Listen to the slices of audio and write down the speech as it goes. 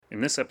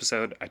In this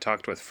episode, I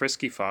talked with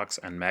Frisky Fox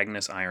and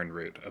Magnus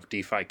Ironroot of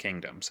DeFi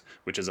Kingdoms,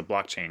 which is a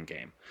blockchain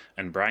game,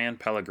 and Bryan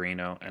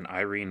Pellegrino and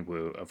Irene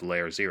of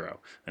LayerZero,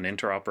 an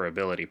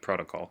interoperability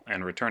protocol,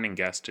 and returning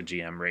guest to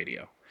GM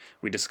Radio.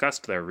 We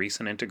discussed their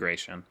recent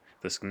integration,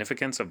 the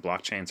significance of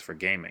blockchains for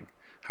gaming,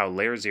 how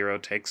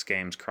LayerZero takes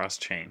games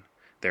cross-chain,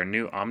 their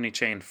new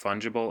omni-chain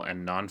fungible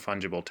and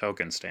non-fungible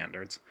token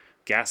standards,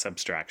 gas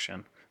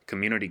abstraction,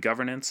 community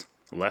governance,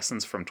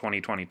 lessons from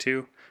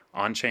 2022,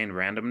 on-chain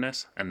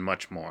randomness, and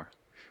much more.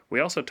 We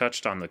also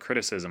touched on the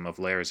criticism of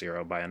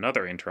LayerZero by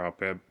another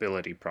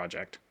interoperability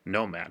project,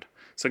 Nomad.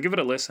 So give it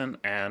a listen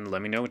and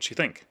let me know what you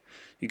think.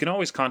 You can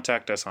always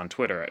contact us on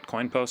Twitter at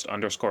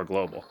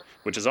coinpost_global,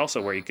 which is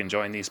also where you can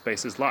join these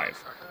spaces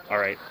live.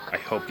 Alright, I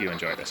hope you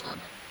enjoy this one.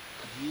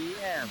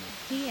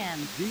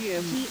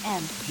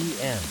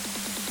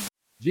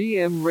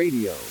 GM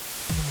Radio.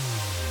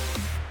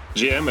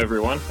 GM,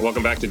 everyone.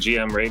 Welcome back to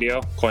GM Radio,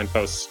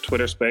 CoinPost's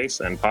Twitter space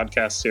and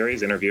podcast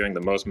series interviewing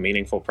the most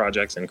meaningful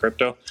projects in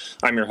crypto.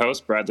 I'm your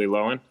host, Bradley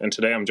Lowen, and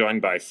today I'm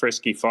joined by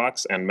Frisky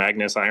Fox and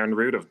Magnus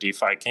Ironroot of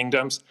DeFi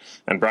Kingdoms,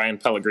 and Bryan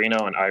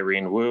Pellegrino and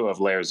Irene of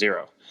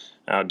LayerZero.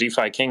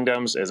 DeFi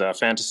Kingdoms is a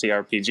fantasy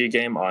RPG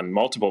game on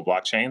multiple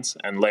blockchains,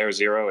 and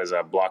LayerZero is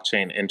a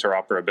blockchain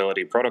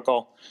interoperability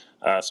protocol.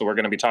 So we're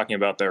going to be talking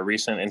about their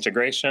recent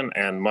integration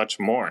and much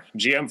more.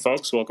 GM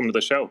folks, welcome to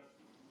the show.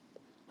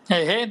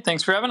 Hey,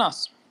 thanks for having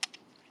us.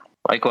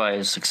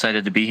 Likewise,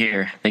 excited to be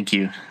here. Thank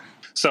you.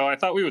 So I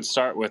thought we would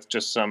start with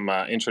just some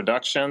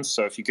introductions.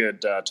 So if you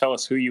could tell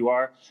us who you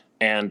are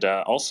and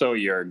also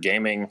your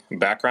gaming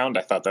background,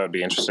 I thought that would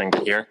be interesting to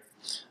hear.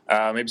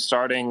 Maybe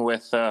starting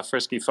with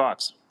Frisky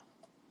Fox.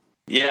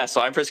 Yeah, so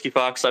I'm Frisky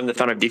Fox. I'm the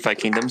founder of DeFi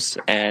Kingdoms,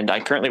 and I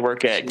currently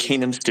work at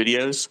Kingdom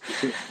Studios.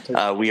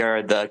 We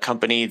are the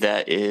company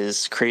that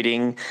is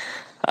creating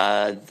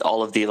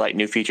all of the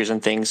new features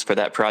and things for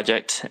that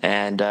project.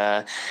 And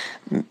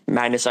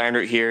Magnus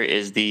Ironroot here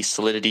is the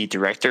Solidity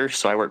director,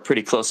 so I work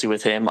pretty closely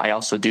with him. I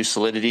also do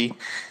Solidity,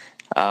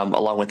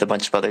 along with a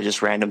bunch of other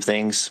just random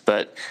things.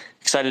 But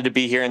excited to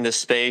be here in this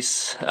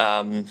space.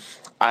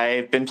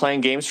 I've been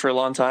playing games for a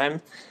long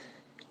time,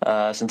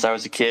 since I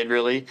was a kid,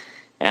 really.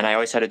 And I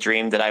always had a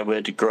dream that I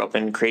would grow up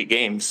and create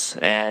games.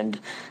 And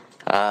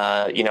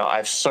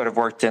I've sort of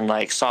worked in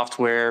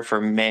software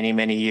for many,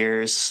 many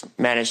years,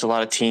 managed a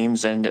lot of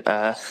teams, and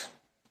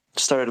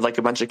started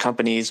a bunch of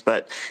companies.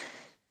 But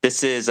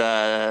this is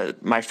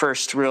my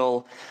first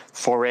real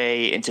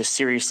foray into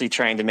seriously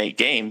trying to make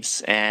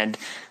games. And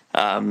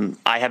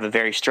I have a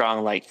very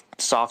strong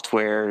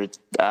software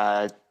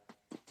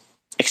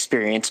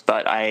experience,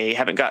 but I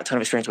haven't got a ton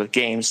of experience with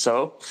games.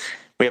 So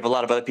we have a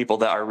lot of other people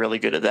that are really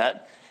good at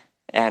that.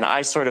 And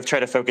I sort of try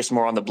to focus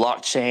more on the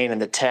blockchain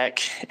and the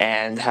tech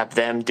and have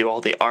them do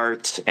all the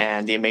art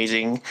and the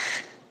amazing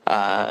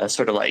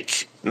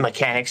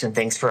mechanics and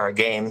things for our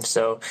game.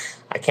 So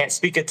I can't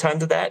speak a ton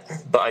to that,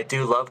 but I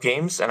do love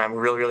games, and I'm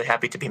really, really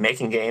happy to be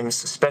making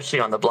games, especially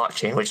on the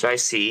blockchain, which I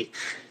see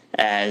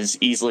as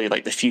easily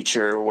the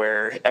future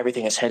where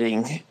everything is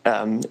heading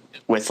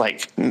with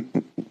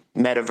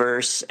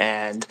metaverse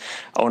and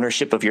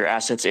ownership of your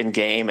assets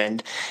in-game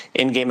and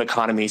in-game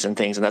economies and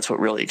things, and that's what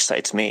really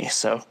excites me.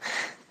 So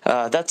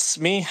that's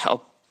me.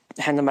 I'll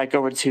hand the mic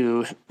over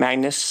to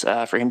Magnus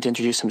for him to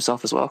introduce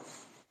himself as well.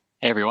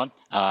 Hey, everyone.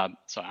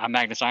 So I'm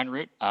Magnus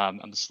Ironroot.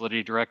 I'm the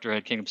Solidity Director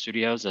at Kingdom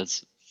Studios,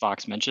 as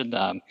Fox mentioned.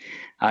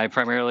 I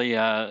primarily,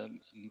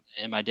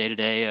 in my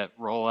day-to-day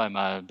role,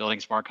 I'm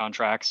building smart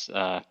contracts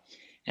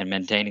and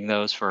maintaining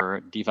those for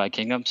DeFi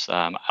Kingdoms.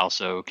 I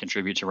also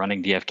contribute to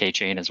running DFK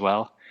Chain as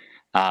well.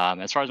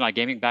 As far as my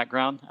gaming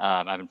background,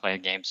 I've been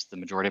playing games the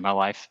majority of my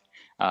life.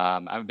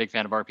 I'm a big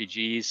fan of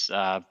RPGs.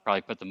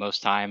 Probably put the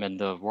most time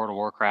into World of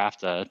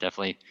Warcraft.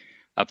 Definitely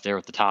up there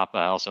with the top.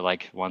 I also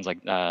like ones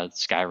like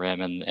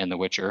Skyrim and The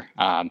Witcher.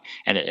 And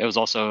it was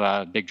also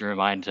a big dream of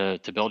mine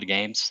to build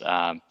games.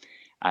 I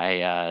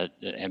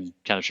am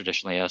kind of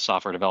traditionally a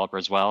software developer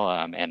as well.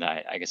 And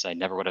I guess I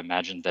never would have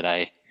imagined that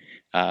I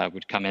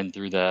would come in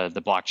through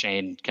the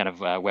blockchain kind of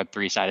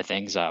Web3 side of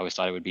things. I always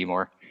thought it would be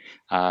more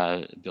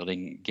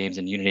building games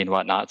in Unity and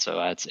whatnot.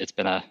 So it's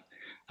been a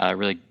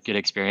really good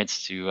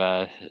experience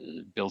to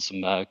build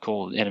some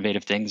cool,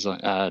 innovative things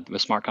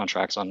with smart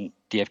contracts on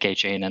DFK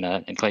Chain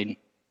and Clayton.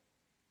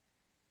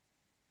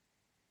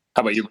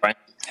 How about you, Bryan?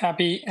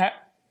 Happy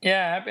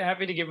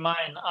to give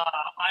mine.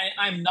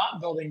 I'm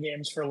not building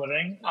games for a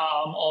living,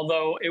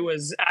 although it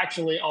was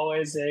actually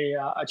always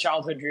a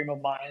childhood dream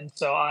of mine.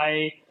 So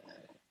I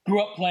grew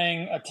up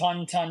playing a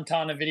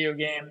ton of video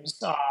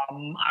games.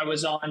 I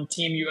was on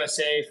Team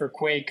USA for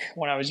Quake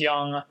when I was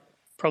young,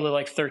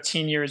 probably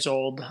 13 years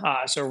old.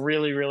 So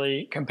really,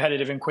 really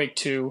competitive in Quake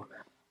 2.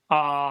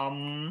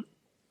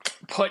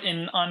 Put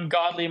an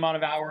ungodly amount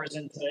of hours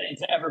into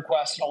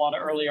EverQuest and a lot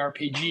of early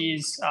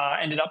RPGs.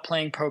 Ended up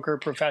playing poker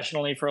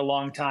professionally for a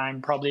long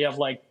time. Probably have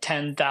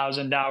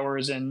 10,000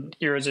 hours in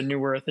Heroes of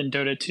New Earth and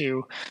Dota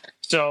 2.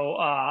 So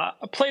I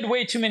played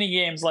way too many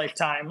games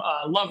lifetime.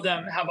 Love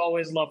them, have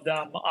always loved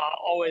them.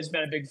 Always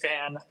been a big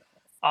fan.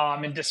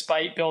 And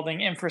despite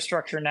building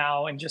infrastructure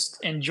now and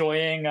just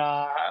enjoying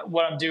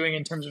what I'm doing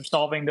in terms of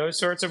solving those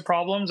sorts of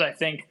problems, I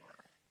think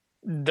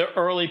the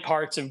early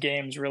parts of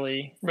games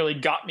really, really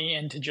got me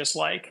into just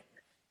like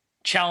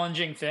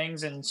challenging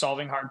things and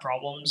solving hard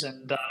problems.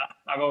 And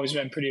I've always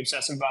been pretty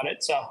obsessive about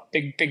it. So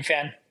big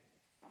fan.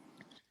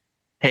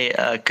 Hey,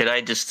 could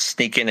I just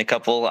sneak in a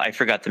couple? I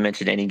forgot to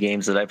mention any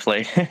games that I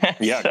play.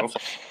 Yeah, go for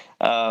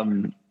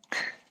it.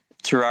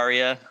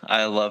 Terraria.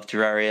 I love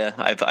Terraria.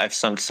 I've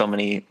sunk so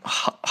many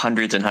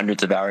hundreds and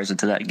hundreds of hours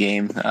into that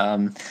game.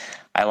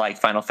 I like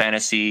Final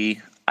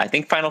Fantasy. I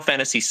think Final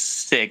Fantasy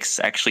 6,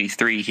 actually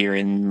 3 here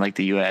in like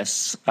the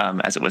US,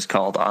 as it was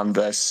called on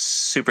the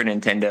Super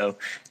Nintendo.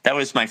 That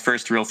was my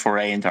first real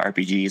foray into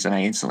RPGs, and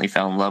I instantly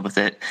fell in love with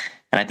it.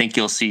 And I think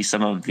you'll see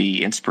some of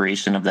the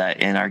inspiration of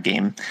that in our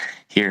game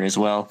here as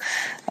well.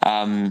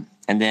 And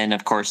then,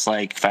 of course,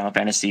 like Final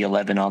Fantasy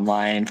 11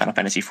 Online, Final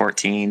Fantasy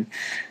 14.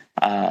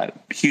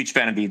 Huge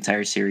fan of the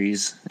entire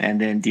series.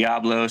 And then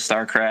Diablo,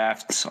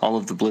 StarCraft, all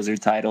of the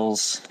Blizzard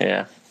titles.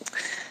 Yeah,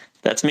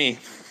 that's me.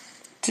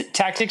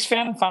 Tactics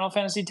fan? Final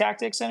Fantasy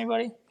Tactics,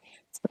 anybody?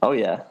 Oh,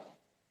 yeah,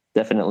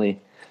 definitely.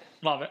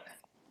 Love it.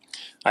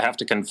 I have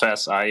to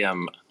confess, I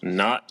am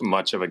not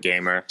much of a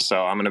gamer,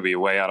 so I'm going to be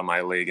way out of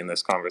my league in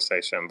this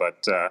conversation.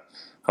 But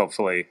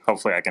hopefully,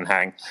 I can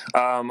hang.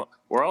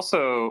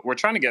 We're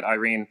trying to get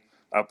Irene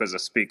up as a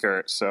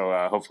speaker,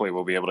 so hopefully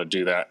we'll be able to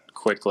do that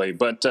quickly.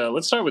 But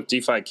let's start with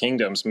DeFi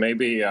Kingdoms.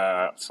 Maybe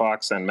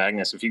Fox and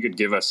Magnus, if you could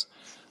give us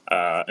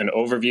an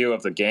overview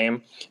of the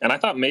game. And I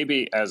thought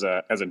maybe as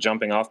a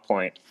jumping off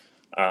point,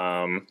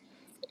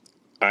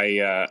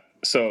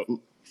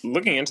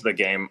 looking into the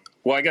game,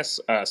 well, I guess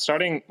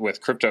starting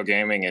with crypto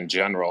gaming in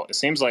general, it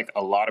seems like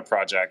a lot of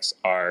projects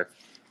are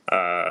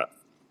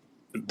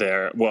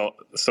there. Well,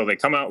 so they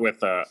come out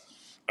with a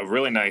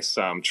really nice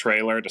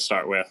trailer to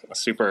start with, a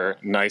super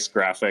nice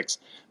graphics,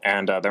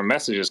 and their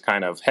message is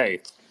kind of, hey,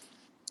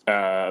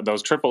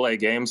 those AAA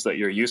games that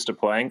you're used to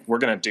playing, we're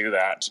going to do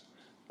that.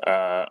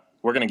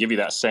 We're going to give you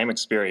that same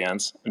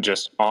experience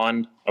just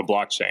on a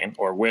blockchain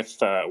or with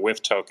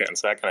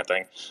tokens, that kind of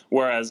thing.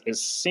 Whereas it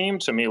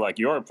seemed to me like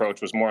your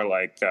approach was more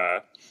like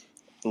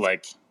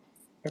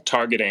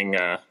targeting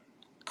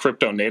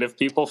crypto native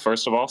people,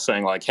 first of all,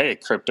 saying like, hey,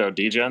 crypto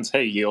degens,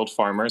 hey, yield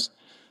farmers,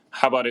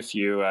 how about if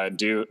you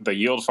do the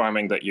yield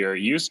farming that you're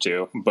used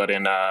to, but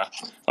in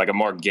like a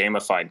more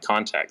gamified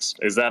context?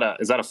 Is that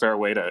a fair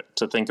way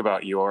to think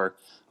about your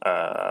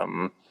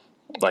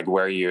like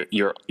where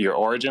your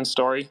origin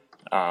story?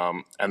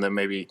 And then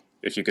maybe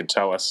if you could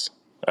tell us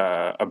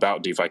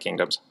about DeFi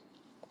Kingdoms.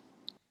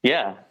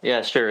 Yeah,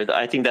 sure.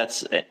 I think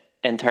that's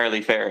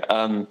entirely fair.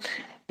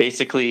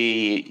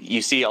 Basically,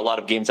 you see a lot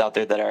of games out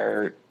there that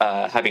are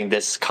having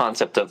this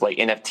concept of like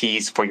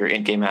NFTs for your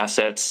in-game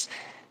assets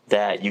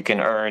that you can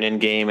earn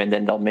in-game, and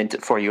then they'll mint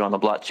it for you on the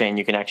blockchain.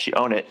 You can actually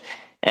own it.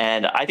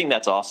 And I think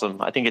that's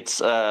awesome. I think it's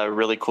a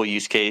really cool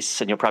use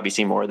case, and you'll probably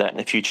see more of that in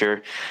the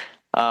future.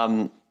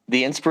 The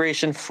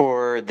inspiration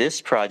for this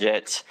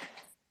project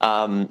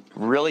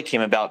really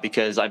came about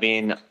because, I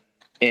mean,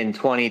 in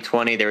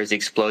 2020 there was the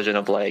explosion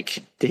of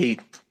like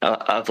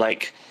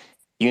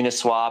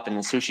Uniswap and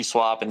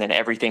SushiSwap and then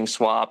everything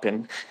swap,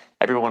 and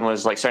everyone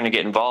was like starting to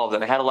get involved.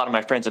 And I had a lot of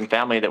my friends and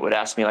family that would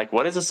ask me like,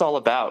 what is this all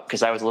about?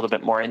 Because I was a little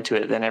bit more into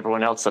it than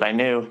everyone else that I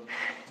knew.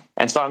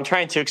 And so I'm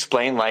trying to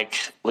explain like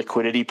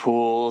liquidity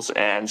pools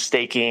and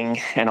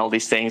staking and all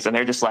these things, and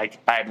they're just like,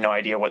 I have no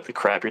idea what the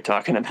crap you're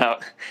talking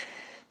about.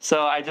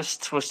 So I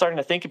just was starting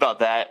to think about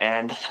that,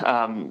 and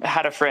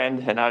had a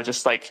friend, and I was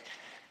just like,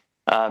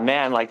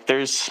 man, like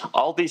there's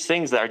all these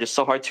things that are just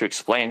so hard to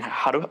explain.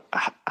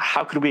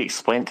 How could we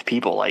explain it to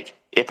people? Like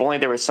if only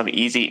there was some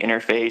easy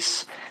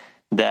interface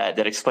that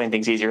explained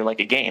things easier, like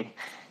a game.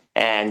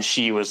 And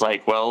she was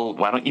like, well,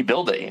 why don't you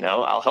build it?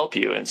 I'll help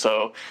you. And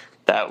so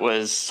that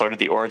was sort of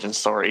the origin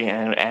story.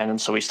 And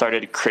so we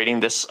started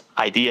creating this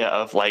idea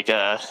of like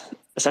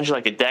essentially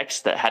like a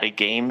DEX that had a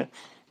game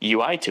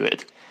UI to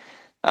it.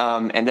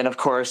 And then, of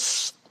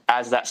course,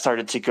 as that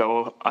started to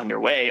go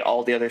underway,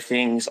 all the other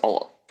things,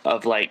 all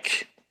of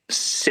like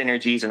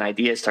synergies and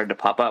ideas started to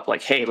pop up.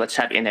 Like, hey, let's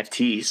have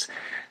NFTs.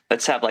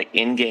 Let's have like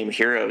in-game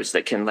heroes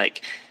that can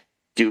like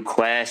do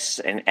quests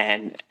and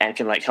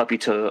can like help you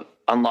to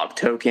unlock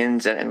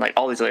tokens and like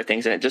all these other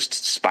things. And it just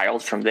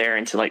spiraled from there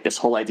into like this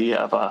whole idea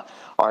of a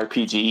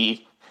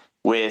RPG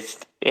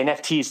with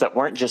NFTs that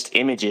weren't just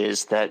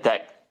images that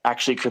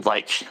actually could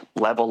like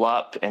level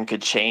up and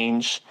could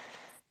change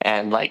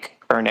and like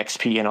earn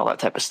XP and all that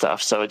type of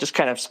stuff. So it just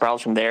kind of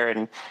spiraled from there,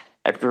 and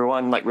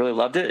everyone like really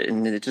loved it,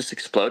 and it just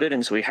exploded.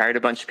 And so we hired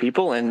a bunch of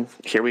people, and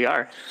here we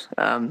are.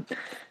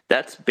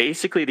 That's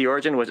basically the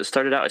origin. Was it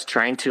started out as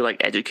trying to like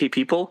educate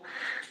people,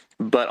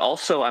 but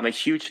also I'm a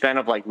huge fan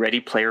of like Ready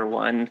Player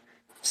One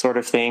sort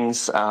of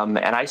things. And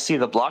I see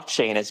the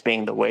blockchain as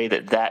being the way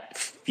that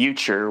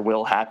future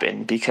will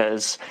happen,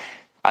 because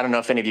I don't know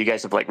if any of you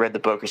guys have like read the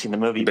book or seen the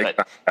movie,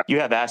 but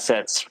you have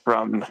assets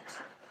from,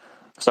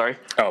 sorry?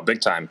 Oh,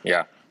 big time.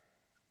 Yeah.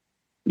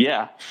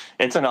 Yeah,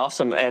 it's an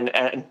awesome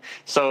and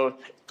so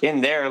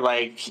in there,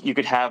 like you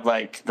could have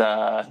like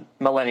the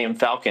Millennium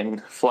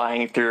Falcon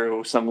flying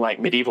through some like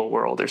medieval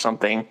world or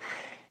something,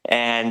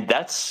 and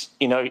that's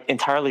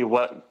entirely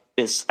what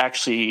is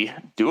actually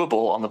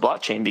doable on the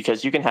blockchain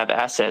because you can have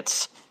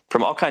assets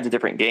from all kinds of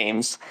different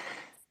games.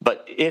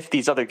 But if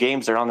these other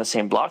games are on the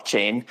same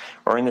blockchain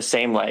or in the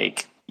same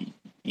like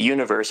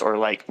universe or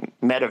like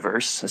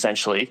metaverse,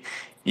 essentially,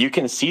 you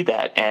can see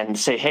that and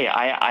say, hey,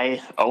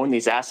 I own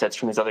these assets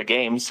from these other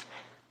games.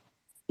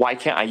 Why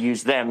can't I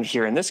use them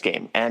here in this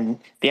game? And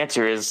the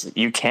answer is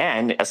you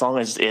can, as long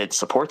as it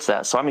supports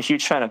that. So I'm a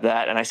huge fan of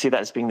that, and I see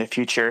that as being the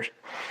future.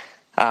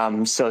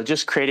 So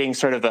just creating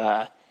sort of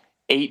a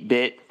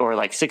 8-bit or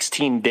like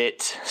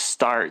 16-bit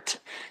start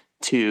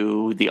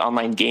to the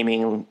online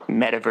gaming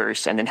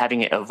metaverse and then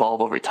having it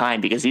evolve over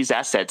time because these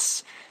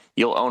assets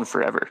you'll own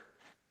forever.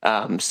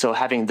 So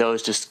having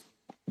those just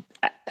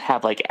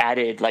have like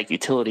added like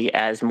utility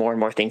as more and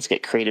more things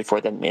get created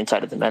for them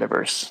inside of the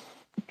metaverse.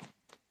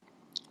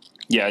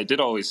 Yeah, it did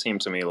always seem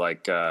to me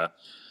like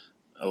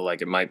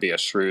it might be a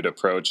shrewd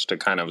approach to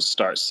kind of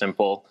start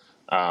simple,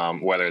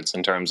 whether it's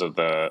in terms of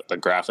the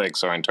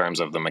graphics or in terms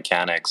of the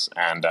mechanics,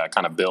 and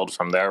kind of build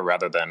from there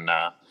rather than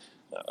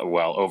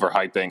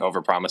overhyping,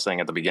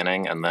 overpromising at the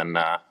beginning, and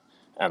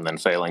then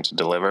failing to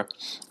deliver.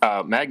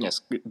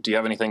 Magnus, do you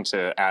have anything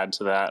to add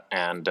to that?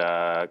 And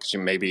could you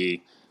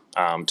maybe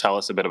tell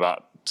us a bit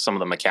about some of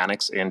the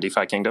mechanics in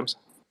DeFi Kingdoms?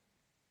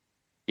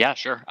 Yeah,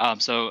 sure.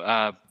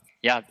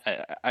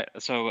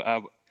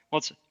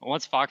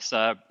 Once Fox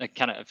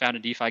kind of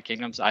founded DeFi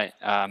Kingdoms, I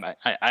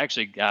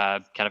actually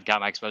kind of got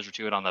my exposure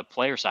to it on the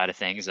player side of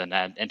things, and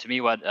to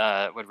me, what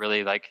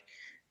really like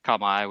caught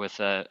my eye with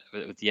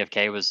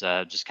DFK was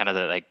just kind of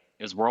it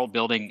was world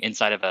building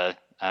inside of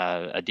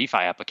a DeFi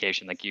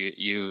application. Like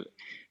you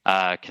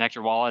connect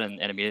your wallet,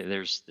 and immediately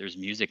there's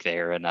music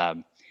there,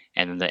 and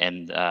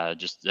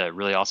just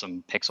really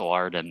awesome pixel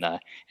art,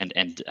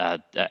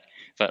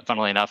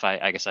 funnily enough,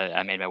 I guess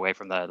I made my way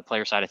from the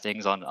player side of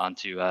things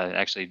onto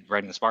actually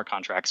writing the smart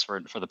contracts for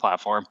the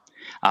platform,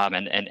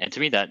 and to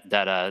me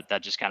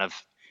that just kind of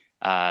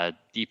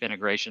deep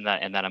integration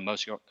and that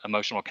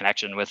emotional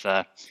connection with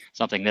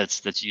something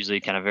that's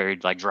usually kind of very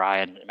like dry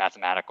and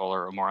mathematical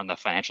or more on the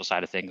financial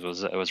side of things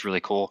was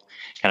really cool.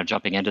 Kind of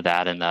jumping into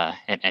that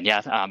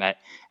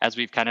as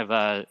we've kind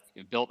of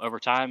built over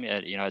time,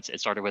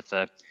 it started with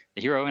the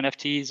hero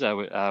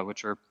NFTs,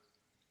 which were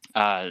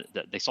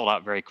they sold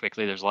out very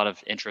quickly. There's a lot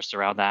of interest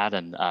around that,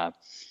 and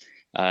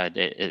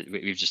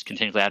we've just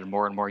continually added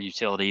more and more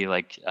utility,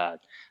 like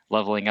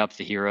leveling up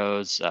the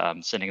heroes,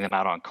 sending them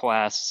out on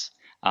quests.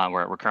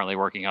 We're currently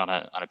working on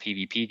a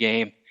PvP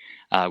game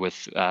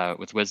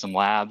with Wisdom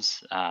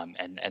Labs,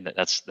 and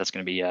that's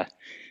going to be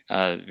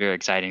very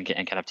exciting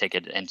and kind of take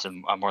it into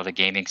more of the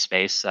gaming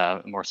space,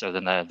 more so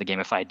than the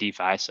gamified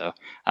DeFi. So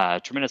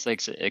tremendously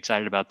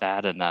excited about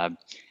that, and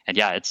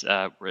yeah,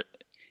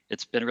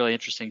 it's been really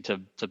interesting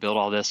to build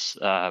all this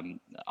on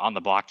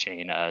the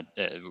blockchain.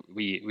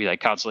 We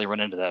like constantly run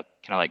into the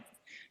kind of like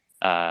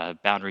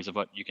boundaries of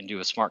what you can do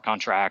with smart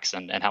contracts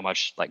and how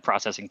much like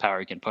processing power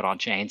you can put on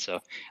chain. So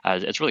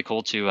it's really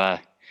cool to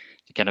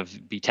kind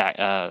of be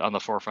on the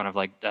forefront of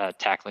like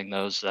tackling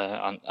those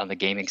on the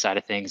gaming side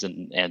of things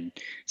and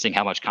seeing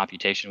how much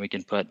computation we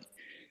can put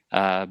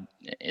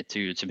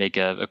to make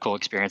a cool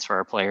experience for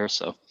our players.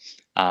 So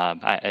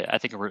I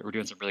think we're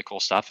doing some really cool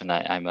stuff, and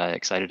I'm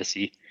excited to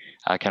see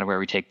kind of where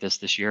we take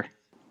this year.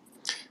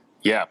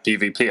 Yeah,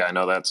 PvP. I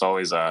know that's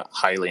always a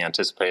highly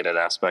anticipated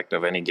aspect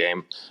of any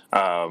game.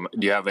 Do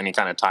you have any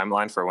kind of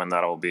timeline for when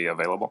that'll be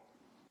available?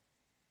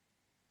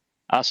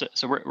 So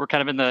we're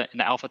kind of in the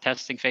alpha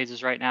testing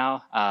phases right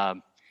now,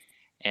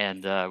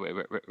 and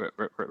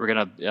we're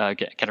gonna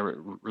kind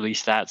of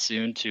release that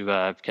soon to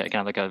kind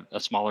of like a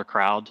smaller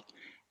crowd,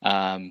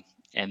 and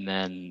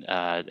then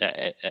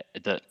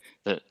the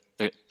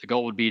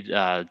goal would be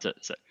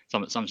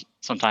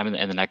sometime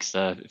in the next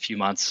few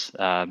months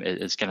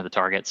is kind of the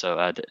target.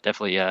 So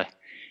definitely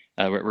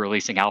we're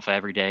releasing alpha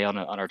every day on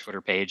our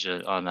Twitter page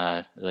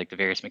on like the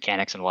various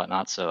mechanics and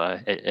whatnot. So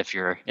if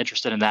you're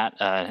interested in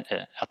that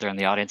out there in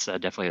the audience,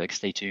 definitely like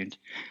stay tuned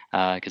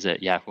because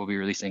we'll be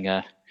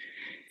releasing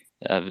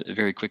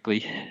very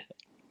quickly.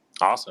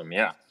 Awesome.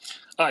 Yeah.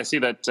 I see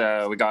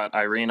that we got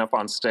Irene up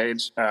on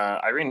stage.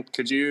 Irene,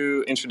 could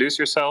you introduce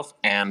yourself?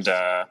 And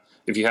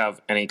if you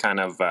have any kind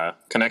of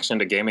connection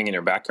to gaming in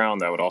your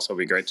background, that would also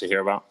be great to hear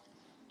about.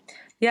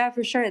 Yeah,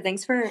 for sure.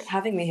 Thanks for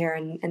having me here,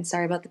 and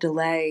sorry about the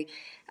delay.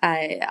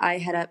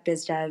 I head up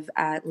biz dev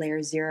at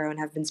LayerZero and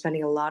have been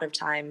spending a lot of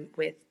time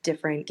with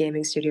different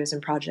gaming studios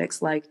and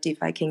projects like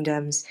DeFi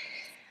Kingdoms.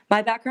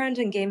 My background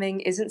in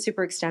gaming isn't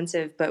super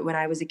extensive, but when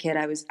I was a kid,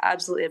 I was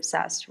absolutely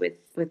obsessed with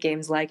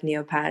games like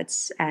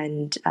Neopets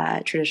and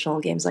traditional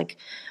games like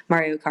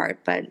Mario Kart.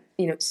 But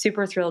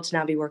super thrilled to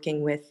now be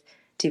working with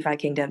DeFi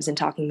Kingdoms and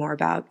talking more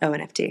about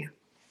ONFT.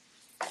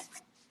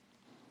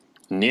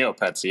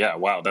 Neopets, yeah,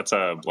 wow, that's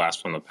a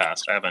blast from the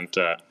past. I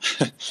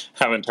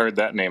haven't heard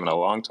that name in a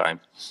long time.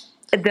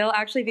 They'll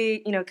actually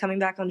be, coming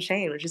back on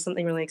chain, which is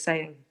something really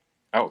exciting.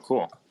 Oh,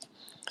 cool.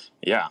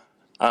 Yeah.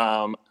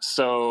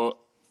 So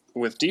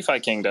with DeFi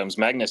Kingdoms,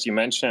 Magnus, you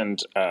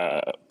mentioned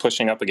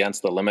pushing up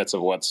against the limits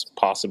of what's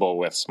possible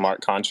with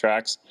smart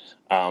contracts.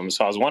 So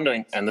I was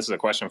wondering, and this is a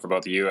question for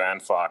both you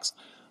and Fox,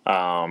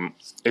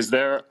 is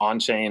there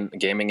on-chain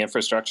gaming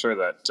infrastructure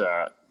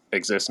that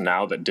exists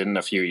now that didn't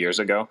a few years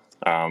ago,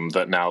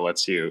 that now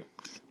lets you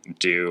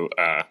do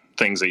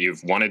things that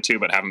you've wanted to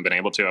but haven't been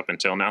able to up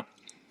until now?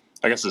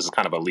 I guess this is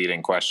kind of a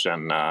leading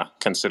question,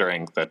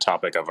 considering the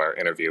topic of our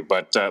interview,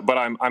 but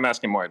I'm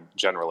asking more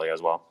generally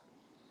as well.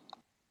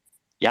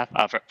 Yeah,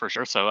 for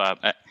sure. So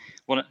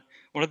one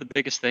of the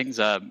biggest things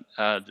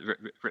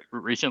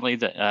recently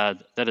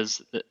that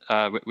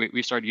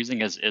we started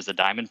using is the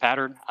diamond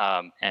pattern,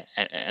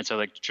 and so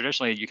like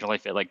traditionally you can only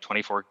fit like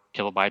 24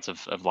 kilobytes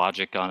of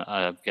logic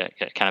on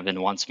kind of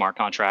in one smart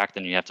contract,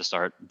 and you have to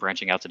start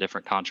branching out to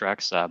different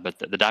contracts. But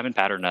the diamond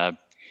pattern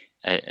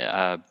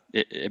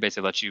it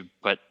basically lets you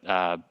put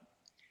like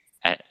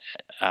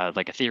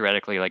a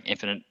theoretically like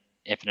infinite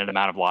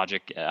amount of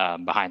logic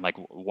behind like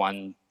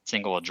one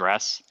single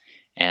address.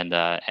 And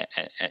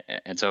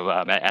so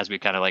as we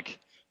kind of like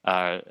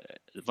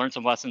learned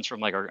some lessons from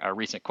like our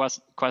recent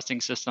questing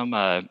system,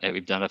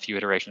 we've done a few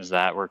iterations of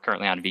that. We're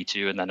currently on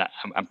V2, and then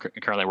I'm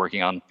currently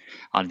working on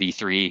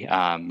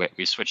V3.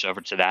 We switched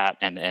over to that,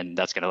 and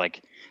that's going to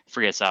like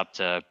free us up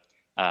to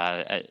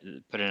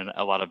put in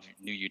a lot of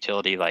new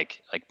utility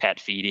like pet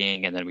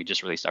feeding, and then we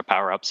just released our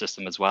power up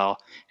system as well.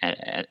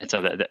 And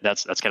so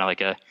that's kind of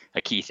like a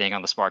key thing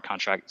on the smart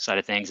contract side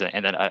of things.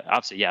 And then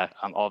obviously, yeah,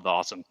 all of the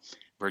awesome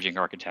verging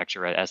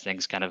architecture as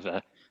things kind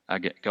of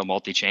go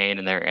multi-chain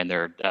and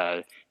their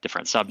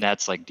different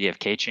subnets like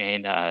DFK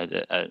chain.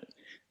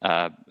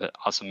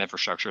 Awesome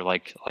infrastructure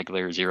like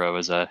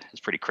LayerZero is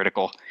pretty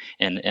critical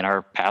in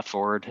our path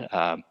forward.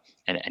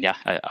 And yeah,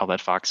 I'll let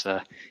Fox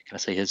kind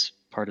of say his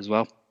part as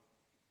well.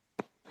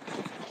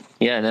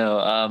 Yeah, no,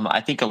 I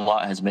think a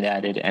lot has been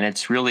added, and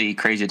it's really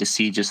crazy to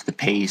see just the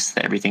pace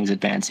that everything's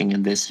advancing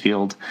in this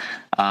field.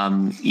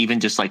 Even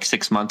just like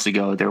 6 months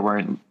ago, there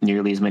weren't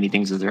nearly as many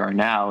things as there are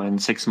now,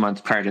 and 6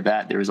 months prior to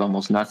that, there was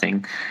almost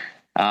nothing.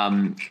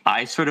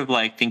 I sort of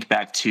like think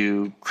back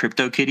to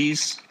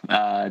CryptoKitties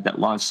that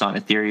launched on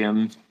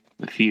Ethereum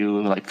a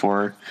few, like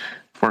 4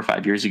 or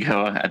 5 years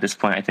ago at this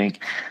point, I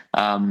think.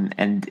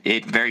 And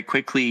it very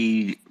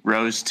quickly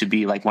rose to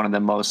be like one of the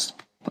most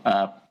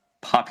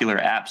popular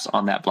apps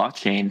on that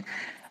blockchain.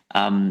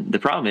 The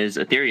problem is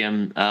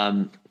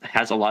Ethereum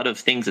has a lot of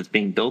things that's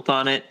being built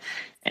on it,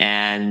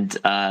 and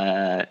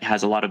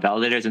has a lot of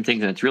validators and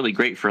things, and it's really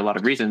great for a lot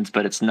of reasons,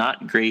 but it's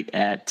not great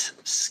at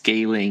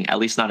scaling, at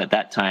least not at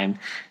that time,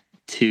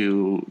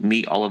 to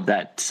meet all of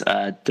that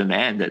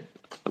demand that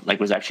like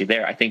was actually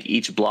there. I think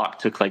each block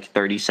took like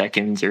 30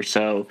 seconds or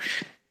so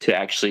to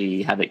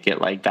actually have it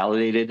get like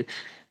validated.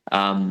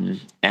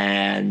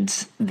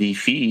 And the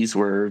fees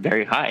were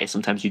very high.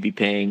 Sometimes you'd be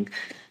paying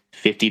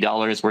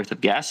 $50 worth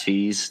of gas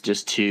fees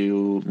just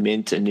to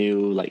mint a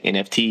new like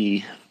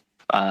NFT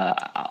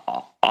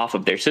off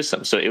of their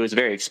system. So it was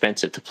very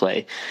expensive to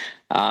play.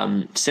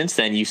 Since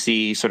then, you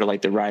see sort of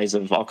like the rise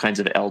of all kinds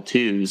of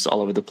L2s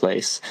all over the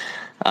place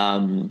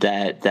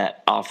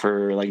that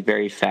offer like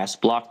very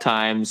fast block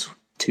times,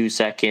 2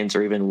 seconds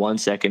or even 1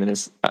 second in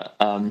this,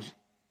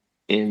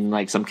 in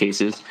like some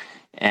cases.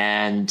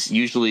 And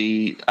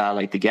usually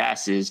like the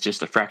gas is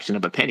just a fraction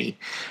of a penny.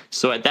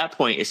 So at that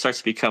point, it starts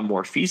to become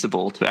more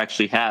feasible to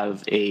actually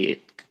have a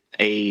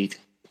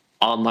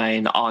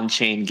online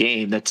on-chain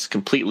game that's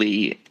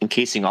completely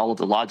encasing all of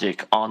the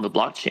logic on the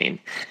blockchain.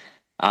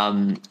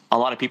 A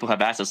lot of people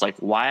have asked us, like,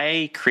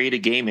 why create a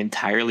game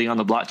entirely on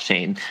the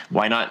blockchain?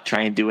 Why not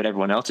try and do what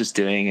everyone else is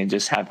doing and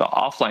just have the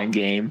offline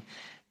game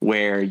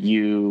where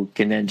you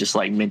can then just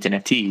like mint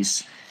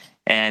NFTs?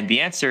 And the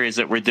answer is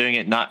that we're doing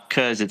it not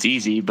because it's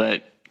easy,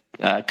 but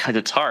because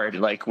it's hard.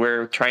 Like,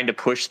 we're trying to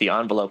push the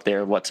envelope there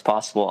of what's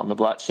possible on the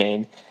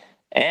blockchain.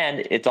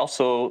 And it's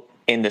also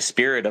in the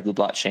spirit of the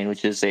blockchain,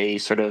 which is a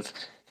sort of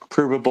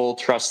provable,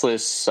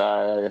 trustless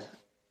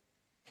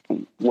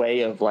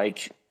way of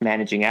like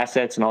managing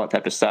assets and all that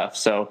type of stuff.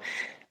 So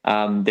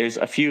there's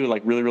a few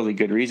like really, really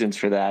good reasons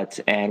for that.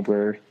 And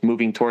we're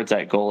moving towards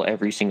that goal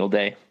every single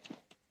day.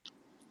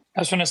 I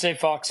was going to say,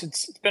 Fox,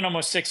 it's been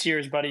almost 6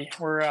 years, buddy.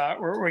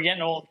 We're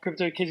getting old.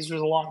 CryptoKitties was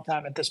a long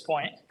time at this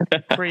point.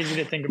 Crazy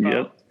to think about.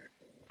 Yep.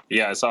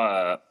 Yeah, I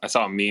saw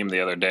a meme the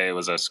other day. It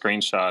was a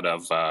screenshot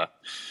of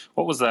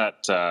what was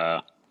that?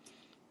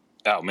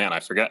 Oh man, I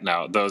forget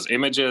now. Those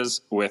images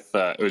with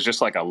it was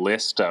just like a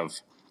list of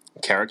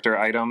character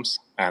items,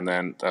 and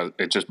then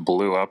it just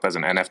blew up as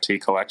an NFT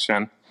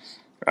collection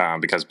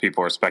because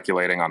people were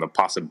speculating on the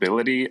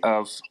possibility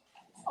of.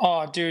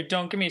 Oh, dude,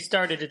 don't get me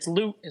started. It's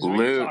loot, is what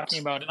you're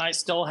talking about, and I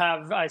still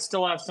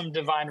have some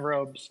divine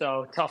robes.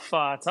 So tough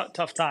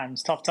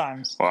times.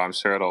 Well, I'm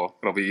sure it'll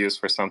be used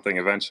for something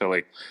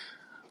eventually.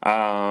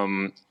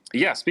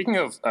 Yeah. Speaking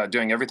of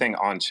doing everything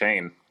on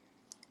chain,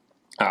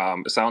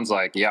 it sounds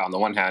like on the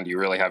one hand you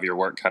really have your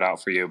work cut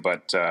out for you,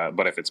 but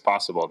if it's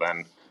possible,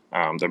 then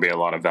there'll be a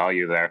lot of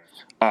value there.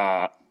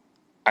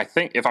 I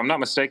think, if I'm not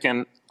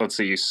mistaken, let's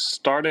see, you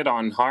started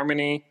on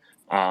Harmony,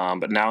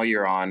 but now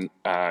you're on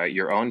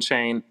your own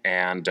chain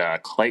and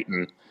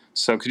Clayton.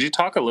 So could you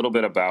talk a little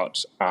bit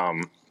about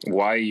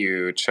why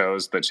you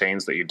chose the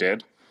chains that you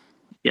did?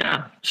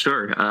 Yeah,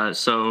 sure.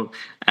 So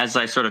as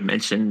I sort of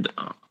mentioned,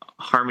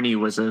 Harmony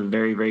was a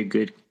very, very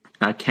good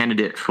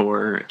candidate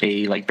for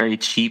a like very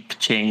cheap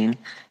chain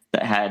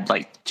that had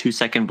like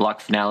 2-second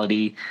block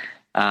finality.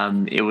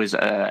 It was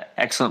an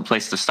excellent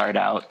place to start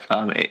out.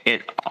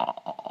 It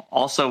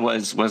also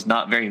was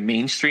not very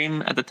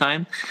mainstream at the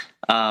time.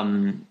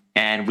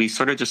 And we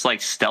sort of just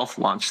like stealth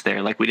launched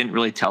there. Like we didn't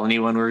really tell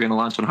anyone we were going to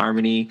launch on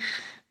Harmony.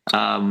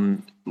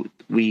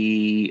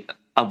 We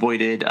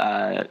avoided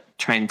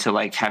trying to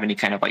like have any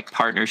kind of like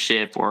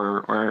partnership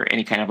or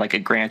any kind of like a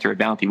grant or a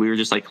bounty. We were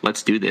just like,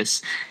 let's do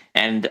this.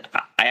 And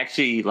I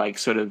actually like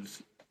sort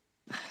of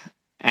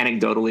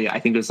anecdotally, I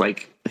think it was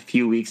like a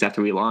few weeks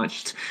after we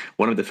launched,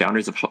 one of the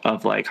founders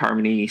of like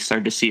Harmony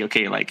started to see,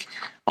 okay, like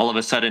all of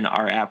a sudden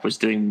our app was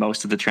doing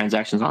most of the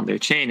transactions on their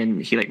chain.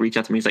 And he like reached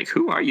out to me. He's like,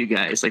 who are you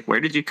guys? Like, where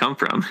did you come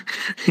from?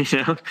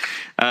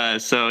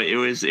 So it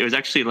was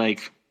actually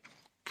like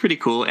pretty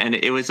cool. And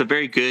it was a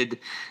very good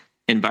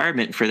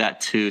environment for that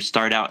to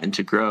start out and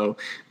to grow.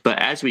 But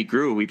as we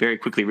grew, we very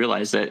quickly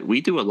realized that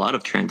we do a lot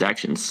of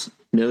transactions,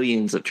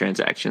 millions of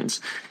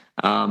transactions.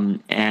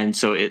 And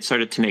so it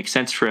started to make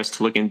sense for us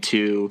to look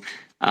into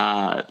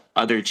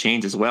other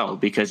chains as well,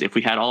 because if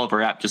we had all of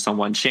our app just on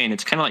one chain,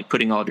 it's kind of like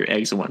putting all of your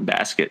eggs in one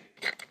basket.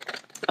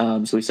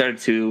 So we started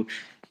to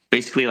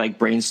basically like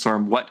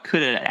brainstorm what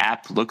could an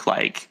app look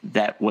like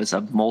that was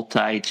a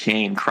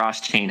multi-chain,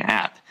 cross-chain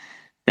app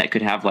that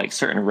could have like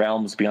certain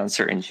realms be on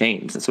certain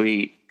chains. And so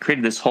we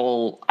created this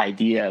whole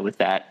idea with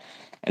that.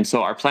 And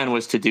so our plan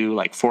was to do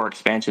like 4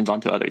 expansions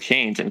onto other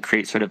chains and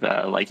create sort of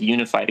a like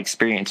unified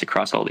experience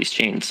across all these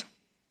chains.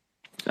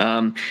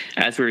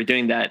 As we were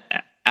doing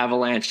that,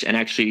 Avalanche and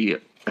actually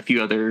a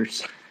few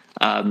others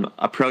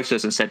approached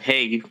us and said,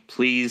 hey,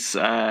 please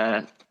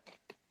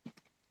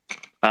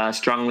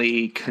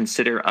strongly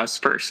consider us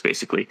first,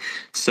 basically.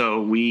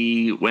 So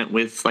we went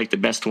with like the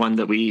best one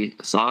that we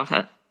saw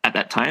at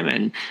that time,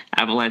 and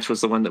Avalanche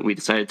was the one that we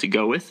decided to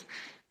go with.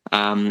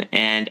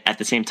 And at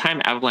the same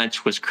time,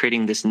 Avalanche was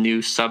creating this new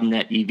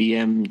subnet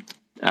EVM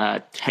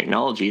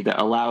technology that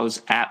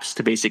allows apps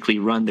to basically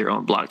run their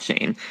own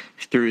blockchain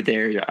through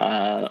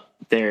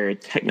their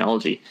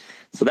technology.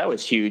 So that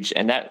was huge,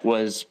 and that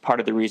was part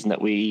of the reason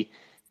that we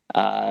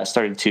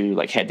started to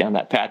like head down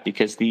that path,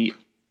 because the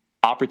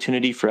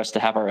opportunity for us to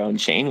have our own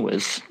chain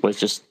was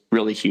just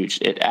really huge.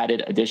 It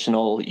added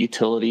additional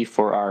utility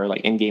for our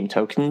like in-game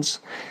tokens,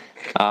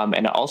 and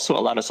it also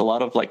allowed us a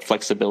lot of like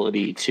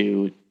flexibility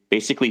to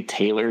basically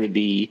tailor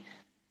the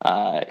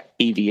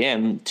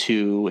EVM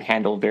to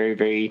handle very,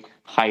 very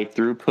high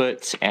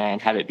throughput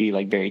and have it be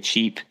like very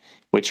cheap,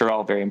 which are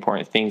all very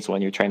important things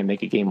when you're trying to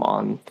make a game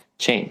on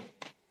chain.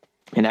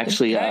 And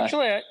actually, can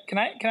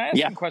I ask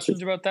yeah. some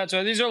questions about that?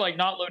 So these are like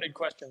not loaded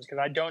questions because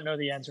I don't know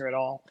the answer at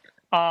all.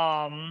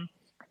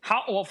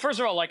 Well, first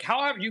of all, like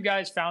how have you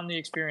guys found the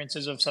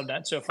experiences of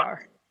Subnet so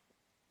far?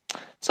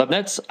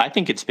 Subnets, I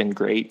think it's been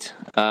great.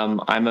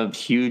 I'm a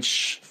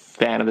huge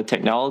fan of the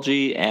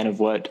technology and of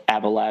what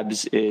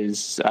Avalabs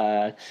is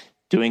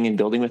doing and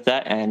building with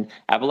that. And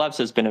Avalabs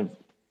has been a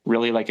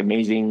really like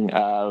amazing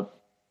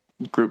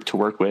group to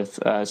work with.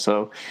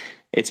 So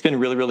it's been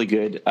really, really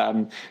good.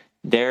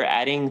 They're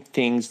adding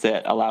things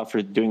that allow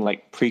for doing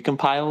like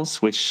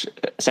precompiles, which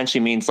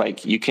essentially means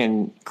like you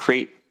can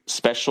create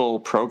special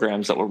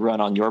programs that will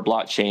run on your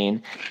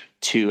blockchain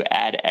to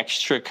add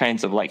extra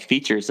kinds of like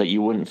features that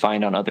you wouldn't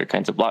find on other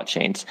kinds of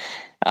blockchains.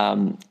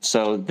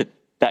 So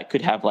that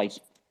could have like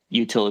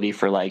utility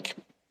for like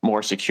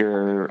more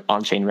secure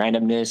on-chain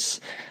randomness,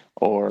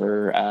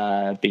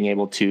 or being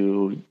able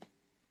to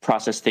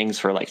process things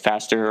for like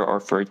faster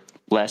or for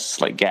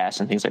less like gas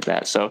and things like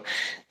that. So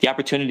the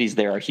opportunities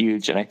there are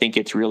huge, and I think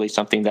it's really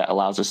something that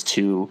allows us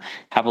to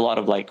have a lot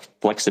of like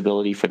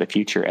flexibility for the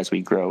future as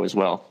we grow as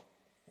well.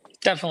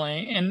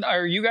 Definitely. And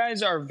are you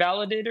guys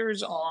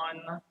validators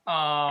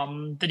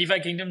on the DeFi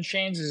Kingdoms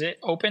chains? Is it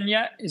open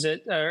yet? Is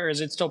it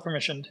still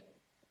permissioned?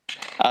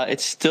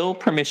 It's still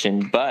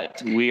permissioned,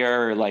 but we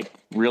are like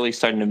really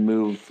starting to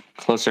move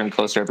closer and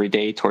closer every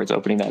day towards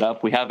opening that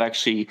up. We have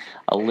actually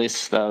a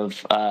list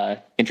of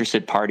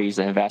interested parties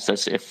that have asked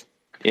us if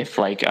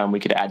like we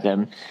could add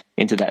them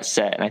into that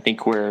set, and I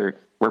think we're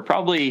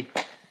probably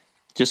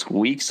just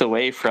weeks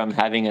away from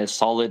having a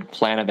solid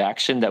plan of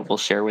action that we'll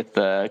share with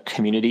the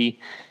community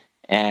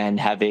and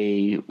have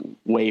a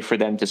way for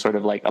them to sort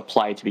of like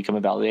apply to become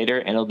a validator.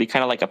 And it'll be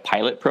kind of like a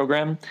pilot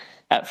program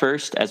at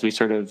first as we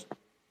sort of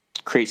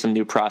create some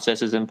new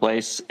processes in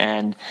place.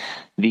 And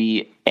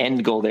the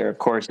end goal there, of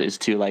course, is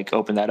to like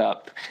open that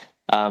up.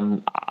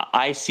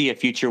 I see a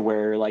future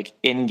where like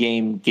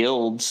in-game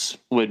guilds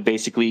would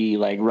basically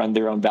like run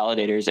their own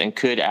validators and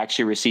could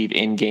actually receive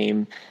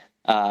in-game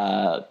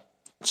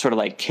sort of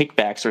like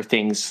kickbacks or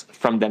things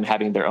from them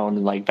having their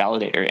own like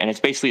validator, and it's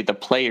basically the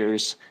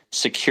players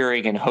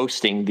securing and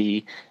hosting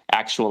the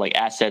actual like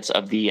assets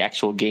of the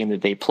actual game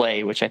that they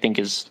play, which I think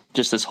is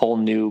just this whole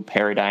new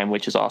paradigm,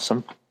 which is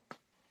awesome.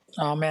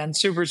 Oh man,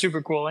 super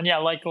super cool. And yeah,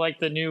 like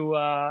the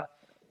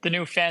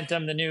new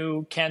Phantom, the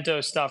new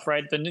Kanto stuff,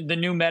 right? The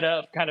new meta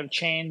of kind of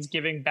chains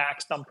giving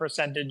back some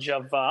percentage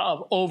of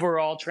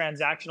overall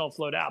transactional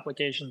flow to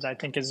applications, I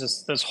think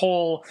is this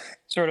whole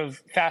sort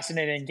of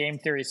fascinating game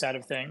theory side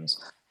of things.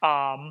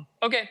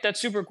 Okay, that's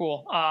super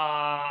cool.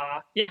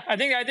 Yeah, I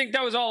think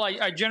that was all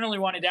I generally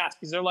wanted to ask,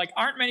 because there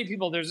aren't many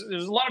people. There's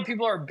a lot of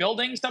people who are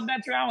building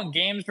subnets now and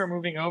games who are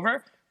moving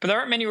over, but there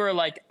aren't many who are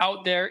like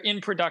out there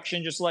in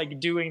production, just like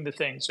doing the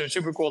thing. So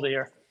super cool to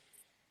hear.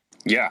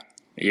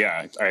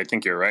 Yeah, I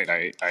think you're right.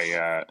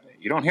 I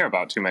you don't hear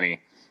about too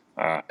many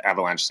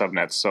Avalanche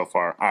subnets so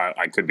far.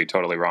 I could be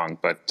totally wrong,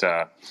 but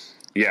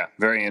yeah,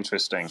 very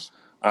interesting.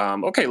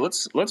 Okay,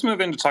 let's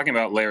move into talking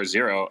about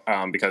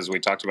LayerZero, because we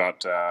talked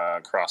about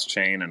cross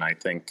chain, and I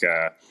think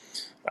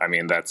I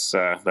mean that's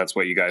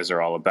what you guys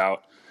are all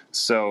about.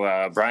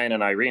 So Bryan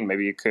and Irene,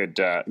 maybe you could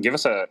give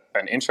us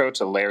an intro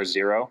to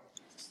LayerZero,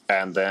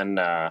 and then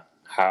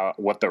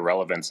what the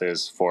relevance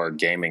is for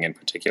gaming in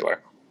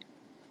particular.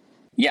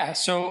 Yeah,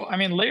 so I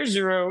mean,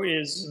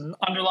 LayerZero is an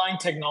underlying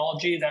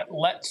technology that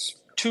lets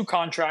two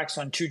contracts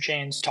on two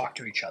chains talk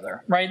to each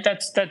other, right?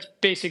 That's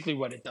basically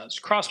what it does,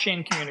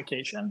 cross-chain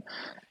communication.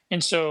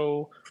 And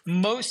so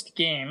most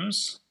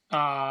games,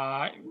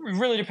 it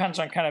really depends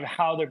on kind of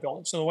how they're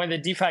built. So the way the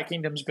DeFi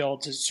Kingdom's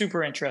built is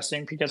super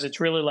interesting, because it's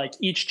really like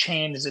each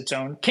chain is its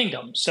own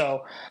kingdom.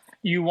 So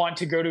you want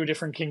to go to a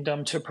different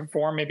kingdom to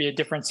perform maybe a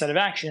different set of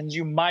actions,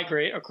 you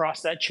migrate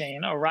across that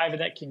chain, arrive at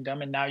that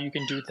kingdom, and now you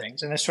can do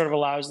things. And this sort of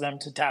allows them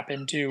to tap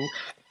into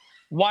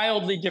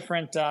wildly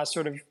different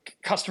sort of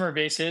customer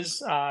bases,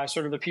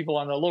 sort of the people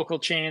on the local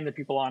chain, the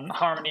people on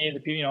Harmony,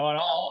 the people, on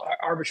all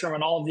Arbitrum,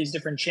 and all of these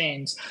different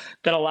chains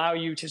that allow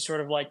you to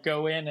sort of like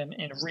go in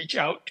and reach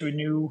out to a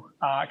new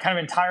kind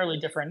of entirely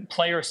different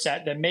player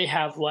set that may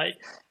have like,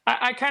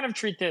 I kind of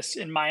treat this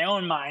in my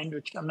own mind,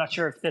 which I'm not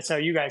sure if that's how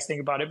you guys think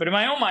about it, but in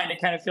my own mind,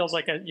 it kind of feels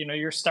like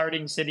your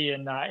starting city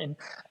in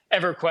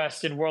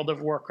EverQuest in World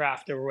of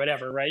Warcraft or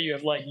whatever, right? You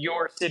have like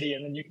your city,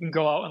 and then you can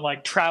go out and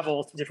like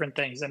travel to different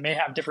things that may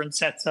have different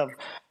sets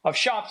of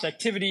shops,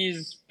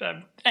 activities,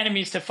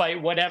 enemies to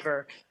fight,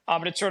 whatever.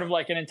 But it's sort of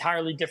like an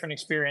entirely different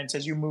experience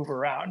as you move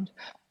around.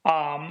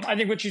 I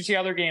think what you see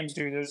other games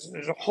do,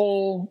 there's a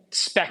whole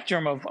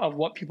spectrum of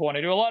what people want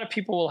to do. A lot of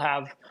people will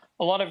have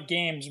a lot of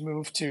games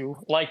move to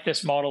like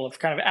this model of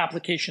kind of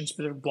application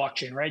specific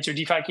blockchain, right? So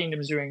DeFi Kingdom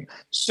is doing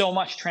so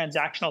much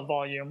transactional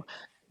volume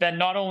that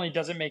not only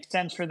does it make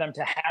sense for them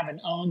to have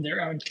and own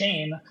their own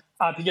chain,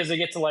 because they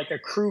get to like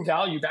accrue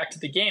value back to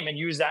the game and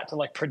use that to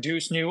like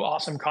produce new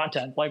awesome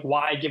content. Like,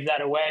 why give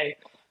that away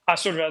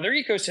sort of other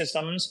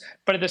ecosystems?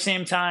 But at the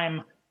same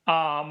time, a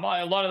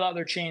lot of the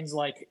other chains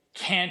like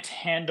can't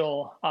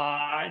handle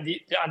the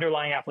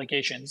underlying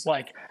applications.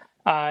 Like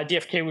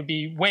DFK would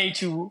be way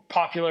too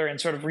popular and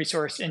sort of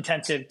resource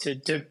intensive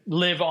to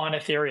live on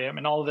Ethereum.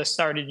 And all of this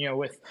started,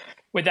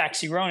 with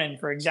Axie Ronin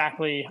for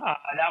exactly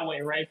that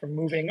way, right? From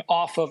moving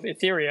off of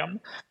Ethereum.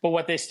 But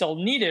what they still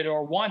needed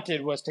or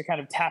wanted was to kind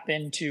of tap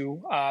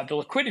into the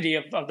liquidity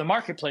of the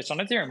marketplace on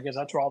Ethereum, because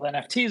that's where all the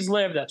NFTs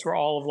live. That's where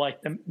all of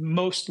like the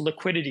most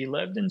liquidity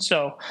lived. And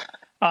so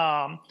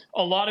a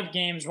lot of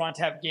games want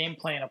to have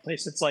gameplay in a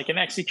place that's like an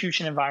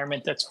execution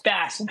environment that's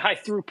fast and high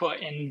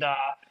throughput, and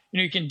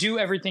you can do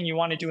everything you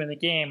want to do in the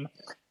game.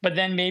 But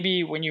then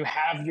maybe when you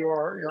have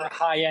your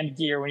high-end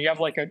gear, when you have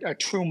like a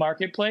true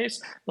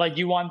marketplace, like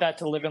you want that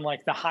to live in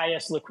like the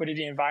highest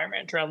liquidity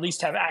environment, or at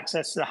least have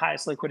access to the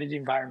highest liquidity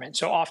environment.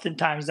 So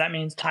oftentimes that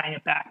means tying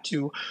it back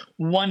to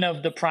one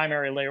of the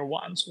primary layer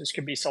ones. This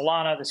could be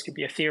Solana, this could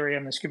be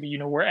Ethereum, this could be,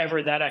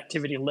 wherever that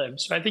activity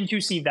lives. So I think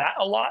you see that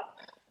a lot.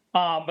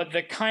 But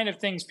the kind of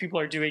things people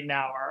are doing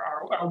now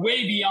are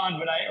way beyond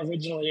what I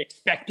originally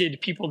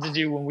expected people to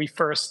do when we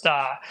first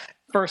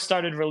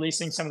started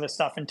releasing some of the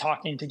stuff and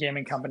talking to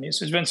gaming companies.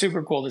 So it's been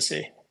super cool to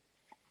see.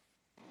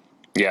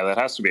 Yeah, that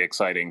has to be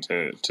exciting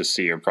to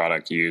see your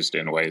product used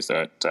in ways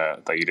that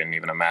you didn't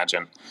even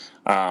imagine.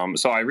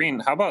 So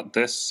Irene, how about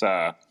this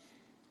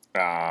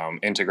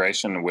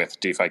integration with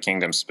DeFi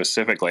Kingdom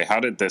specifically? How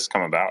did this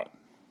come about?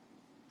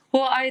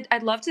 Well,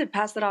 I'd love to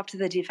pass that off to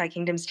the DeFi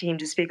Kingdoms team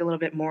to speak a little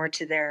bit more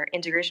to their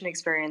integration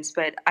experience,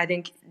 but I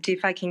think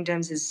DeFi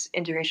Kingdoms'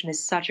 integration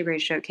is such a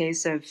great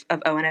showcase of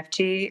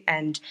ONFT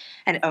and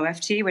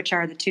OFT, which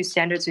are the two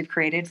standards we've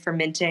created for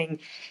minting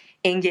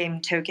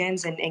in-game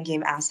tokens and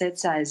in-game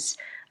assets as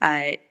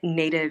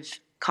native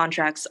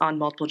contracts on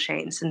multiple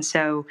chains. And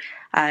so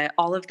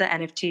all of the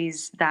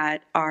NFTs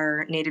that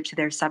are native to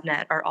their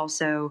subnet are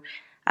also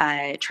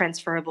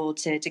transferable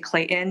to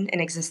Clayton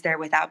and exist there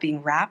without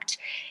being wrapped,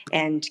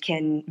 and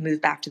can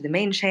move back to the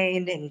main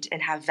chain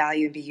and have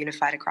value and be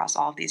unified across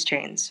all of these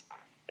chains.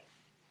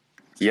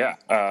 Yeah,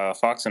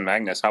 Fox and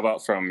Magnus, how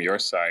about from your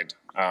side?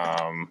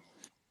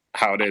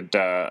 How did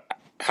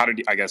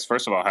I guess,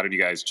 first of all, how did you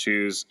guys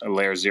choose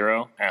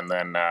LayerZero? And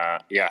then,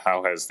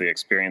 how has the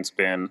experience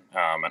been,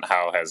 and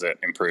how has it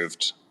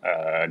improved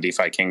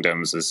DeFi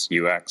Kingdoms'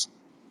 UX?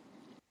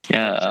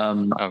 Yeah.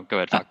 Go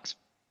ahead, Fox.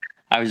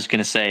 I was just going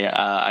to say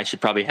I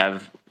should probably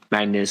have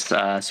Magnus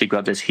speak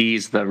about this.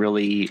 He's the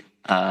really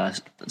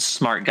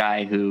smart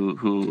guy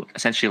who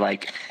essentially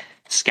like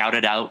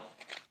scouted out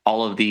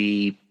all of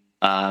the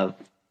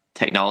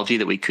technology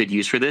that we could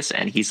use for this,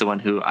 and he's the one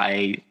who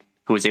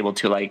was able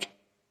to like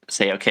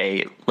say,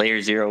 okay,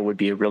 LayerZero would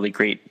be a really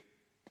great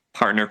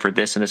partner for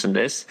this and this and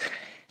this.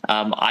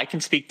 I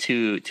can speak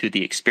to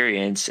the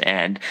experience,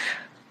 and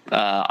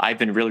I've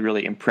been really,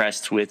 really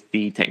impressed with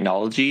the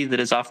technology that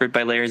is offered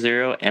by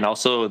LayerZero and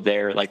also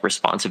their like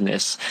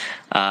responsiveness.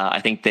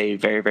 I think they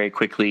very, very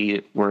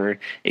quickly were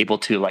able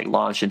to like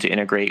launch and to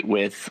integrate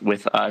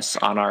with us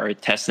on our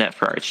testnet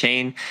for our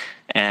chain,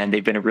 and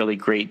they've been a really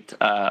great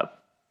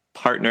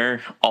partner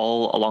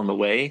all along the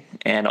way.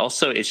 And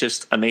also, it's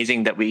just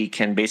amazing that we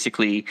can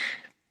basically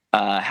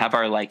have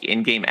our like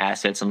in-game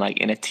assets and like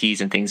NFTs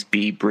and things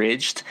be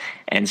bridged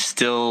and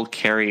still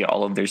carry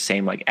all of their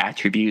same like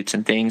attributes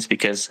and things,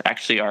 because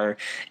actually our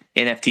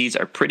NFTs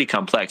are pretty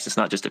complex. It's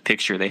not just a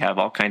picture. They have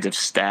all kinds of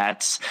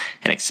stats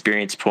and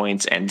experience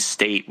points and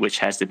state, which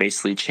has to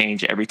basically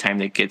change every time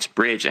that gets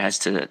bridged. It has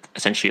to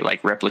essentially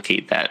like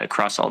replicate that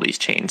across all these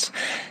chains.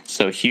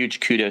 So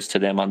huge kudos to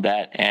them on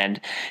that, and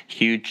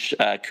huge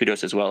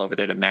kudos as well over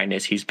there to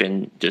Magnus. He's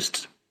been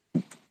just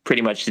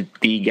pretty much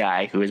the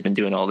guy who has been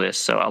doing all this.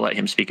 So I'll let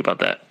him speak about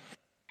that.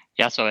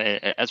 Yeah, so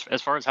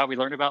as far as how we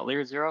learned about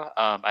LayerZero,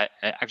 I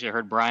actually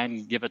heard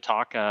Bryan give a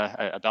talk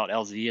about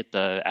LZ at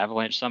the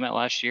Avalanche Summit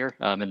last year,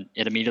 and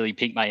it immediately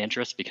piqued my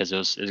interest because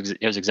it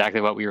was exactly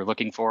what we were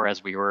looking for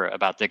as we were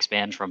about to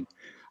expand from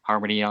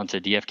Harmony onto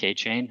DFK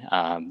chain.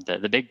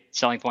 The big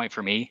selling point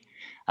for me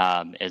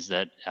is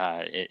that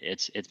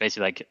it's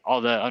basically like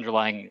all the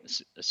underlying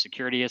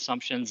security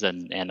assumptions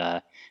and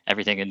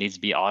everything that needs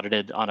to be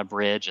audited on a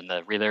bridge, and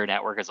the relayer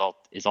network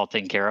is all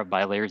taken care of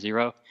by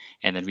LayerZero,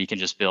 and then we can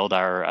just build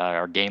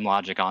our game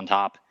logic on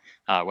top,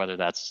 whether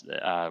that's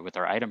with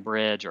our item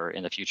bridge or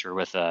in the future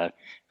with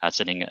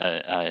sending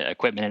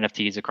equipment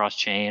NFTs across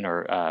chain,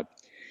 or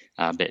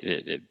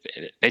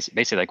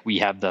basically like we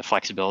have the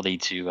flexibility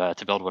to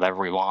build whatever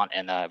we want,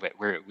 and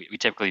we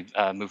typically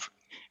move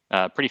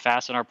pretty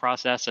fast in our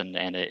process, and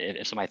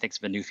if somebody thinks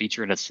of a new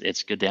feature and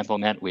it's good to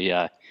implement, we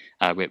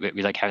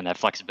like having that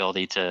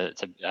flexibility to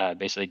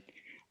basically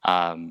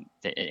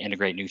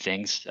integrate new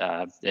things,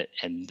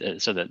 and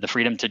so the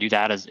freedom to do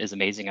that is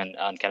amazing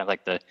on kind of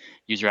like the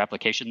user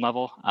application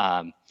level.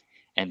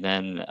 And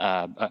then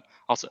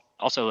also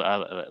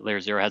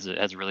LayerZero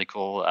has a really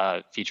cool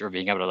feature of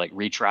being able to like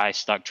retry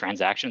stuck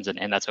transactions,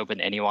 and that's open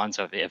to anyone.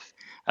 So if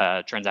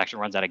a transaction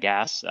runs out of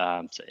gas,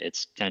 so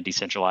it's kind of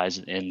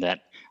decentralized in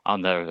that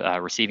on the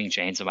receiving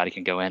chain, somebody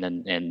can go in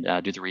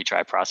and do the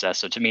retry process.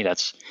 So to me,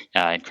 that's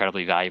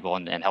incredibly valuable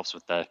and helps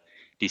with the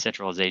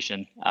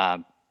decentralization.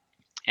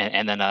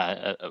 And then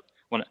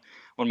one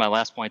of my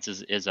last points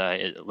is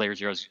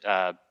LayerZero's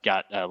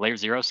got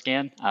LayerZero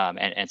scan,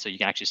 and so you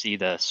can actually see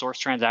the source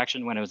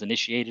transaction when it was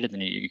initiated, and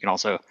then you can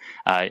also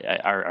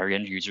our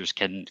end users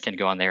can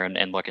go on there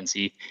and look and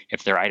see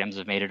if their items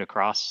have made it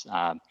across,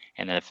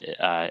 and then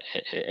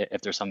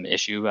if there's some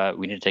issue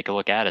we need to take a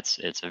look at,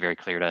 it's very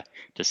clear to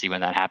see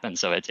when that happens.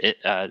 So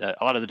a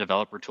lot of the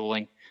developer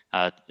tooling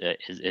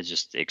is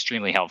just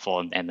extremely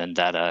helpful, and then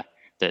that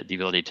the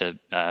ability to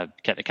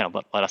kind of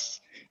let us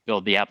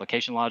build the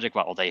application logic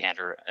while they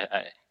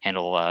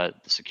handle the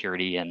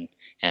security and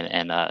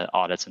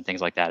audits and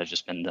things like that has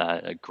just been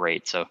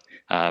great. So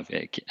I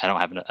don't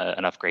have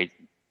enough great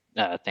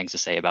things to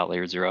say about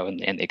LayerZero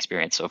and the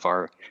experience so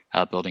far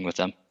building with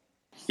them.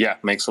 Yeah,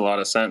 makes a lot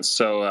of sense.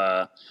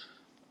 So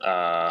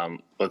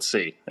let's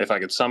see. If I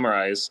could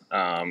summarize,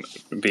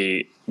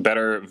 be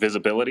better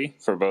visibility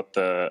for both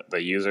the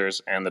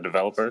users and the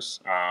developers,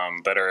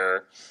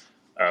 better,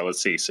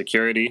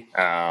 security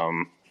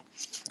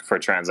for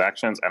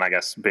transactions, and I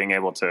guess being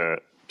able to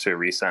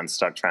resend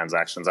stuck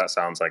transactions. That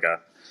sounds like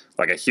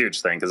a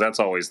huge thing, because that's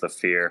always the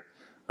fear.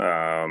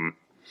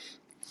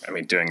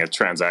 Doing a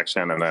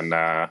transaction and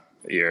then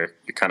you're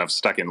kind of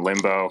stuck in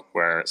limbo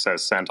where it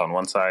says sent on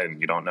one side and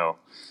you don't know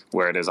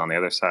where it is on the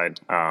other side.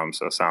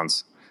 So it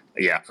sounds,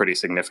 pretty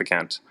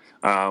significant.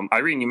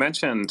 Irene, you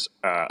mentioned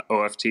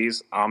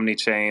OFTs,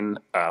 omni-chain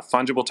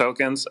fungible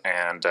tokens,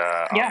 and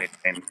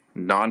omni-chain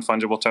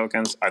non-fungible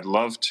tokens. I'd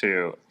love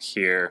to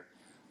hear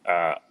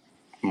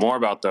more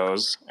about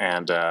those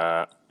and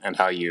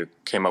how you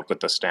came up with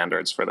the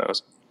standards for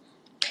those.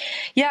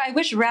 Yeah, I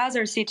wish Raz,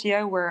 our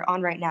CTO, were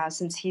on right now,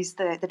 since he's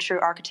the true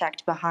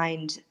architect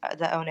behind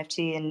the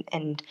ONFT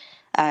and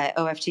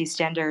OFT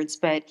standards.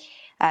 But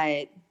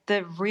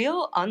the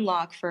real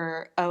unlock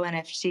for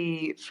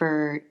ONFT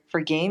for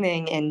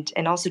gaming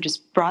and also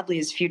just broadly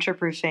is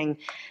future-proofing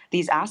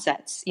these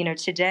assets.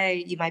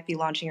 Today you might be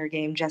launching your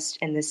game just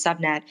in this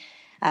subnet,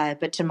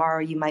 but tomorrow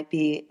you might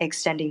be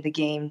extending the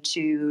game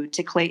to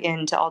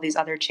Clayton, to all these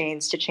other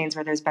chains, to chains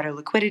where there's better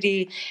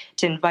liquidity,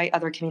 to invite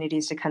other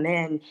communities to come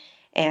in.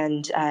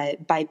 And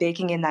by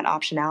baking in that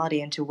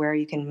optionality into where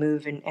you can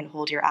move and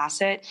hold your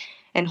asset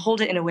and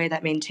hold it in a way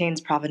that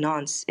maintains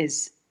provenance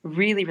is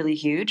really, really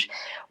huge.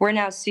 We're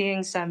now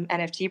seeing some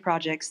NFT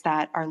projects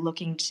that are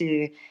looking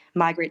to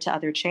migrate to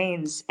other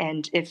chains.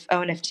 And if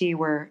ONFT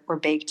were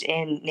baked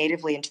in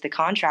natively into the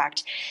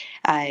contract,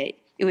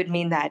 it would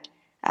mean that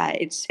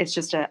it's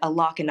just a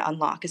lock and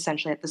unlock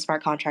essentially at the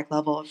smart contract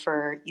level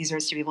for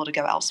users to be able to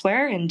go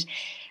elsewhere. And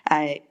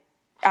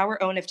our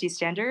ONFT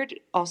standard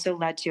also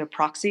led to a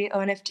proxy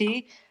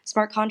ONFT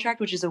smart contract,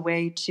 which is a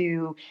way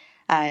to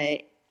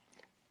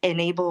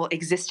enable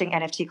existing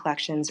NFT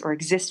collections or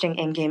existing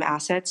in-game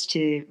assets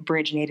to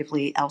bridge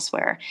natively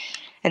elsewhere.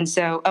 And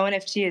so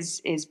ONFT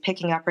is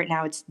picking up right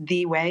now. It's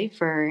the way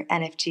for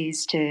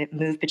NFTs to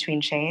move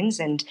between chains.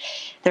 And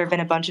there have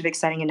been a bunch of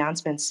exciting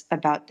announcements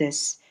about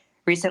this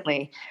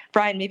recently.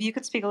 Bryan, maybe you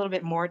could speak a little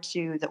bit more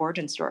to the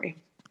origin story.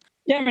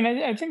 Yeah, I mean,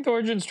 I think the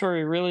origin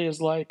story really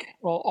is like,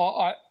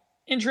 well,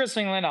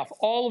 interestingly enough,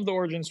 all of the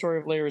origin story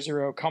of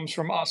LayerZero comes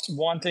from us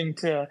wanting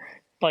to,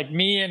 like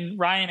me and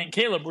Ryan and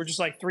Caleb were just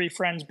like three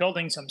friends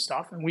building some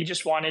stuff, and we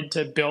just wanted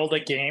to build a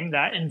game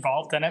that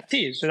involved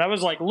NFTs. So that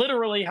was like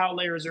literally how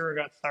LayerZero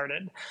got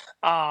started.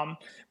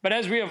 But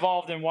as we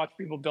evolved and watched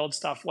people build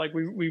stuff, like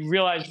we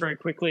realized very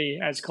quickly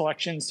as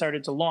collections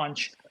started to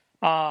launch,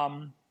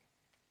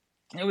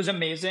 it was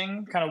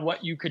amazing kind of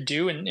what you could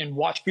do and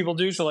watch people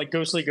do. So like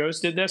Ghostly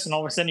Ghost did this, and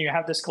all of a sudden you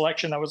have this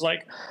collection that was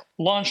like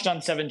launched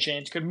on 7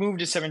 chains, could move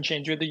to 7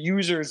 chains. You had the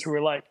users who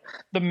were like,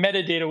 the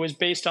metadata was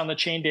based on the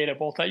chain data,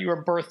 both that you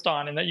were birthed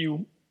on and that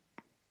you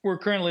were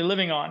currently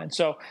living on. And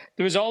so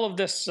there was all of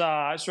this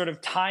sort of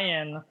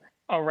tie-in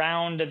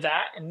around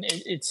that. And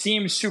it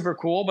seemed super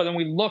cool. But then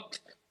we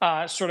looked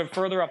sort of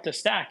further up the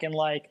stack, and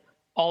like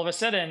all of a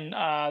sudden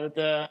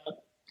the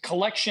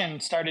collection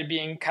started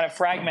being kind of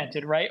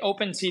fragmented, right?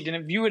 OpenSea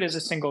didn't view it as a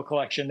single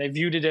collection. They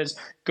viewed it as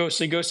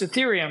Ghostly Ghost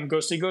Ethereum,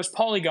 Ghostly Ghost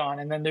Polygon,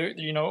 and then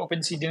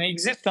OpenSea didn't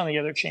exist on the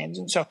other chains.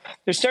 And so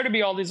there started to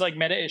be all these like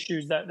meta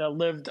issues that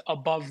lived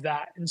above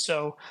that. And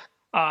so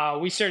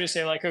we started to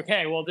say like,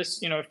 okay, well, this,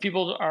 if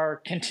people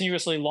are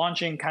continuously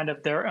launching kind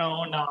of their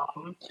own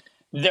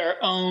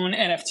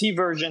NFT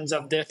versions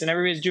of this, and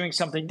everybody's doing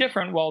something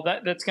different, well,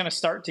 that's going to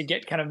start to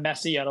get kind of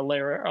messy at a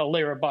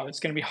layer above. It's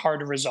going to be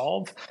hard to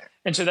resolve.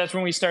 And so that's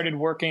when we started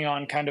working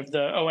on kind of the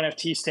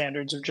ONFT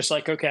standards of just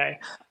like, okay,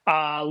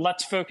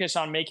 let's focus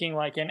on making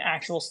like an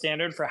actual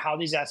standard for how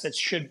these assets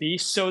should be,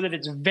 so that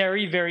it's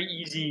very, very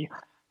easy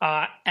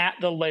at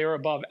the layer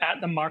above, at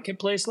the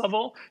marketplace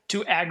level,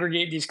 to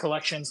aggregate these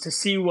collections, to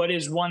see what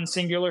is one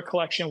singular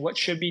collection, what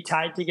should be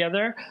tied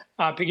together,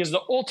 because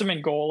the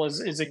ultimate goal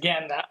is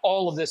again, that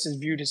all of this is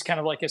viewed as kind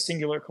of like a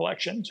singular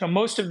collection. So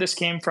most of this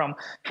came from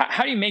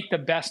how do you make the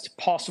best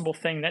possible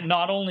thing that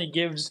not only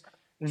gives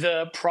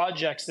the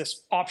projects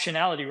this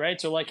optionality,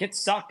 right? So like it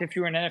sucked if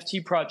you were an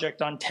NFT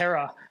project on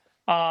Terra,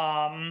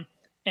 and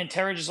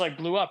Terra just like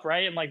blew up,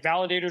 right? And like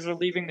validators are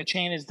leaving, the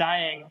chain is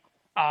dying.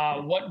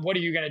 What are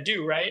you going to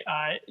do, right?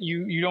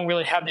 You don't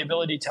really have the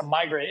ability to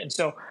migrate. And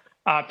so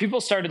people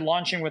started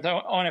launching with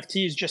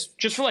ONFTs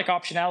just for like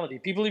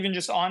optionality. People even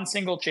just on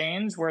single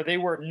chains where they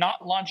were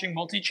not launching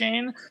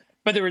multi-chain,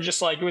 but they were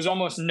just like, it was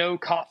almost no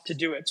cost to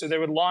do it. So they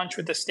would launch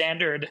with the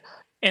standard,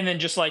 and then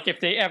just like if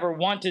they ever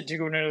wanted to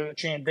go to another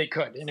chain, they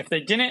could. And if they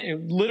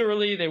didn't,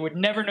 literally they would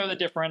never know the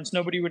difference.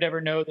 Nobody would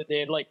ever know that they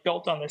had like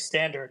built on this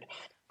standard.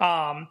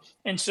 And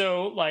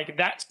so like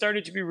that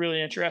started to be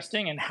really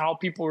interesting and how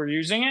people were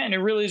using it. And it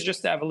really is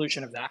just the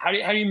evolution of that. How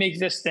do you make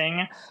this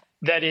thing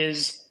that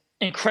is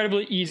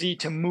incredibly easy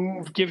to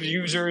move, gives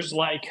users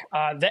like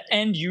the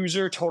end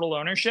user total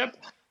ownership,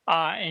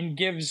 and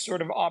gives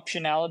sort of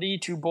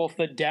optionality to both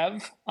the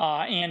dev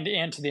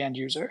and to the end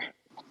user.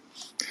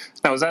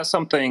 Now, is that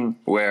something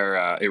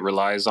where it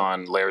relies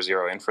on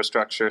LayerZero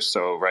infrastructure?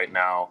 So right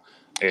now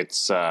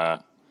it's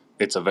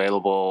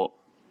available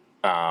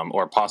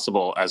or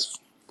possible as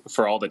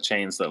for all the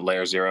chains that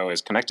LayerZero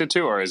is connected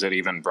to, or is it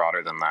even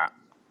broader than that?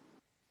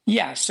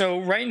 Yeah. So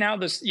right now,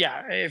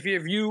 if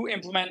you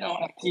implement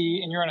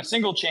ONFT and you're on a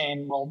single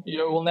chain, well,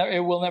 it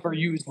will never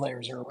use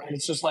LayerZero, right?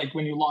 It's just like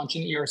when you launch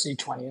an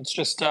ERC20, it's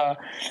just a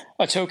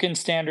token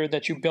standard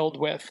that you build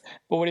with.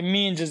 But what it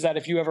means is that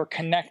if you ever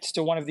connect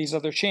to one of these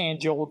other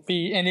chains, you'll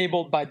be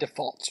enabled by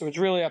default. So it's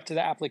really up to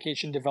the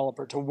application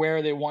developer to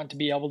where they want to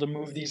be able to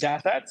move these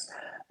assets.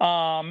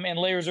 And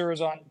LayerZero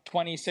is on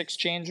 26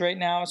 chains right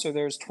now, so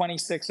there's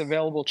 26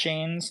 available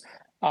chains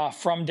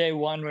from day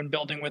one when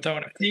building with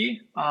ONFT,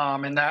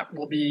 and that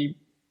will be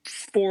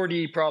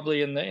 40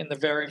 probably in the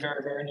very,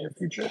 very, very near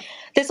future.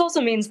 This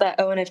also means that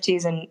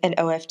ONFTs and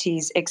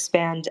OFTs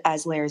expand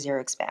as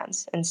LayerZero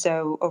expands. And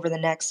so over the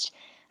next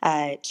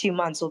 2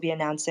 months, we'll be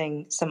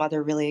announcing some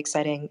other really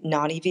exciting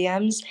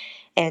non-EVMs.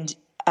 And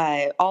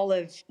all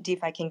of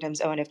DeFi Kingdom's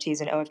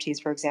ONFTs and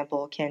OFTs, for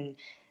example, can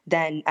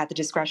then at the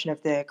discretion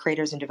of the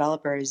creators and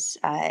developers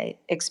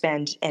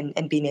expand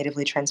and be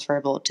natively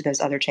transferable to those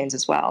other chains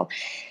as well.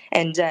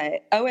 And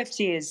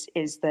OFT is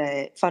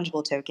the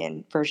fungible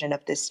token version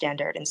of this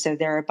standard. And so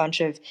there are a bunch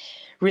of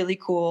really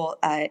cool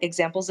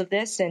examples of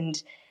this.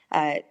 And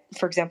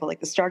For example, like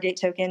the Stargate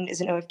token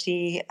is an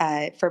OFT.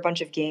 For a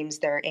bunch of games,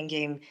 their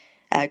in-game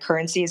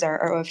currencies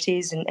are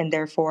OFTs, and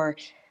therefore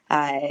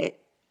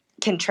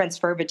can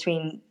transfer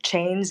between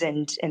chains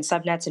and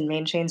subnets and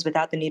main chains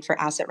without the need for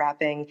asset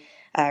wrapping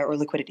or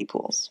liquidity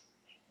pools.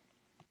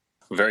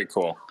 Very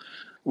cool.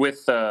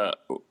 With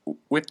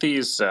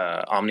these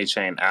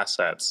omni-chain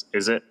assets,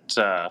 is it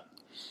the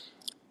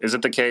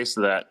case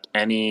that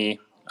any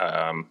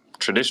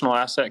traditional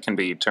asset can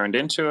be turned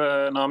into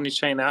an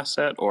omni-chain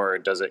asset, or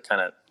does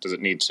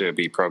it need to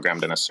be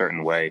programmed in a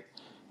certain way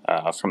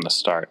from the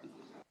start?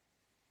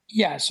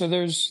 Yeah, so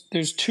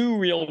there's two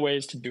real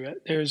ways to do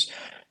it.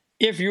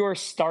 If you're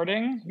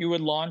starting, you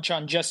would launch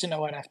on just an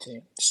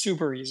ONFT.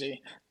 Super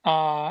easy.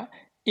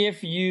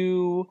 If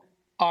you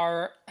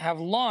have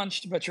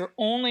launched, but you're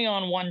only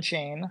on one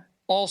chain,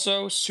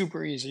 also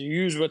super easy.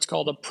 You use what's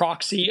called a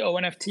proxy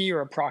ONFT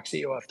or a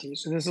proxy OFT.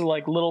 So this is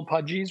like little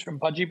Pudgies from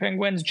Pudgy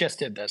Penguins just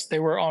did this. They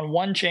were on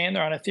one chain,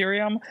 they're on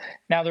Ethereum.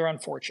 Now they're on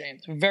 4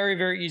 chains. Very,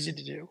 very easy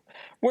to do.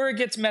 Where it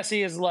gets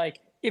messy is like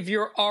if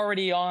you're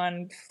already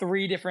on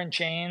 3 different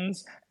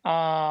chains,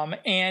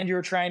 and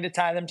you're trying to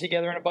tie them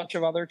together in a bunch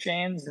of other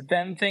chains,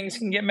 then things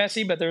can get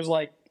messy. But there's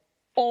like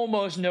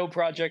almost no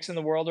projects in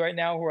the world right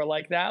now who are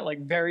like that, like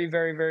very,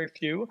 very, very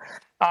few,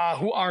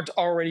 who aren't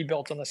already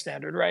built on the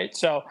standard, right?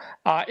 So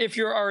if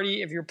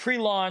you're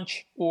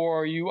pre-launch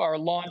or you are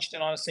launched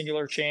and on a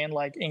singular chain,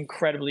 like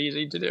incredibly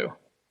easy to do.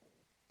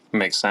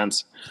 Makes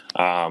sense.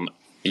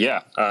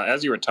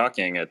 As you were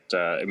talking, it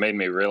made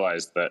me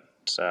realize that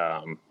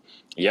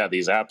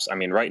these apps, I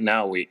mean, right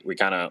now we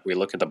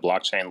look at the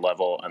blockchain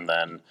level, and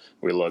then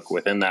we look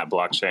within that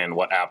blockchain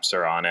what apps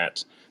are on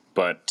it.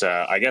 But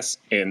I guess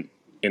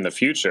in the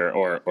future,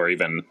 or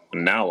even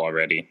now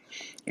already,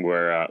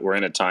 we're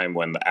in a time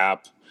when the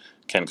app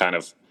can kind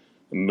of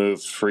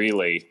move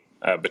freely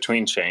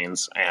between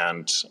chains.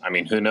 And I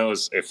mean, who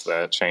knows if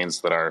the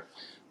chains that are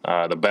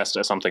the best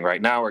at something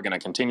right now are going to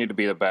continue to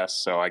be the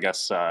best. So I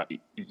guess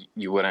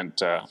you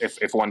wouldn't,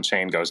 if one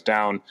chain goes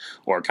down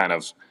or kind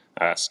of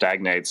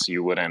stagnates,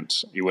 you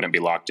wouldn't be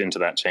locked into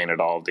that chain at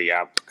all. The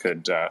app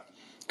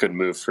could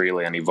move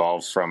freely and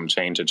evolve from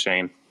chain to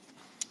chain.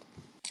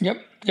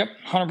 Yep,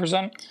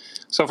 100%.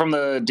 So from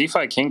the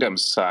DeFi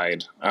Kingdoms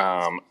side,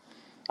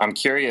 I'm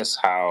curious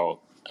how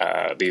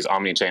these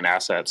omni-chain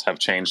assets have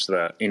changed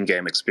the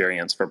in-game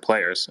experience for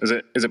players. Is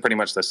it pretty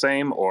much the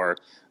same, or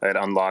it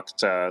unlocked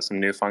some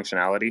new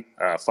functionality?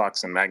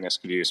 Fox and Magnus,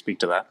 could you speak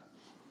to that?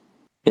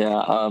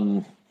 Yeah,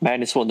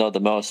 Magnus will know the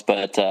most,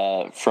 but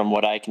from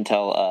what I can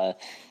tell,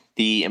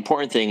 the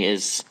important thing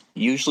is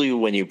usually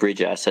when you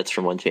bridge assets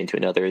from one chain to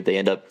another, they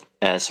end up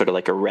as sort of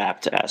like a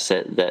wrapped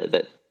asset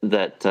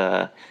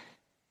that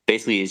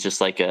basically is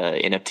just like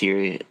a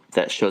NFT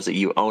that shows that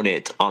you own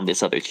it on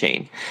this other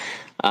chain.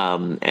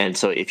 And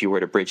so if you were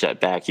to bridge that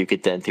back, you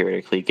could then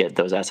theoretically get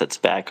those assets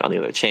back on the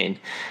other chain.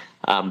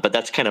 But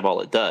that's kind of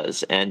all it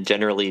does. And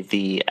generally,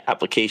 the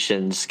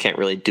applications can't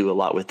really do a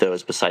lot with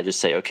those besides just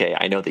say, okay,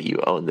 I know that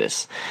you own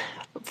this.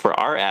 For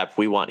our app,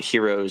 we want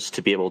heroes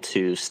to be able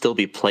to still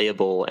be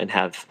playable and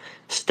have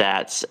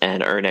stats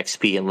and earn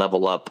XP and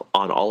level up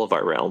on all of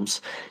our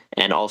realms,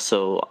 and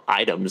also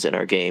items in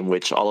our game,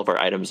 which all of our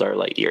items are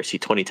like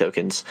ERC20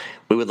 tokens.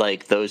 We would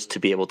like those to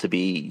be able to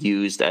be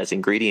used as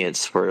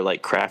ingredients for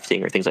like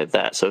crafting or things like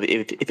that. So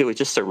if it was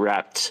just a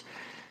wrapped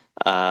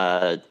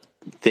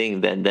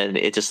thing, then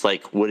it just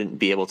like wouldn't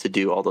be able to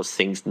do all those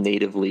things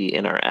natively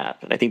in our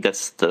app. And I think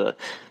that's the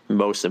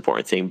most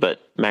important thing.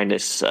 But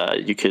Magnus,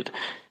 you could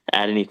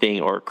add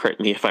anything or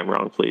correct me if I'm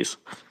wrong, please.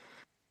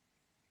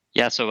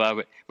 Yeah,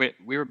 so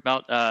we were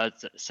about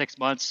 6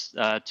 months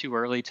too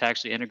early to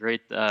actually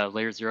integrate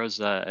LayerZero's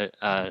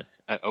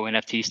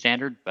ONFT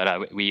standard,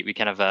 but we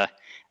kind of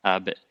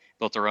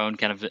built our own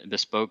kind of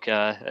bespoke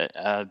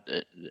kind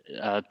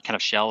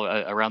of shell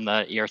around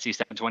the ERC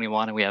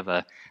 721, and we have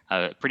a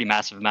pretty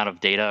massive amount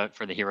of data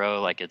for the hero,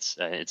 like its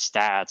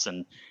stats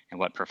and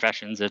what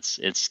professions it's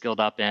skilled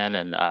up in,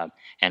 and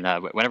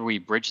whenever we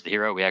bridge the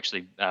hero, we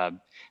actually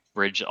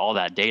bridge all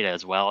that data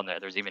as well. And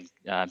there's even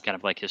kind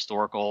of like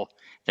historical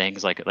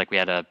things, like we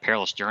had a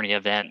perilous journey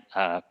event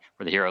where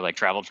the hero like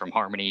traveled from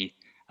Harmony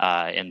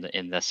in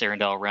the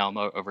Serendel realm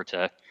over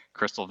to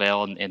Crystal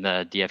Vale in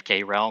the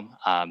DFK realm,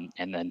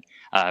 and then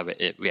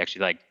we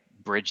actually like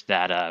bridged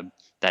that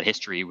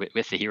history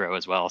with the hero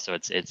as well. So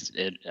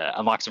it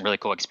unlocks some really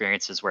cool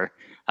experiences where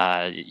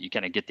you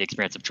kind of get the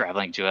experience of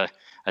traveling to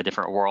a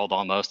different world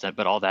almost,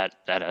 but all that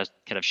kind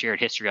of shared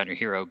history on your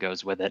hero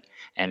goes with it,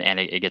 and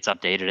it gets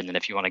updated. And then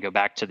if you want to go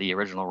back to the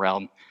original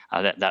realm,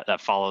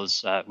 that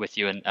follows with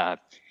you, and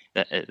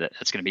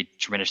that's going to be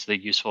tremendously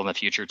useful in the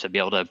future to be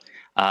able to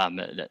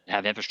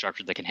have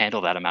infrastructure that can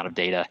handle that amount of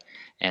data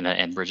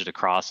and bridge it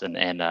across.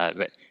 And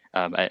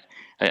I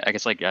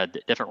guess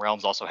different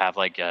realms also have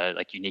like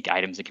unique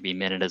items that can be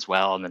minted as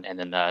well, and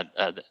then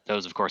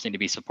those of course need to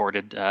be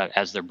supported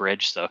as their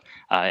bridge. So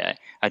I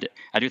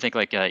do think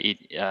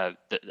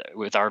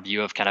with our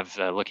view of kind of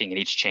looking at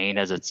each chain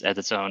as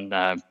its own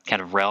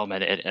kind of realm,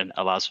 and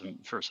allows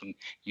for some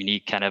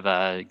unique kind of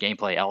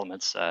gameplay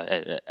elements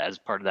as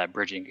part of that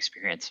bridging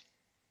experience.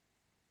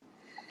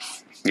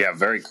 Yeah,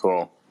 very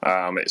cool.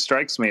 It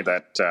strikes me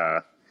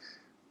that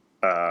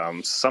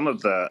some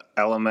of the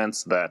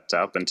elements that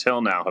up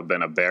until now have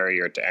been a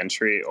barrier to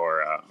entry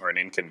or an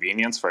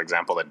inconvenience, for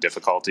example, the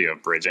difficulty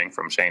of bridging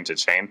from chain to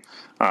chain,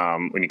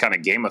 when you kind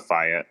of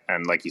gamify it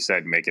and, like you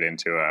said, make it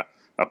into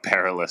a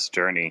perilous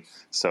journey,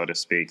 so to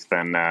speak,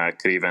 then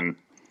could even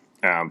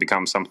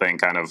become something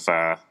kind of,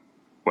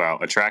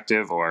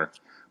 attractive or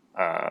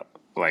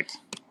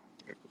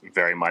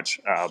very much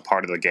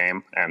part of the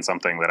game and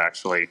something that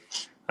actually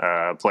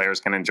players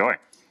can enjoy.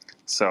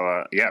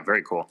 So,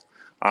 very cool.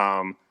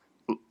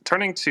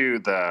 Turning to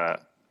the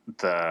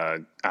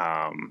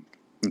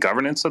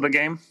governance of the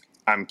game,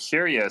 I'm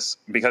curious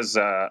because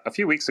a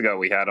few weeks ago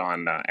we had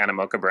on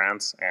Animoca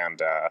Brands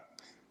and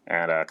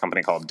a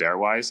company called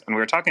Darewise, and we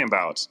were talking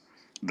about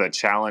the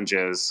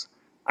challenges.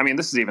 I mean,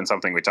 this is even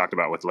something we talked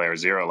about with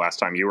LayerZero last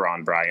time you were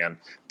on, Bryan,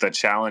 the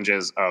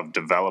challenges of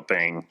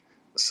developing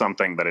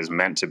something that is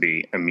meant to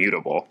be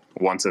immutable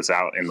once it's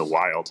out in the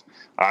wild.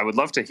 I would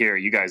love to hear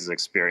you guys'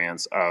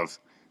 experience of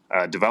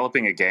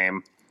developing a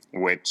game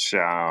which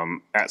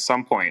at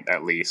some point,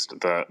 at least,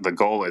 the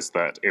goal is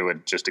that it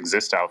would just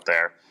exist out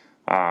there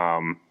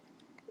in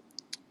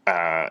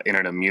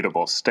an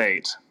immutable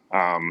state,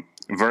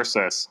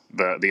 versus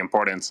the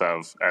importance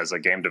of, as a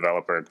game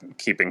developer,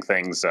 keeping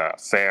things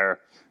fair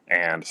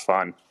and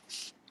fun.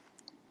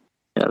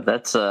 Yeah,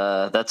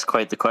 that's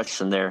quite the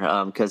question there,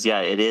 because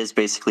it is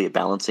basically a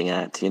balancing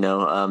act,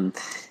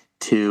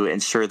 to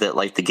ensure that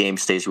the game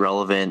stays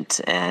relevant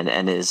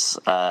and is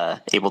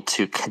able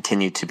to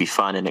continue to be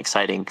fun and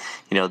exciting.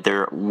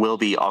 There will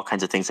be all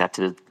kinds of things that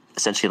have to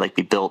essentially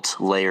be built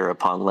layer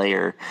upon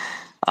layer,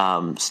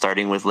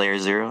 starting with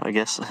LayerZero, I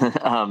guess.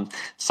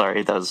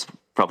 Sorry, that was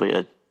probably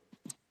a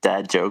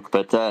dad joke,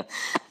 but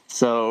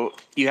so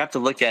you have to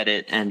look at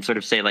it and sort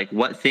of say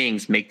what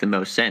things make the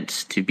most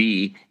sense to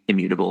be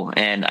immutable.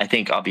 And I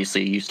think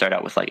obviously you start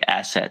out with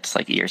assets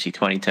like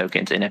ERC20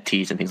 tokens,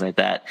 NFTs, and things like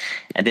that.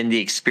 And then the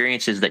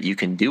experiences that you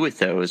can do with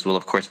those will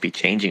of course be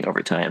changing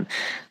over time.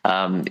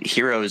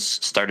 Heroes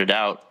started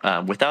out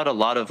without a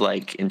lot of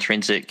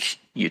intrinsic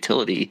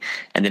utility,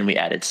 and then we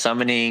added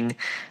summoning,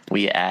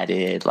 we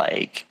added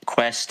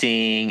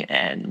questing,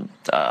 and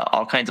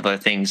all kinds of other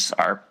things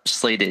are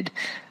slated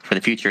for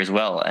the future as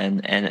well,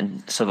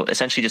 and so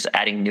essentially just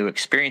adding new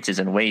experiences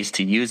and ways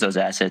to use those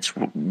assets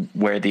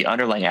where the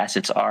underlying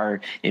assets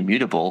are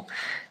immutable,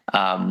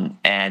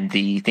 and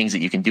the things that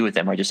you can do with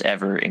them are just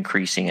ever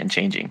increasing and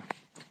changing.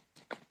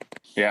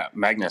 Yeah,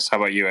 Magnus, how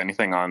about you?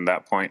 Anything on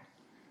that point?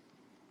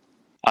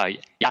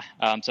 It's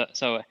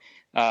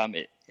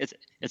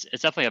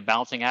definitely a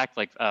balancing act.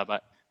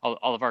 But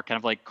all of our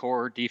kind of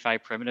core DeFi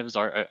primitives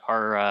are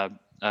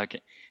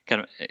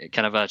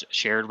kind of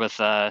shared with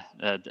the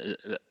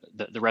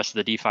rest of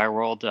the DeFi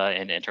world,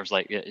 in terms of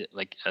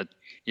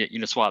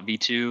Uniswap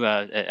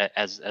v2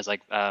 as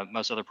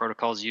most other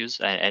protocols use,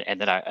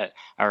 and then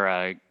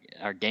our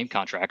game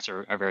contracts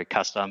are very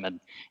custom,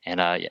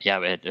 and I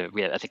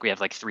think we have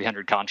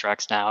 300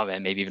 contracts now,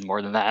 and maybe even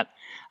more than that,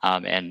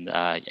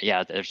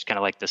 there's kind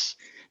of this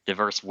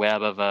diverse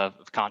web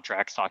of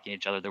contracts talking to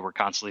each other that we're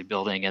constantly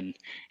building and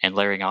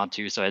layering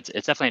onto. So it's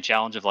definitely a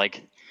challenge of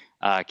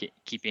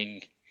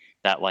keeping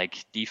that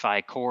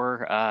DeFi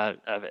core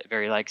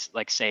very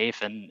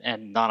safe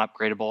and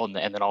non-upgradable, and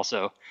then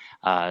also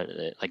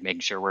making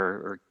sure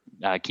we're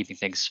keeping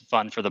things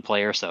fun for the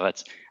player. So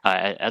it's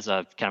as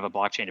a kind of a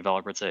blockchain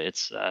developer,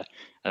 it's a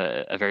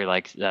very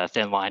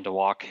thin line to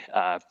walk,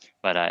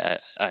 but I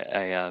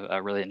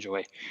really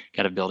enjoy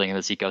kind of building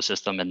this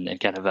ecosystem and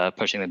kind of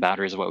pushing the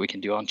boundaries of what we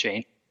can do on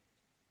chain.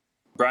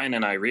 Bryan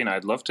and Irene,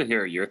 I'd love to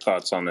hear your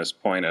thoughts on this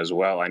point as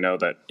well. I know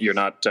that you're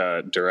not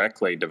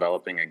directly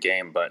developing a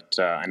game, but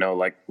I know,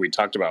 like we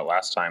talked about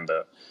last time,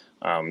 the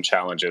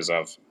challenges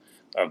of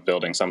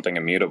building something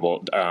immutable.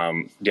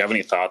 Do you have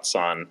any thoughts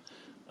on,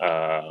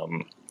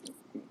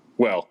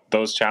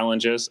 those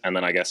challenges, and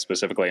then I guess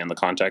specifically in the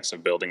context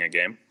of building a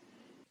game?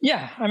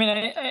 Yeah, I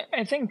mean,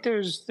 I think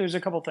there's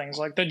a couple things.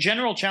 The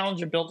general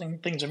challenge of building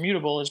things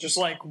immutable is just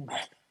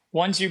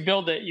once you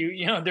build it,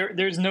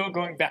 there's no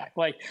going back.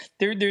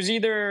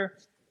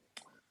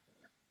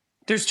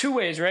 There's two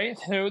ways, right?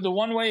 The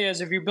one way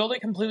is if you build it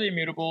completely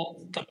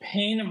immutable, the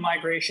pain of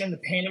migration, the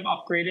pain of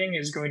upgrading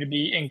is going to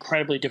be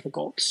incredibly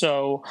difficult.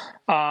 So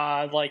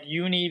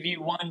Uni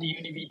v1 to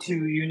Uni v2,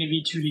 Uni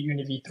v2 to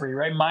Uni v3,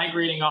 right?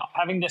 Migrating off,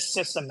 having this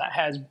system that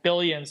has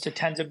billions to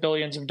tens of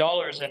billions of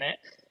dollars in it,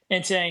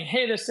 and saying,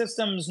 hey, this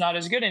system's not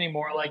as good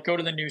anymore, go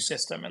to the new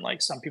system. And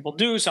some people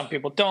do, some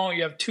people don't.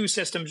 You have two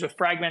systems with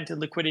fragmented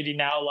liquidity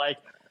now.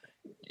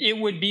 It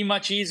would be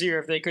much easier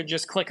if they could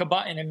just click a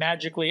button and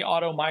magically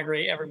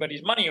auto-migrate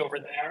everybody's money over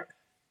there.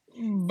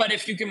 But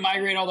if you can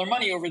migrate all their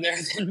money over there,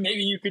 then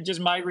maybe you could just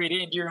migrate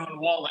it into your own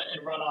wallet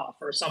and run off,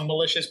 or some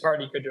malicious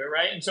party could do it,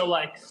 right? And so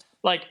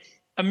like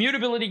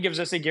immutability gives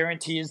us the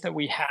guarantees that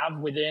we have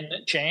within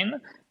chain,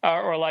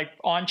 or like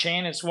on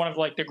chain. It's one of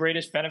like the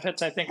greatest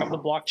benefits, I think, of the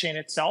blockchain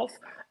itself.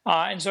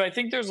 And so I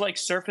think there's like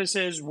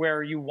surfaces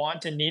where you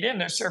want and need it,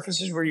 and there's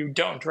surfaces where you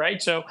don't,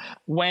 right? So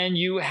when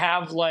you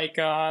have like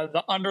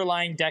the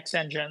underlying DEX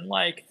engine,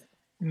 like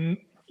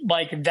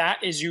that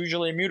is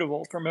usually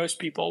immutable for most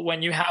people.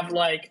 When you have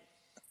like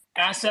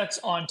assets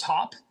on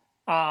top,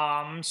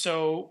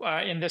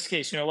 in this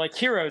case, like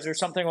heroes or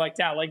something like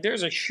that, like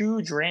there's a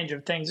huge range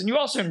of things. And you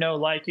also know,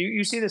 like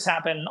you see this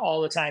happen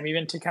all the time,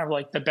 even to kind of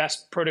like the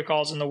best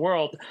protocols in the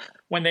world.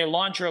 When they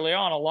launch early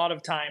on, a lot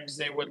of times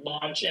they would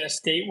launch in a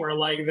state where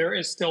like there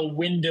is still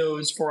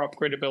windows for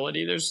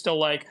upgradability. There's still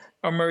like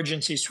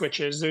emergency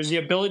switches. There's the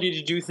ability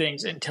to do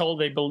things until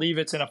they believe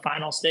it's in a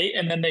final state,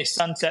 and then they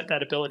sunset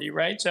that ability,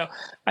 right? So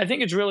I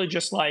think it's really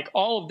just like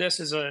all of this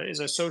is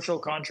a social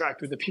contract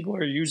with the people who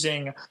are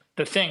using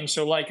the thing.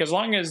 So like as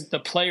long as the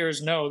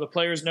players know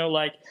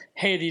like,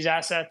 hey, these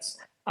assets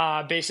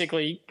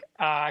basically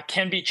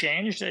can be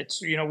changed.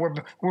 It's,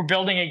 we're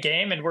building a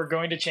game and we're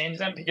going to change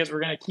them because we're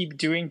going to keep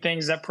doing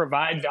things that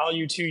provide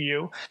value to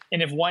you.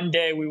 And if one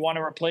day we want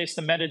to replace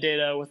the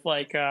metadata with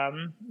like,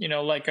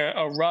 like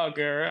a rug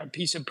or a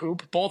piece of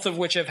poop, both of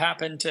which have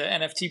happened to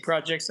NFT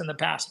projects in the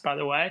past, by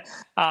the way,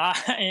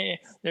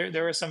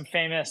 there were some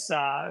famous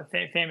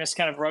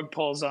kind of rug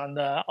pulls on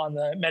the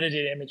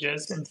metadata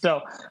images. And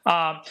so,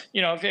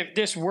 if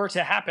this were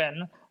to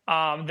happen,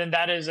 then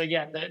that is,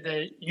 again,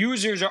 the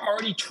users are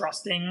already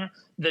trusting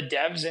the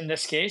devs in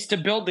this case to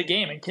build the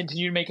game and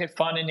continue to make it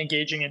fun and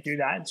engaging and do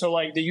that. And so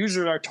like the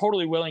users are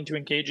totally willing to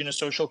engage in a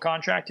social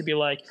contract to be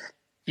like,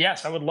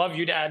 yes, I would love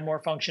you to add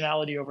more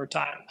functionality over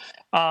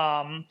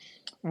time.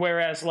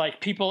 Whereas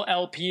like people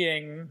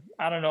LPing,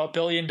 I don't know, $1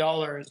 billion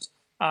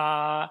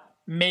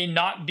may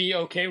not be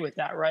okay with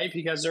that, right?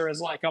 Because there is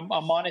like a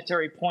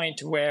monetary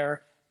point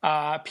where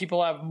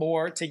people have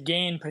more to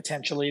gain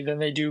potentially than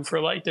they do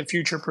for like the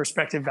future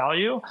prospective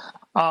value.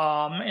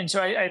 And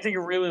so I think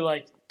it really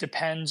like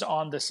depends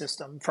on the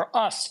system. For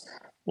us,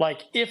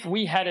 like if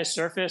we had a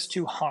surface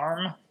to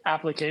harm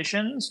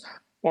applications,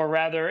 or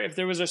rather if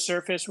there was a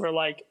surface where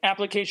like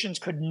applications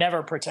could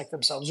never protect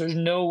themselves, there's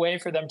no way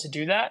for them to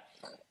do that,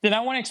 then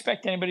I wouldn't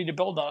expect anybody to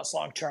build on us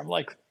long term.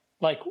 Like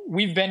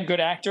we've been good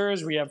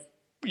actors. We have,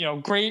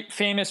 great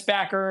famous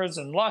backers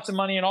and lots of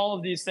money and all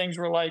of these things.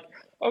 We're like,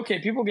 okay,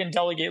 people can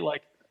delegate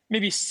like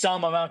maybe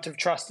some amount of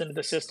trust into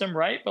the system,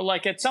 right? But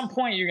like at some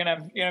point you're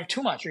gonna have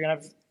too much. You're gonna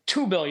have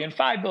 $2 billion,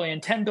 $5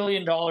 billion, $10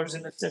 billion in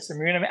the system.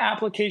 You're gonna have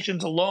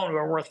applications alone that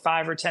are worth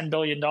 $5 or $10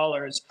 billion.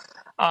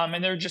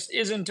 And there just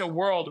isn't a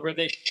world where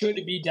they should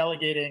be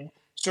delegating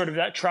sort of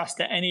that trust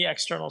to any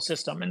external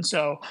system. And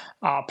so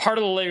part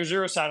of the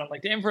LayerZero side, on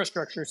like the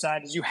infrastructure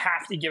side, is you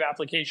have to give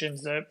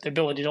applications the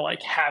ability to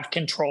like have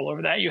control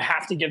over that. You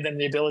have to give them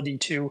the ability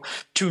to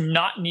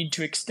not need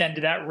to extend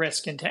that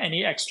risk into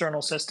any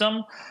external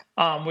system,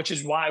 which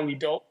is why we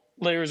built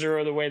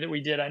LayerZero the way that we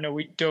did. I know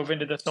we dove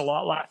into this a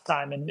lot last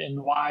time,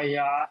 and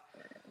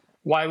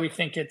why we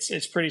think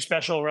it's pretty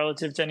special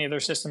relative to any other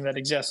system that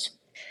exists.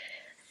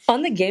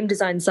 On the game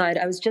design side,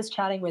 I was just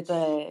chatting with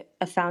a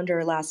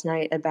founder last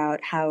night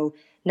about how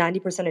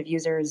 90% of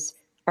users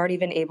aren't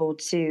even able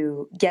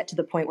to get to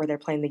the point where they're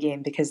playing the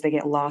game because they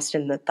get lost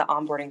in the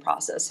onboarding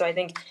process. So I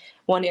think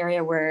one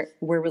area where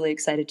we're really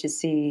excited to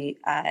see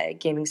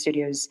gaming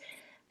studios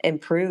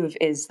improve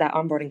is that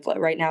onboarding flow.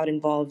 Right now it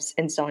involves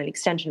installing an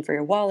extension for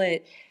your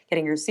wallet,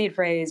 getting your seed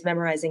phrase,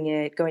 memorizing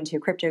it, going to a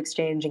crypto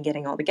exchange and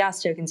getting all the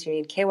gas tokens you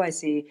need,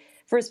 KYC,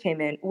 first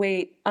payment,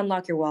 wait,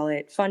 unlock your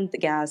wallet, fund the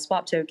gas,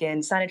 swap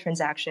token, sign a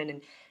transaction.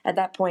 And at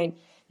that point,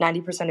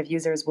 90% of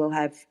users will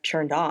have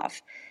churned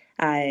off.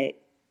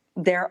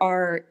 There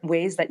are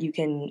ways that you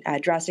can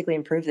drastically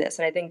improve this.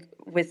 And I think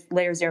with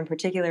LayerZero in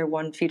particular,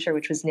 one feature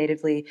which was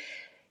natively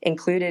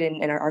included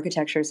in our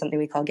architecture is something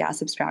we call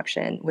gas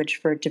abstraction, which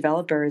for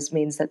developers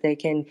means that they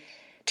can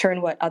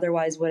turn what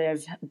otherwise would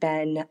have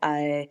been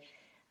a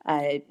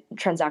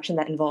transaction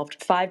that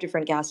involved 5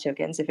 different gas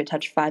tokens, if it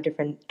touched 5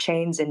 different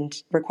chains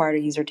and required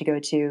a user to go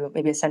to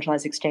maybe a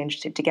centralized exchange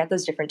to get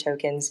those different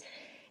tokens,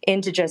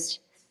 into just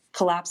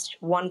collapsed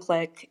one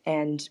click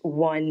and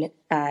one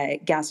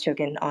gas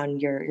token on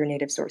your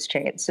native source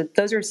chain. So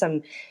those are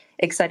some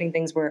exciting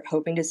things we're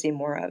hoping to see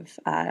more of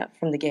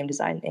from the game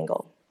design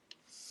angle.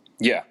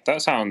 Yeah,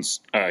 that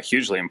sounds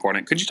hugely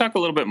important. Could you talk a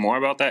little bit more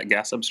about that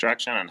gas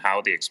abstraction and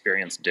how the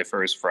experience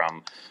differs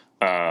from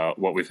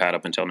what we've had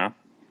up until now?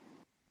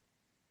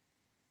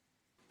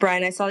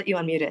 Bryan, I saw that you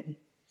unmuted.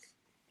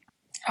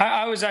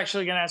 I was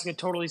actually going to ask a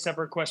totally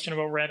separate question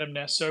about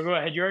randomness. So go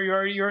ahead. You're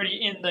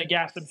already in the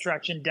gas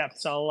abstraction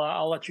depths.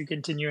 I'll let you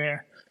continue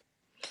here.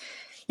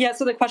 Yeah.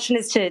 So the question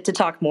is to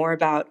talk more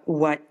about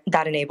what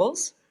that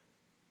enables.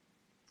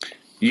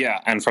 Yeah,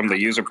 and from the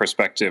user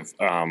perspective,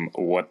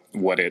 what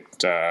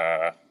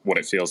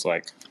it feels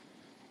like.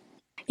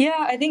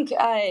 Yeah, I think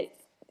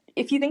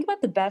if you think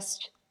about the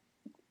best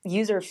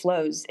user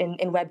flows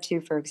in Web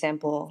 2, for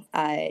example.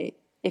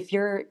 If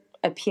you're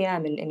a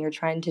PM and you're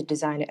trying to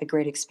design a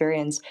great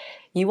experience,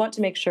 you want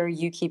to make sure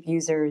you keep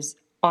users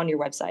on your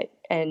website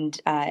and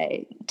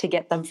to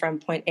get them from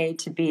point A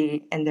to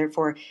B, and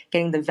therefore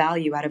getting the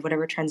value out of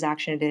whatever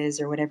transaction it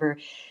is or whatever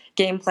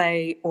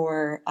gameplay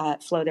or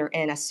flow they're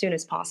in as soon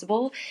as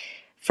possible.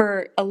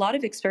 For a lot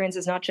of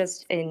experiences, not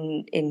just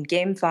in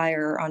GameFi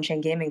or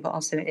on-chain gaming, but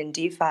also in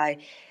DeFi,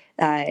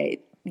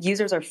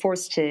 users are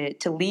forced to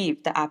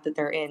leave the app that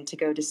they're in to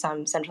go to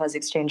some centralized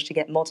exchange to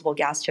get multiple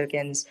gas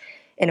tokens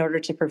in order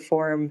to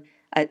perform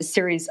a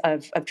series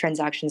of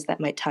transactions that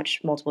might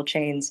touch multiple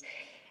chains.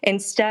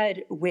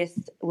 Instead,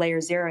 with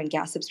LayerZero and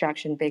gas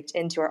abstraction baked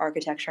into our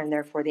architecture and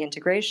therefore the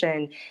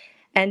integration,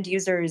 end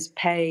users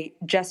pay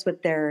just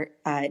with their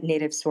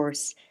native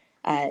source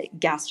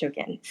gas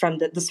token from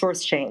the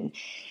source chain.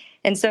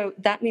 And so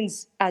that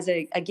means as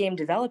a game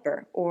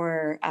developer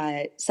or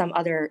some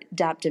other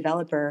dApp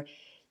developer,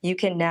 you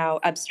can now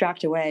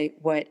abstract away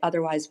what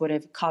otherwise would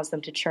have caused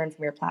them to churn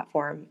from your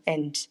platform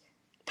and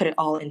put it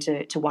all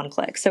into one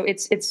click. So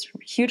it's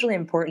hugely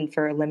important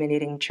for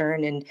eliminating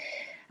churn and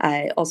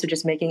also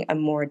just making a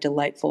more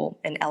delightful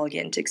and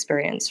elegant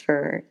experience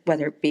for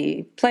whether it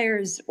be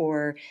players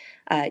or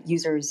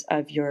users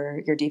of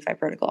your DeFi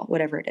protocol,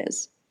 whatever it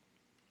is.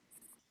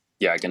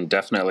 Yeah, I can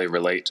definitely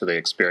relate to the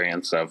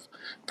experience of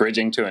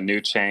bridging to a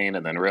new chain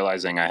and then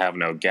realizing I have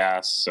no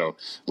gas. So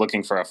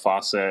looking for a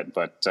faucet,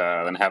 but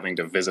then having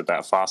to visit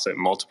that faucet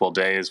multiple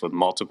days with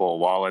multiple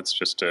wallets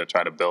just to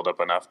try to build up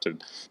enough to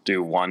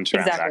do one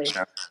transaction.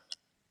 Exactly.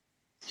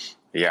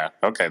 Yeah,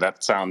 okay,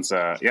 that sounds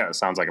it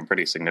sounds like a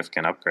pretty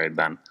significant upgrade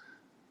then.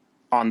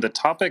 On the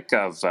topic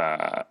of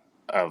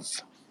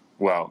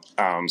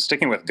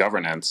sticking with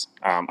governance,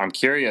 I'm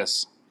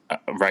curious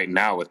right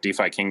now with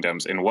DeFi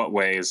Kingdoms, in what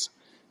ways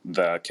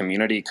the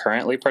community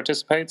currently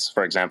participates,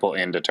 for example,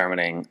 in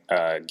determining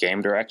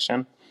game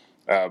direction.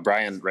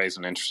 Bryan raised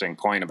an interesting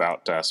point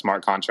about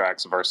smart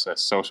contracts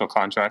versus social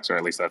contracts, or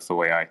at least that's the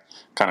way I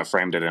kind of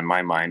framed it in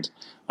my mind.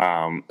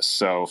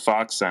 So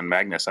Fox and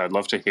Magnus, I'd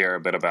love to hear a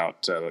bit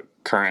about the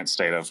current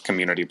state of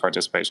community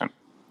participation.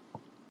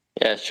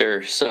 Yeah,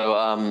 sure. So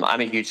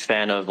I'm a huge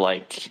fan of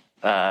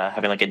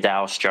having like a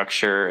DAO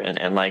structure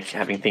and like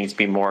having things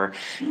be more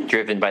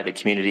driven by the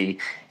community.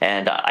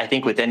 And I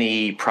think with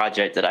any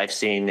project that I've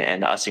seen,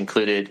 and us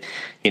included,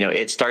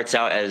 it starts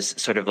out as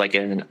sort of like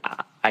an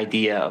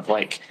idea of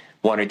like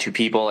one or two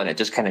people, and it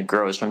just kind of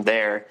grows from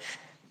there.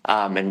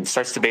 And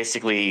starts to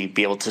basically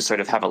be able to sort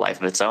of have a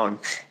life of its own.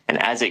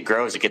 And as it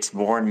grows, it gets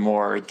more and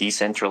more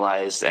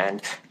decentralized,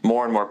 and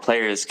more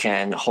players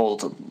can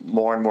hold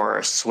more and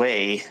more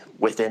sway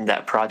within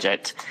that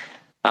project.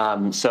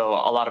 So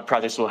a lot of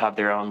projects will have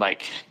their own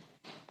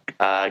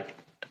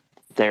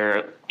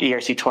their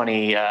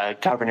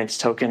ERC20 governance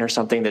token or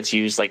something that's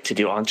used to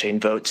do on-chain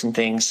votes and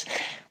things.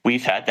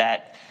 We've had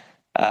that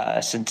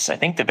since I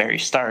think the very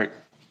start,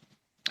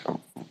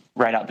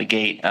 right out the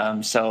gate.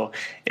 So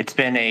it's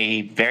been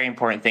a very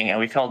important thing, and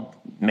we've held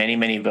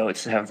many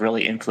votes that have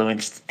really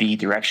influenced the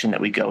direction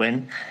that we go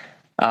in.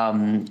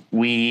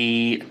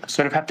 We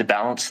sort of have to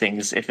balance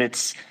things. If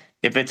it's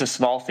a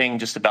small thing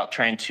just about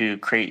trying to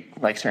create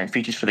certain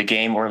features for the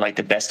game, or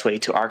the best way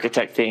to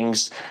architect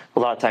things, a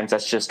lot of times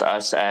that's just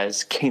us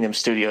as Kingdom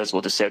Studios.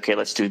 We'll just say, okay,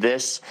 let's do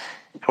this.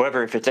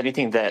 However, if it's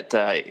anything that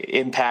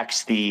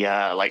impacts the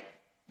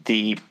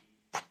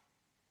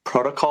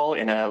protocol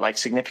in a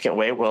significant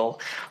way, we'll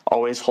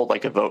always hold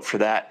a vote for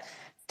that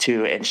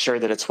to ensure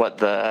that it's what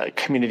the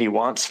community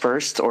wants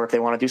first, or if they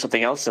want to do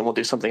something else, then we'll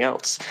do something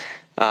else.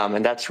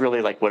 And that's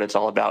really what it's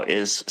all about,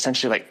 is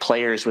essentially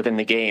players within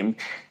the game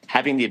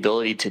having the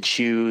ability to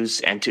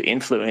choose and to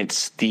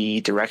influence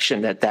the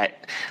direction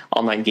that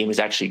online game is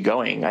actually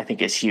going. I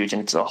think is huge,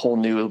 and it's a whole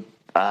new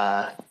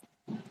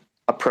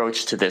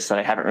approach to this that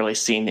I haven't really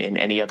seen in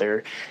any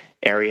other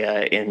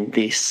area in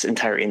this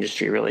entire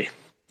industry, really.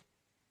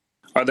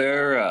 Are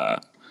there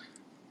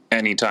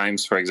any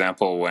times, for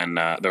example, when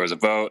there was a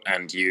vote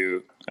and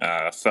you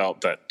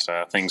felt that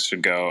things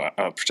should go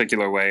a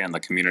particular way and the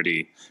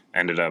community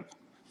ended up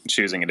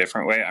choosing a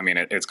different way? I mean,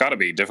 it's got to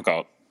be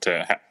difficult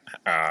to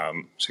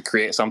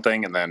create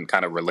something and then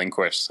kind of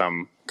relinquish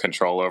some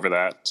control over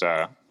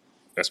that,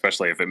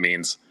 especially if it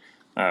means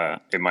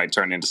it might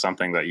turn into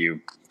something that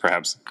you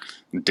perhaps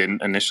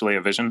didn't initially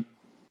envision.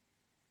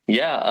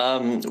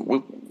 Yeah,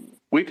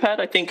 we've had,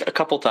 I think, a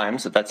couple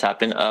times that's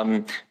happened.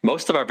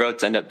 Most of our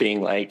votes end up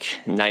being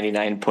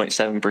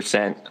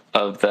 99.7%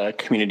 of the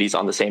communities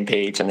on the same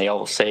page, and they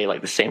all say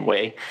the same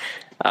way.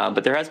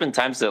 But there has been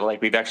times that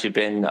we've actually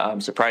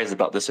been surprised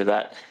about this or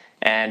that,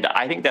 and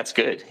I think that's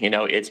good.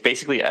 It's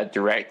basically a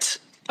direct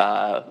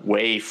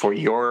way for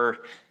your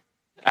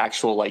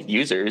actual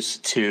users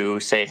to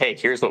say, hey,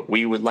 here's what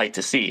we would like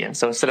to see. And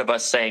so instead of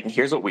us saying,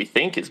 here's what we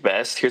think is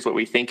best, here's what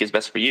we think is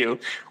best for you,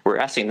 we're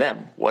asking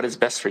them, what is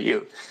best for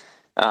you?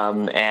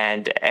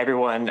 and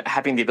everyone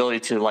having the ability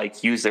to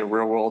like use their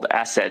real world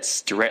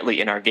assets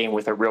directly in our game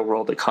with a real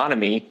world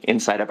economy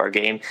inside of our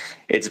game.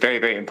 It's very,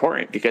 very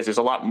important because there's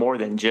a lot more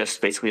than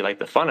just basically like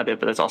the fun of it,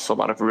 but there's also a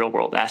lot of real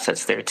world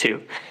assets there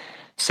too.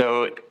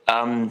 So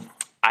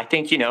I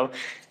think,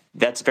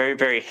 that's very,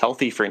 very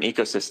healthy for an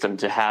ecosystem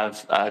to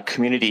have a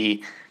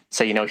community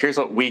say, here's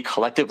what we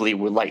collectively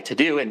would like to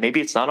do. And maybe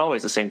it's not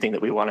always the same thing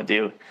that we want to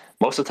do.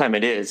 Most of the time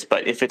it is.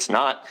 But if it's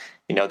not,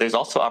 there's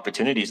also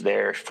opportunities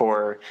there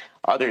for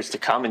others to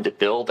come and to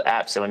build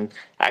apps. And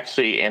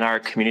actually in our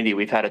community,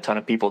 we've had a ton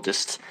of people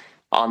just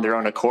on their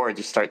own accord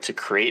just start to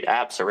create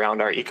apps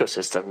around our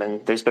ecosystem.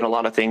 And there's been a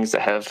lot of things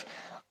that have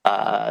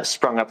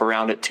sprung up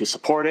around it to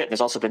support it.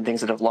 There's also been things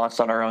that have launched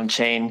on our own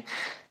chain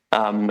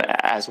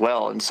as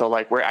well. And so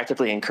like we're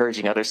actively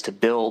encouraging others to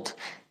build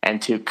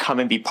and to come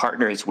and be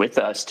partners with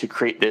us to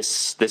create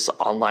this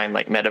online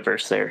like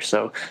metaverse there.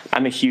 So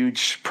I'm a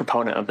huge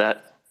proponent of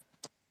that.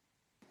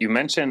 You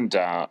mentioned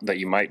that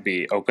you might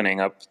be opening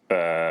up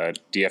the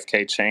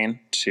DFK chain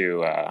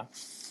to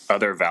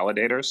other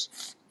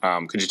validators.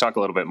 Could you talk a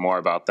little bit more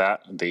about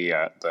that,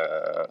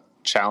 the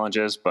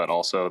challenges, but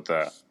also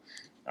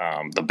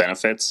the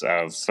benefits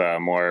of a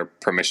more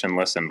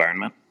permissionless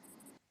environment?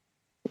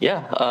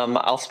 Yeah,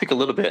 I'll speak a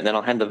little bit, and then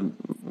I'll hand the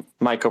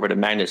mic over to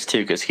Magnus too,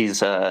 because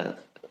he's a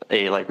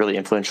like really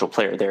influential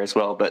player there as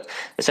well. But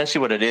essentially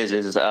what it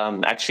is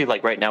actually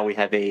like right now we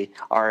have a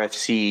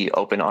RFC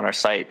open on our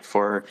site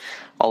for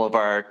all of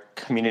our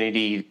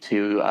community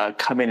to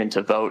come in and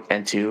to vote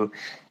and to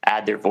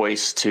add their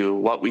voice to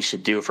what we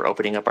should do for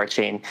opening up our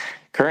chain.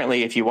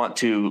 Currently, if you want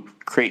to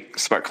create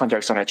smart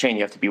contracts on our chain,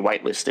 you have to be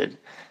whitelisted.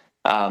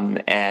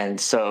 And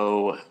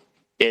so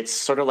it's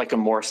sort of like a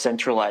more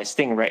centralized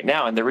thing right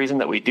now. And the reason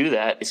that we do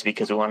that is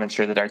because we want to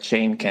ensure that our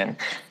chain can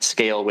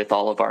scale with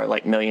all of our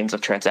like millions of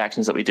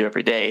transactions that we do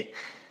every day.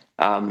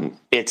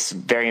 It's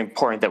very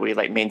important that we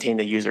like maintain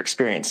the user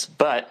experience,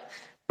 but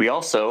we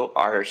also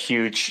are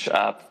huge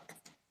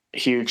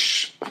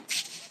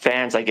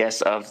fans, I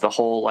guess, of the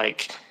whole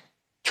like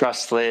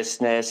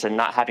trustlessness and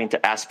not having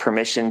to ask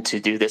permission to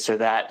do this or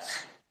that.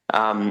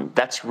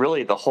 That's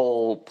really the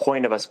whole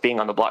point of us being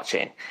on the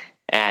blockchain.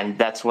 And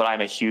that's what I'm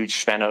a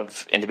huge fan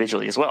of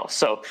individually as well.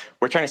 So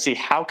we're trying to see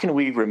how can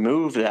we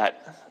remove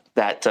that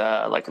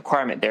like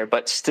requirement there,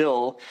 but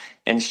still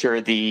ensure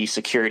the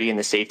security and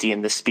the safety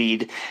and the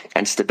speed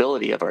and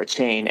stability of our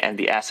chain and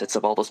the assets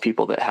of all those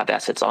people that have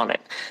assets on it.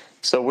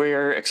 So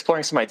we're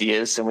exploring some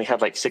ideas, and we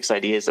have like 6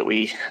 ideas that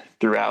we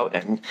threw out,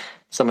 and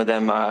some of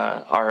them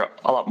are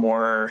a lot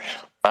more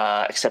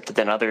accepted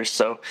than others.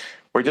 So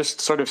we're just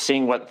sort of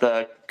seeing what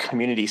the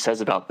community says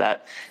about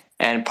that.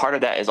 And part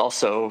of that is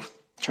also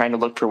trying to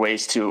look for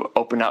ways to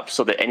open up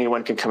so that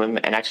anyone can come in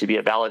and actually be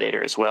a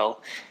validator as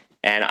well.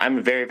 And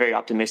I'm very, very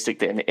optimistic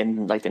that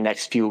in like the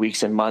next few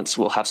weeks and months,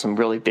 we'll have some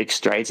really big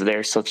strides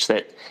there such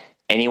that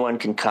anyone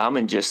can come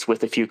and just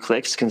with a few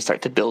clicks can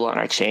start to build on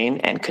our chain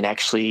and can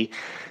actually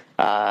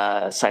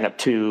sign up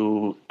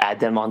to add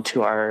them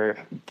onto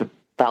the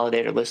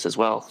validator list as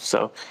well.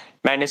 So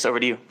Magnus, over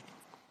to you.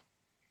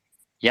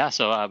 Yeah,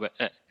 so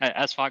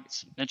as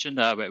Fox mentioned,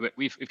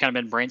 we've kind of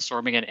been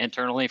brainstorming it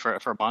internally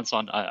for months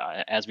on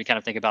as we kind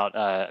of think about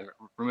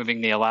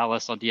removing the allow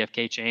list on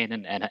DFK chain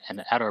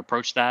and how to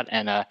approach that.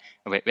 And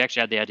we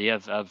actually had the idea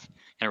of kind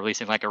of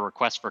releasing like a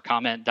request for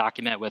comment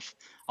document with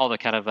all the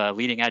kind of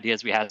leading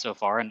ideas we had so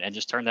far, and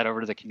just turn that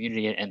over to the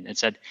community and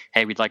said,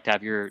 hey, we'd like to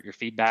have your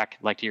feedback,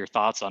 like to your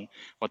thoughts on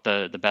what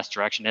the best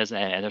direction is.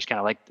 And there's kind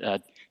of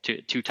like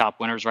two top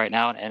winners right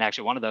now. And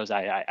actually one of those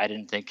I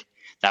didn't think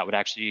that would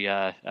actually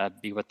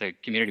be what the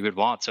community would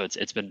want. So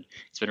it's been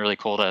really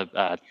cool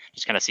to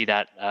just kind of see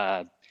that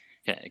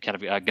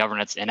kind of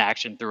governance in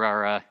action through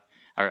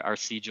our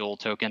C-Joule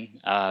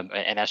token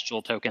and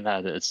S-Joule token.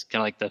 It's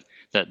kind of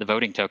like the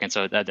voting token.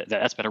 So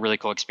that's been a really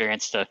cool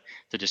experience to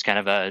just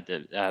kind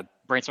of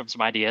brainstorm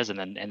some ideas and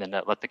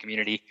then let the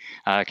community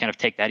kind of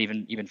take that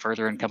even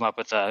further and come up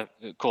with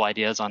cool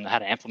ideas on how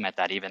to implement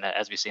that, even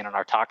as we've seen on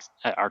our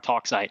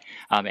talk site.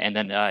 And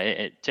then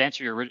to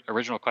answer your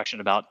original question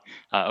about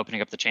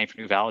opening up the chain for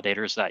new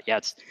validators, yeah,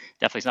 it's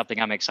definitely something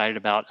I'm excited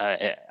about.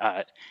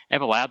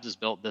 Eva Labs has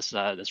built this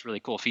really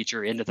cool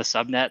feature into the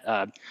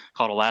subnet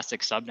called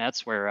Elastic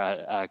Subnets,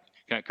 where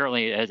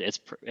currently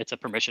it's a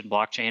permission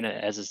blockchain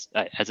as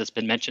it's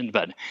been mentioned,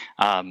 but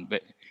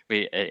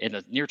we in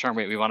the near term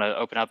we want to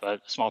open up a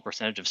small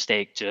percentage of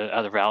stake to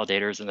other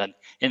validators, and then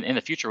in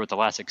the future with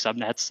Elastic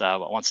Subnets,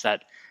 once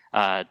that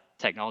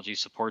technology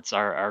supports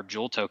our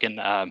Joule token,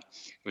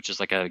 which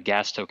is like a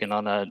gas token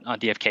on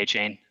DFK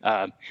chain,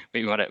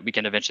 we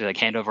can eventually like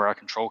hand over our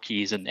control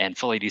keys and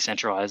fully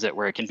decentralize it,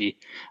 where it can be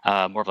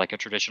more of like a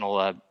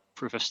traditional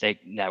proof of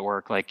stake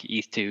network like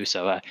ETH2.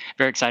 So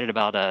very excited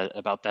about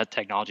that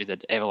technology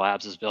that Ava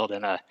Labs has built,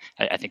 and I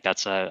think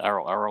that's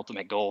our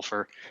ultimate goal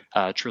for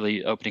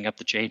truly opening up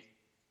the chain.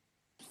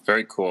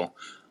 Very cool.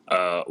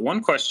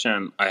 One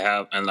question I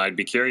have, and I'd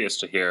be curious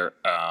to hear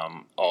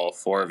all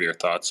 4 of your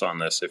thoughts on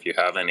this, if you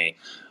have any.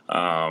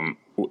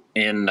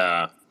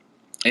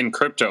 in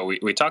crypto,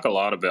 we talk a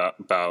lot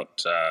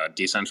about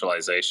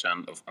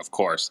decentralization, of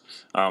course,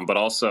 but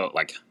also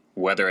like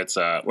whether it's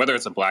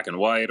a black and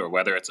white or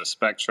whether it's a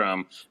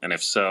spectrum, and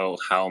if so,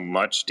 how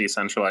much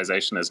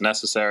decentralization is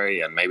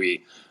necessary, and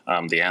maybe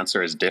the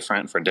answer is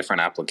different for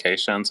different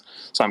applications.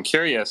 So I'm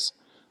curious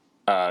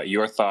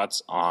your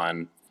thoughts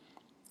on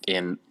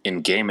in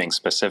gaming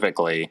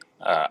specifically,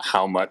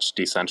 how much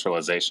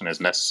decentralization is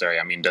necessary.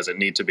 I mean, does it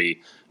need to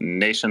be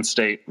nation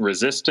state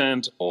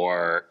resistant,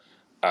 or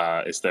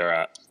is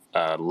there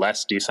a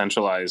less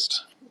decentralized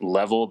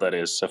level that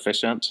is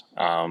sufficient?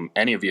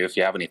 Any of you, if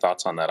you have any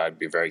thoughts on that, I'd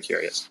be very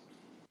curious.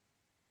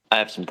 I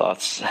have some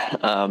thoughts.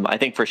 I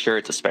think for sure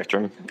it's a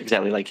spectrum,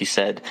 exactly like you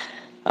said.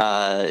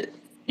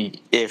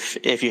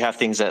 If you have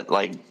things that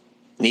like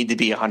need to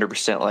be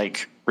 100%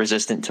 like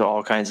resistant to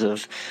all kinds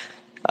of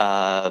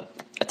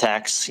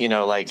attacks,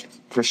 like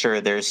for sure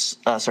there's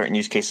certain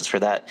use cases for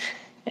that.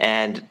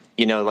 And,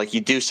 like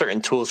you do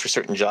certain tools for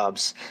certain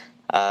jobs.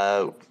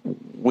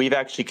 We've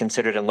actually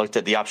considered and looked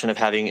at the option of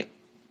having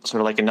sort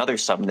of like another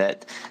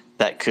subnet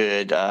that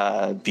could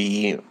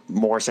be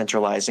more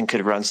centralized and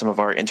could run some of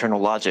our internal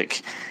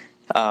logic,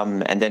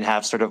 and then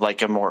have sort of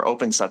like a more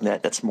open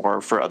subnet that's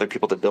more for other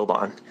people to build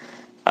on.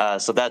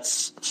 So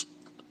that's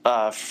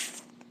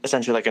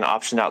essentially like an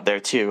option out there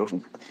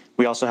too.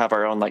 We also have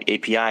our own like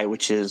API,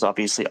 which is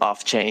obviously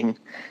off chain.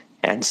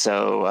 And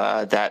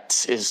so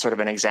that is sort of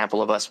an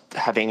example of us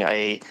having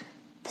a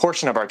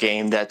portion of our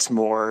game that's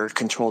more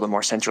controlled and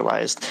more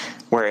centralized,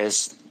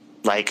 whereas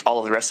like all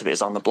of the rest of it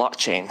is on the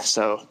blockchain.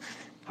 So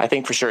I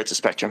think for sure it's a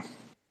spectrum.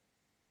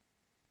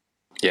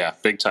 Yeah,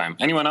 big time.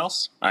 Anyone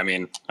else? I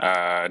mean,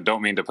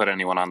 don't mean to put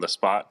anyone on the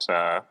spot.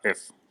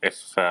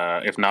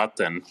 If not,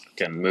 then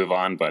can move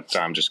on. But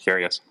I'm just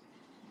curious.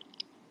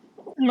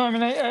 No, I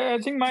mean, I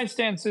think my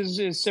stance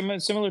is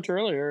similar to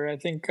earlier. I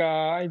think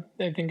I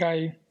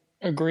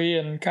agree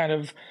and kind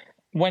of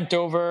went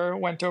over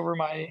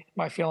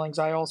my feelings.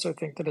 I also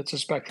think that it's a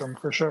spectrum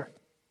for sure.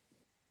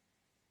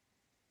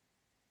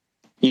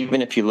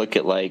 Even if you look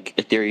at like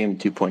Ethereum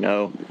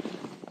 2.0,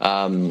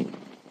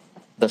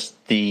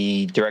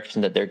 the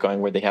direction that they're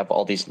going, where they have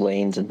all these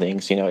lanes and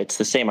things, it's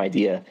the same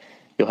idea.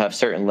 You'll have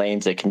certain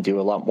lanes that can do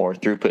a lot more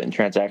throughput in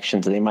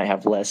transactions, and they might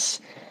have less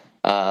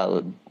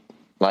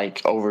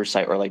like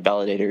oversight or like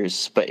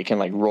validators, but it can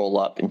like roll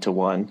up into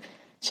one.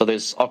 So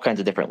there's all kinds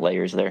of different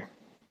layers there.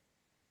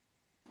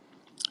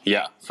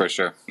 Yeah, for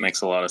sure.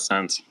 Makes a lot of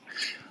sense.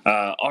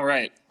 All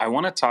right. I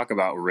want to talk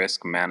about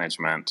risk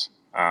management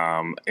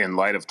in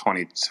light of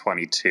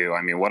 2022.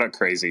 I mean, what a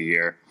crazy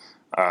year.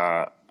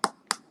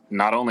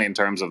 Not only in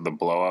terms of the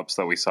blowups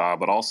that we saw,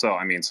 but also,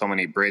 I mean, so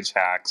many bridge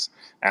hacks,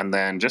 and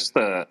then just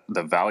the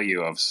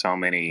value of so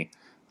many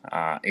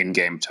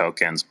in-game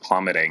tokens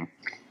plummeting.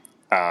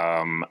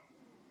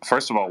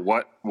 First of all,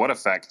 what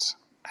effect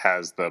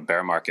has the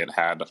bear market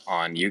had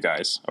on you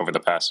guys over the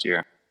past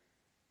year?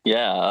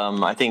 Yeah,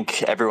 I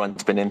think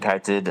everyone's been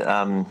impacted.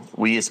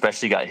 We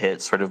especially got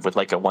hit sort of with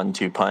like a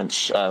 1-2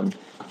 punch.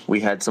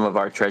 We had some of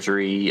our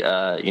treasury,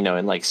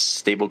 in like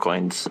stable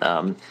coins,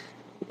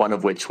 one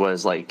of which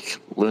was like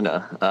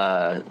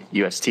Luna,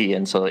 UST.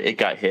 And so it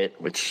got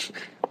hit, which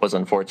was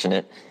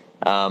unfortunate.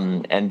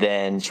 And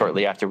then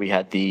shortly after we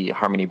had the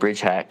Harmony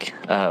bridge hack,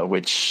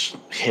 which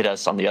hit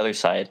us on the other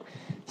side.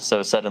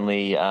 So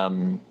suddenly,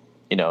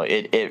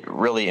 it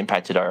really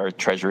impacted our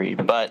treasury.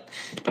 But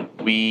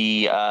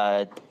we've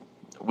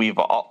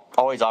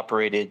always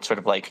operated sort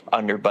of like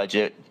under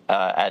budget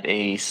at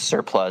a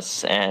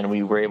surplus, and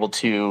we were able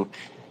to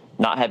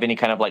not have any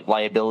kind of like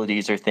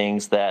liabilities or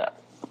things that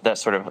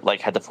sort of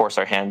like had to force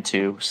our hand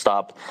to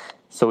stop.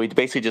 So we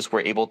basically just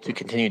were able to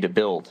continue to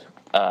build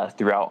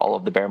throughout all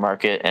of the bear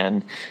market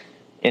and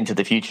into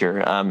the future.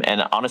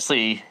 And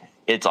honestly,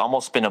 it's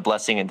almost been a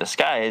blessing in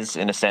disguise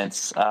in a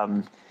sense.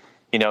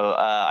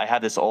 I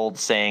had this old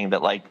saying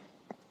that like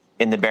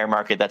in the bear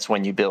market, that's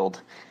when you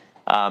build.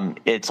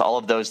 It's all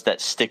of those that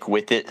stick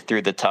with it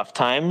through the tough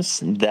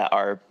times that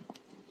are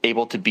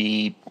able to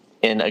be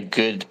in a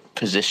good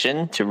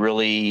position to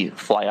really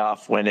fly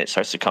off when it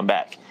starts to come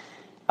back.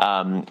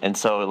 And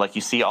so like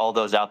you see all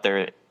those out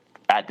there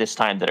at this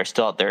time that are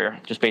still out there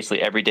just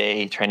basically every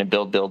day trying to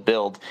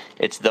build.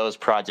 It's those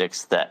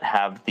projects that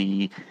have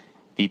the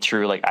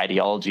true like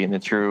ideology and the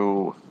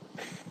true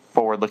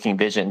forward-looking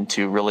vision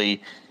to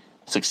really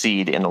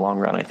succeed in the long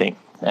run, I think.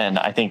 And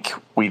I think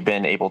we've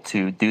been able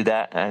to do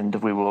that, and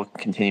we will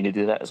continue to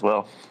do that as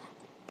well.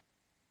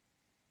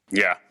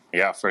 Yeah,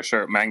 for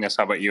sure. Magnus,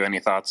 how about you? Any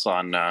thoughts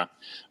on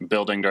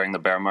building during the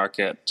bear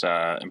market,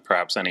 and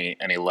perhaps any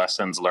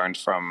lessons learned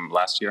from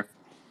last year?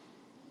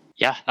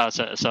 Yeah.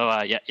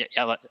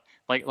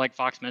 Like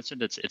Fox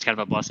mentioned, it's kind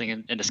of a blessing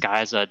in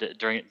disguise.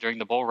 During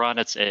the bull run,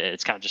 it's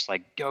kind of just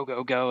like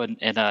go and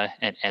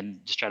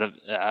just try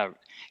to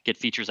get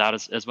features out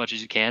as much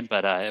as you can.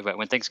 But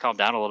when things calm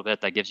down a little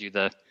bit, that gives you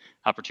the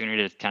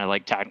opportunity to kind of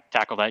like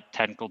tackle that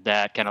technical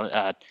debt, kind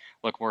of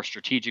look more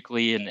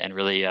strategically and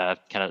really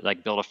kind of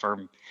like build a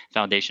firm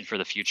foundation for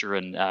the future.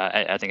 And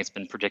I think it's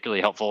been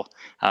particularly helpful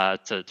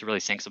to really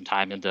sink some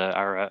time into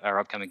our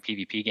upcoming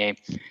PvP game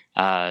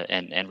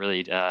and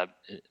really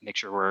make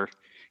sure we're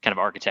kind of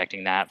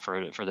architecting that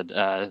for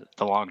the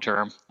long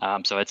term.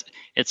 So it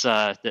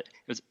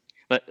was.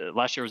 But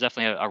last year was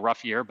definitely a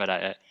rough year,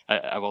 but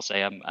I will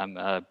say I'm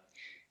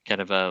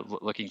kind of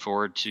looking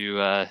forward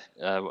to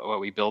what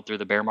we build through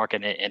the bear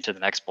market and into the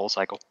next bull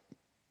cycle.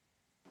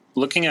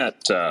 Looking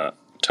at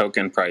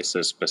token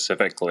prices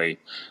specifically,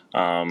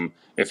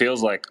 it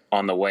feels like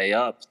on the way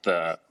up,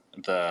 the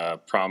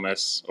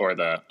promise or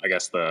the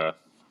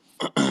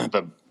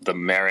the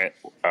merit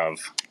of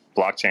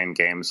blockchain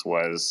games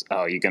was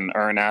you can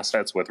earn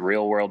assets with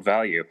real world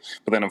value,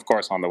 but then of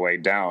course on the way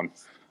down,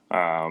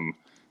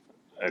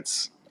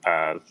 it's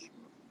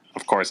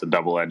of course a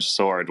double-edged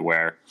sword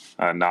where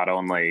not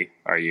only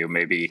are you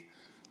maybe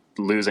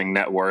losing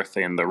net worth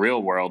in the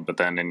real world, but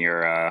then in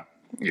your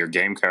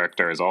game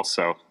character is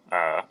also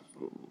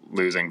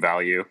losing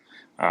value.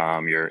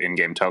 Your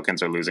in-game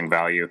tokens are losing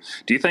value.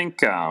 Do you think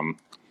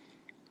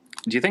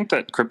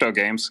that crypto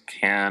games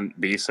can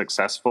be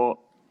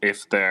successful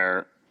if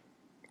they're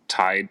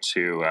tied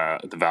to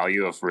the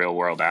value of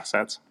real-world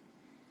assets?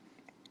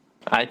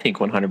 I think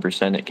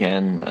 100% it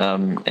can.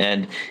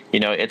 And,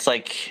 it's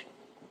like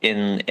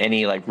in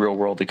any like real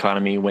world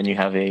economy, when you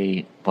have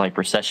a like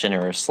recession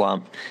or a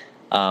slump,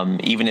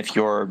 even if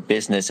your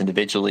business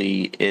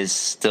individually is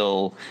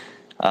still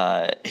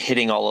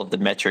hitting all of the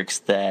metrics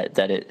that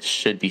it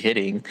should be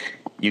hitting,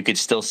 you could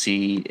still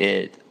see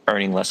it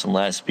earning less and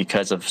less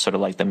because of sort of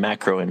like the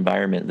macro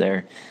environment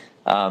there.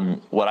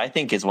 What I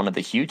think is one of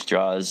the huge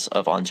draws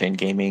of on-chain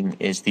gaming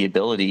is the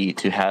ability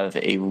to have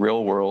a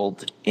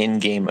real-world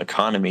in-game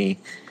economy.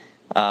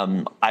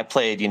 I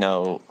played,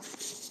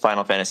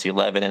 Final Fantasy XI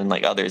and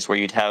like others where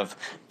you'd have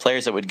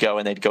players that would go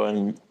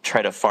and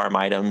try to farm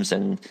items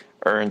and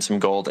earn some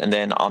gold, and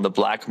then on the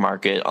black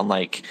market on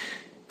like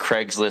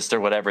Craigslist or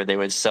whatever, they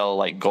would sell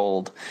like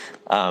gold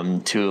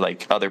to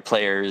like other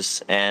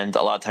players, and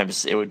a lot of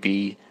times it would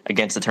be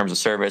against the terms of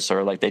service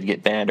or like they'd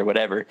get banned or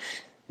whatever.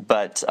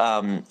 But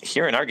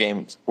here in our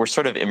game, we're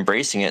sort of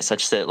embracing it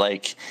such that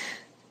like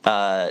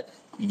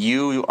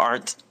you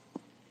aren't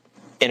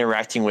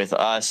interacting with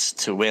us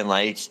to win.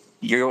 Like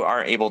you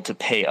aren't able to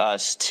pay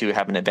us to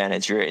have an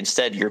advantage.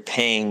 You're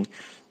paying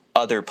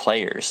other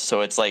players.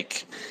 So it's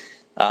like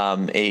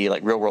a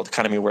like real world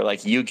economy where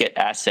like you get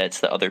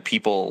assets that other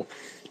people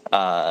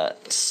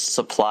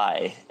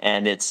supply,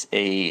 and it's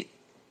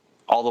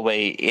all the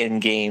way in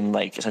game,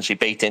 like essentially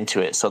baked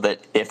into it, so that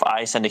if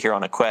I send a hero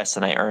on a quest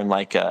and I earn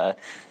like a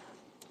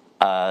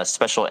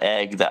special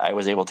egg that I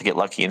was able to get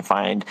lucky and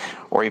find,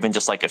 or even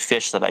just like a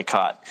fish that I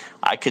caught,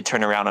 I could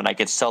turn around and I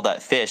could sell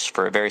that fish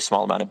for a very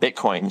small amount of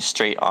Bitcoin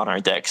straight on our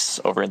decks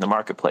over in the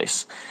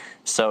marketplace.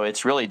 So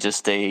it's really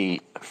just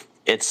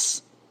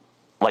it's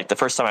like the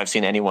first time I've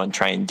seen anyone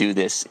try and do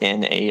this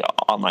in a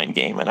online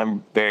game, and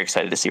I'm very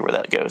excited to see where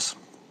that goes.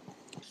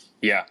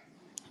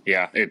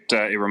 Yeah,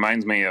 it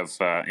reminds me of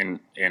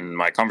in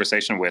my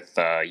conversation with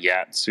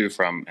Yat Su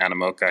from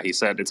Animoca. He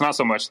said it's not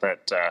so much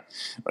that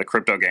the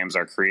crypto games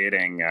are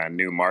creating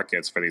new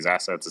markets for these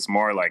assets. It's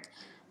more like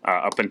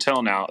up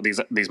until now,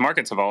 these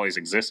markets have always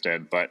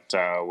existed, but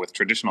with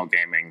traditional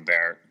gaming,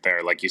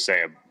 they're like you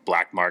say, a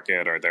black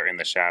market, or they're in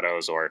the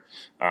shadows or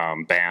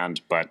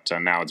banned. But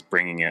now it's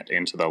bringing it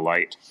into the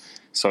light,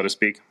 so to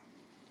speak.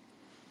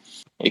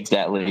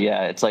 Exactly.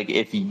 Yeah, it's like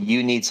if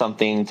you need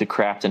something to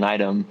craft an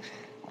item,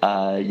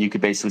 you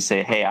could basically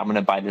say, hey, I'm going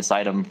to buy this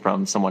item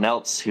from someone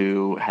else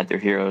who had their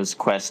hero's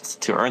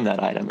quest to earn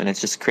that item. And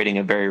it's just creating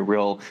a very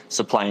real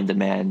supply and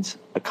demand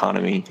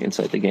economy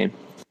inside the game.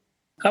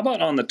 How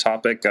about on the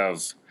topic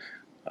of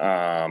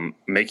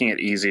making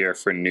it easier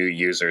for new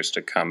users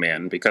to come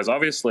in? Because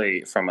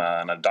obviously from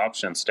an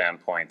adoption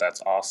standpoint,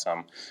 that's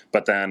awesome.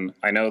 But then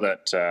I know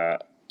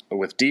that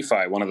with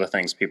DeFi, one of the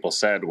things people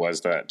said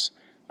was that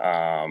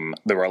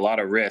there were a lot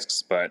of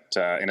risks, but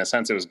in a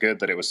sense, it was good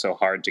that it was so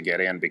hard to get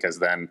in, because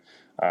then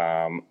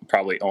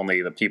probably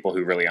only the people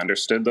who really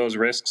understood those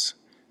risks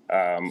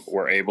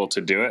were able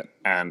to do it,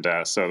 and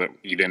so that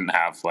you didn't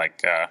have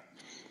like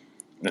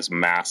this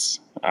mass,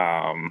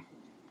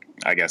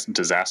 I guess,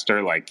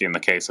 disaster, like in the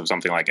case of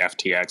something like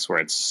FTX, where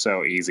it's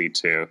so easy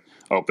to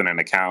open an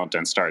account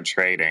and start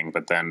trading,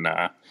 but then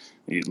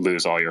you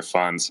lose all your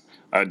funds.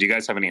 Do you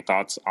guys have any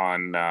thoughts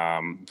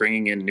on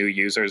bringing in new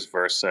users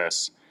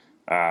versus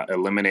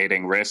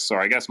eliminating risks, or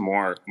I guess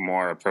more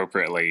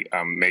appropriately,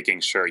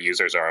 making sure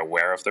users are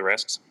aware of the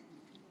risks?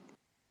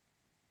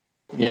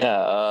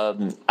 Yeah,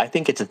 I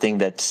think it's a thing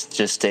that's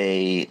just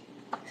a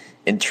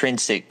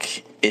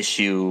intrinsic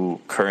issue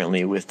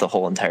currently with the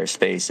whole entire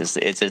space.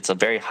 It's a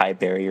very high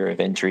barrier of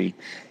entry,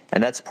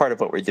 and that's part of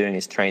what we're doing,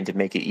 is trying to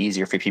make it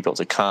easier for people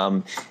to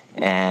come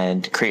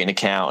and create an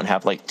account and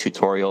have like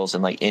tutorials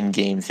and like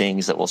in-game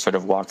things that will sort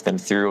of walk them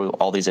through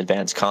all these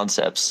advanced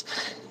concepts.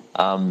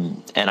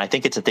 And I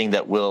think it's a thing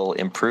that will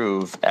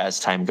improve as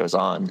time goes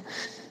on.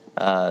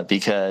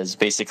 because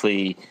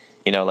basically,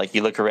 like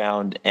you look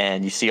around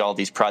and you see all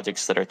these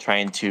projects that are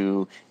trying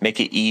to make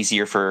it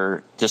easier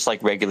for just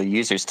like regular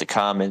users to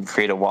come and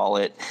create a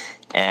wallet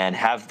and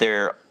have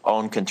their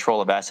own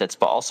control of assets,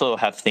 but also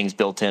have things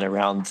built in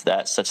around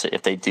that, such that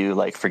if they do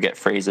like forget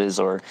phrases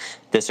or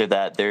this or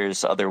that,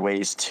 there's other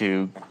ways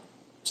to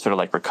sort of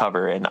like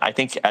recover. And I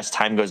think as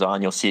time goes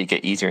on, you'll see it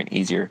get easier and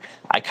easier.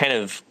 I kind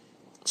of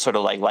sort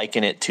of like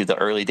liken it to the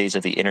early days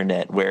of the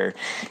internet, where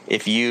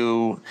if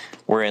you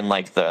were in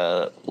like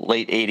the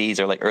late 80s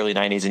or like early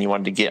 90s and you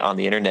wanted to get on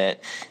the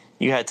internet,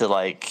 you had to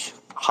like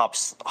hop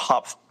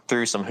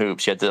through some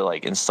hoops. You had to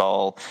like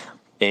install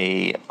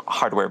a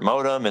hardware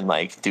modem and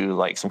like do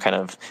like some kind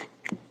of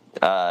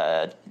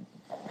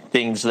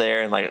things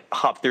there and like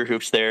hop through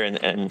hoops there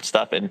and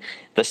stuff. And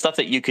the stuff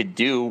that you could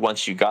do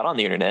once you got on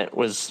the internet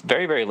was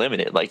very, very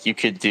limited. Like you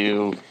could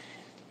do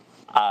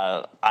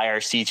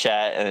IRC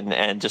chat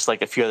and just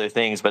like a few other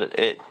things, but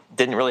it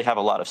didn't really have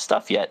a lot of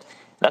stuff yet.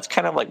 That's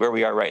kind of like where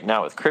we are right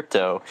now with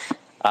crypto.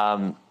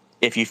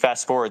 If you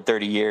fast forward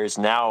 30 years,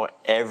 now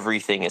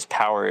everything is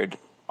powered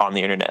on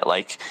the internet.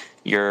 Like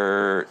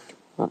your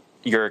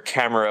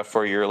camera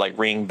for your like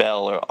Ring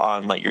bell or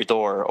on like your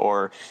door,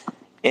 or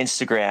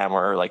Instagram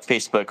or like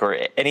Facebook or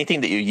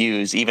anything that you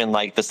use, even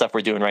like the stuff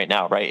we're doing right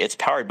now, right? It's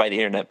powered by the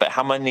internet. But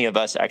how many of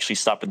us actually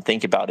stop and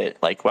think about it?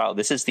 Like, wow,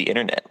 this is the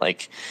internet,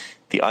 like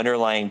the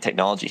underlying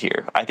technology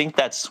here. I think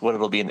that's what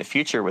it'll be in the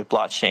future with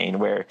blockchain,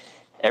 where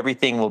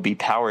everything will be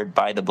powered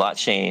by the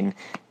blockchain,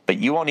 but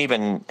you won't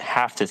even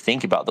have to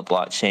think about the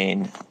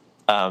blockchain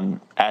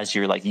as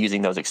you're like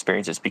using those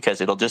experiences,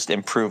 because it'll just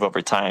improve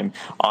over time.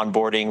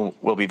 Onboarding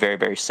will be very,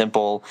 very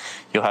simple.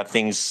 You'll have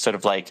things sort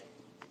of like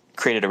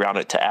created around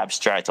it to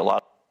abstract a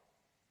lot.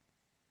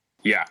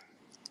 Yeah,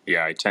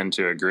 I tend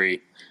to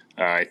agree.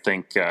 I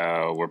think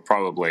we're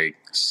probably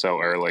so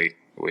early.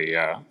 We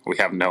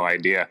have no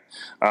idea.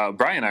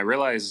 Bryan, I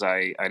realize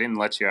I didn't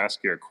let you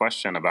ask your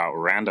question about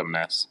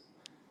randomness.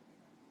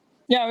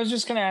 Yeah, I was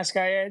just going to ask.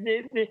 I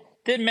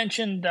did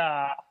mentioned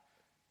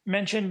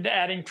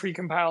adding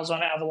precompiles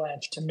on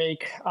Avalanche to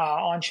make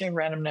on-chain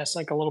randomness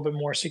like a little bit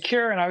more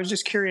secure, and I was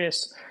just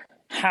curious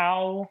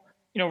how,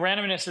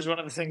 randomness is one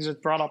of the things that's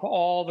brought up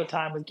all the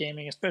time with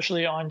gaming,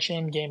 especially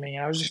on-chain gaming.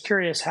 And I was just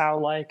curious how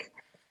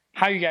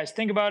you guys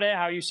think about it,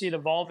 how you see it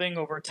evolving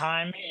over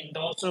time, and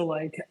also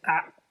like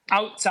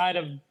outside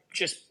of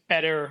just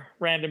better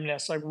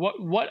randomness, like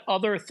what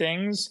other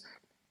things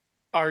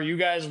are you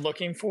guys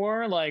looking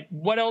for? Like,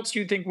 what else do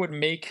you think would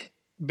make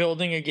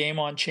building a game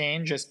on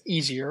chain just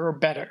easier or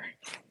better?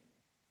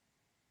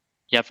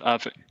 Yeah,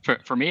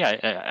 for me,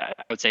 I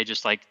would say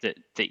just like the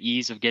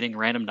ease of getting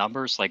random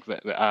numbers. Like we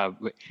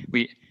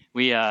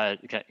kind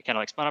of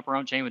like spun up our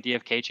own chain with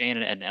DFK chain,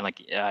 and like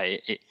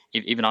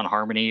even on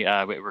Harmony,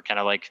 we're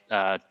kind of like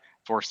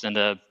forced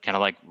into kind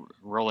of like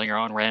rolling our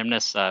own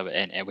randomness,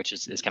 and which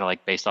is kind of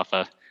like based off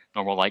a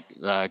normal like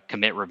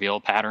commit reveal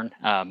pattern.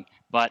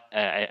 But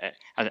I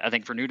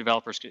think for new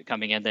developers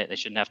coming in, they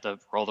shouldn't have to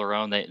roll their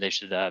own. They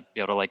should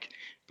be able to like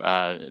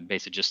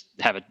basically just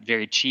have a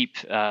very cheap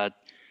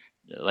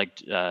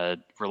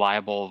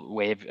reliable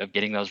way of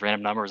getting those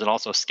random numbers, and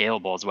also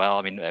scalable as well.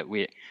 I mean,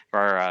 we for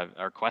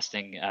our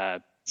questing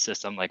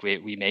system, like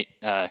we might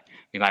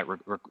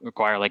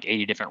require like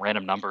 80 different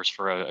random numbers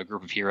for a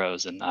group of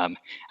heroes, and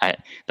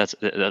that's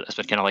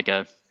been kind of like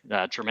a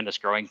tremendous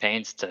growing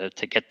pains to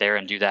get there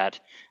and do that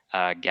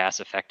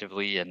gas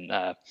effectively and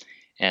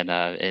in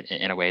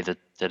a way that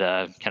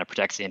kind of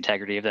protects the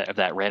integrity of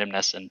that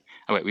randomness. And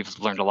we've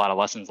learned a lot of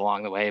lessons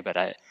along the way, but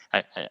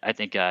I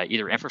think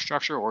either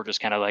infrastructure or just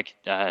kind of like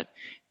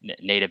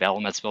native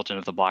elements built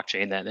into the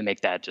blockchain that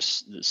make that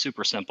just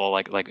super simple,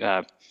 like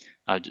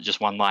just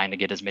one line to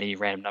get as many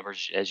random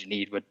numbers as you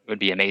need would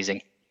be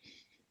amazing.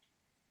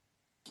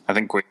 I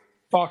think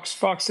Fox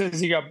says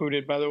he got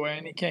booted, by the way,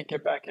 and he can't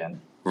get back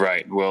in.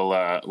 Right.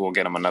 We'll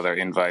get him another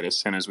invite as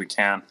soon as we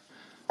can.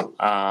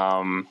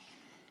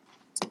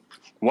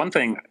 One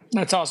thing.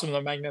 That's awesome, though,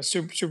 Magnus.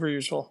 Super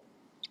useful.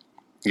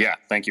 Yeah,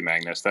 thank you,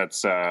 Magnus.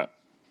 That's I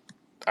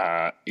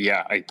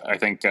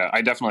think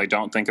I definitely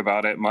don't think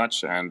about it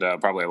much, and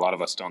probably a lot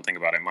of us don't think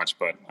about it much.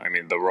 But I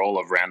mean, the role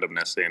of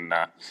randomness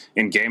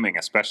in gaming,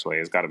 especially,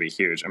 has got to be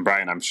huge. And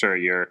Bryan, I'm sure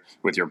you're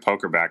with your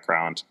poker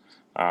background,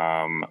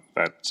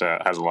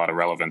 that has a lot of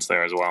relevance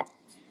there as well.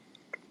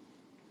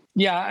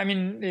 Yeah, I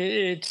mean,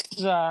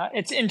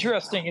 it's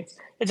interesting.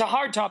 It's a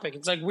hard topic.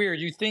 It's like weird.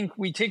 You think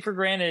we take for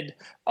granted,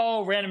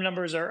 random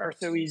numbers are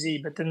so easy,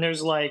 but then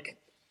there's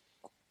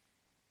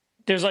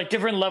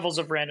different levels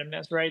of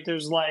randomness, right?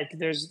 There's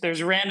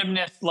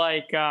randomness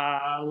like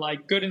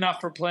good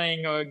enough for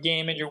playing a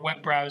game in your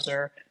web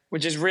browser,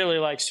 which is really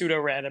like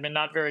pseudo random and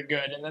not very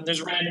good. And then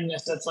there's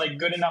randomness that's like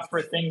good enough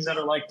for things that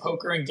are like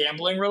poker and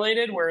gambling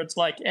related, where it's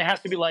like it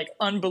has to be like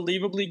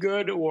unbelievably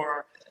good,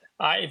 or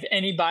if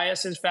any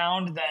bias is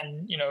found,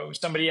 then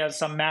somebody has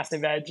some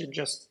massive edge and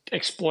just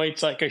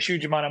exploits like a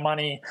huge amount of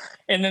money.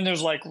 And then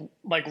there's like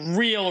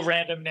real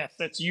randomness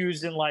that's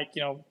used in like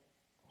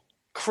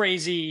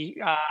crazy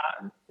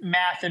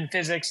math and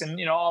physics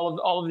and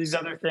all of these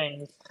other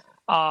things.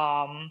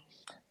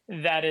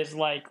 that is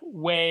like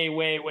way,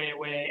 way, way,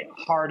 way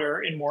harder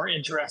and more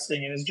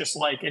interesting, and is just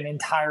like an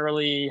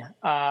entirely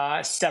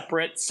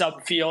separate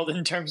subfield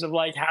in terms of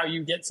like how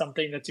you get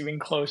something that's even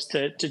close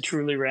to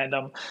truly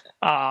random.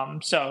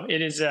 So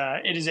it is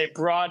a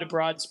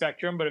broad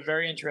spectrum, but a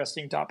very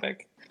interesting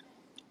topic.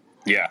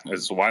 Yeah,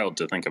 it's wild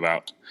to think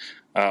about.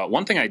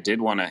 One thing I did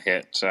want to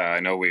hit, I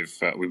know we've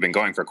been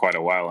going for quite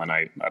a while, and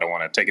I don't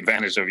want to take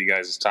advantage of you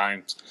guys'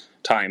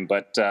 time,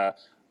 but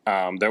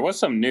there was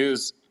some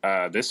news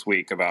this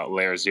week about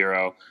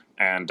LayerZero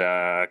and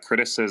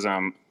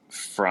criticism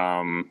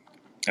from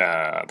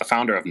the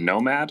founder of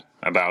Nomad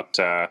about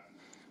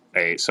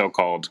a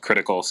so-called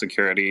critical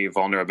security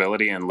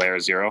vulnerability in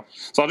LayerZero.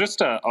 So I'll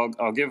just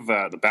I'll give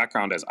the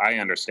background as I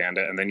understand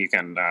it, and then you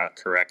can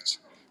correct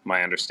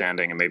my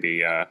understanding and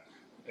maybe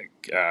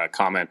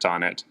comment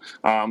on it.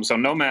 So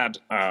Nomad,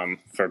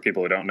 for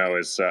people who don't know,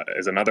 is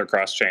another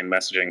cross-chain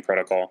messaging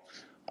protocol.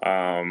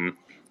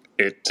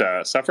 It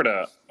suffered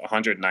a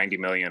 $190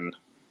 million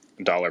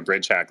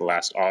bridge hack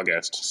last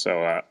August.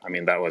 So, I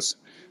mean, that was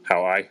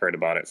how I heard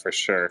about it for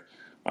sure.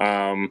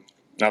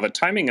 Now, the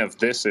timing of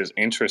this is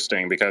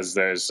interesting because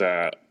there's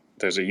a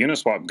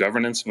Uniswap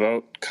governance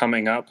vote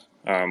coming up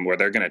where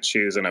they're going to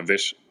choose an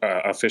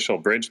official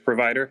bridge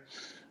provider.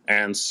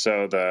 And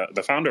so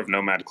the founder of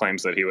Nomad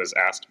claims that he was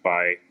asked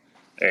by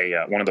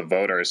one of the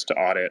voters to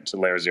audit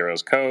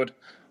LayerZero's code,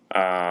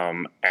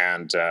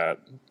 and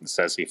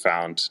says he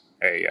found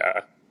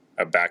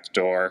a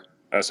backdoor,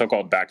 a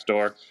so-called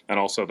backdoor, and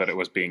also that it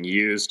was being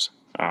used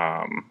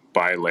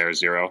by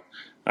LayerZero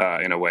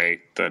in a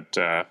way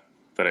that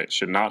it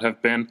should not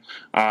have been.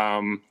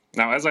 Now,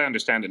 as I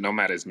understand it,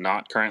 Nomad is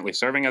not currently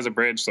serving as a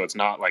bridge, so it's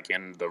not like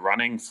in the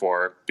running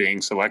for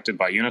being selected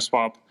by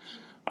Uniswap.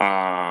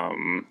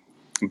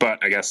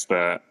 But I guess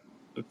the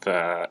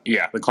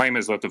claim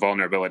is that the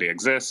vulnerability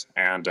exists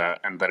and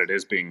that it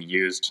is being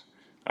used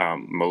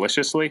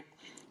maliciously.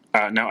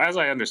 Now, as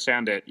I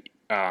understand it,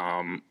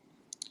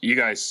 you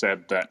guys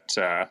said that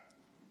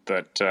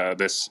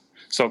this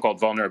so-called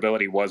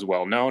vulnerability was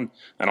well known,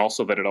 and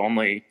also that it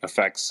only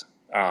affects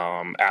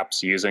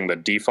apps using the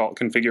default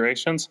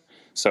configurations,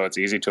 so it's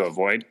easy to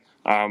avoid.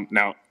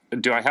 Now,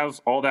 do I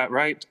have all that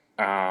right?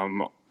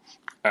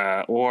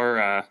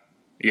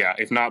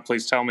 If not,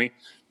 please tell me.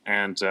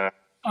 And all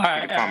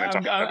right,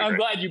 I'm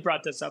glad you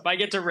brought this up. I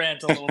get to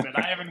rant a little bit.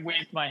 I haven't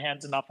waved my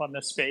hands enough on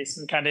this space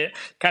and kind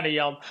of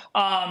yelled.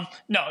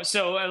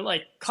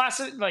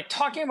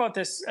 Talking about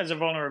this as a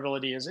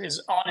vulnerability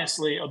is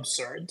honestly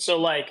absurd. So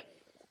like,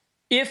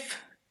 I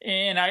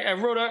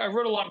wrote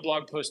a long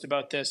blog post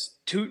about this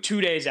two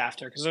days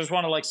after, because I just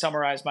want to like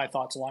summarize my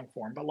thoughts long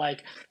form. But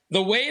like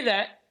the way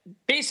that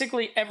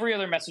basically every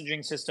other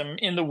messaging system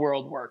in the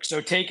world works.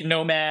 So take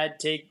Nomad,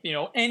 take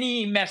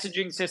any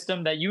messaging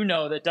system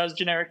that does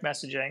generic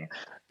messaging.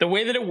 The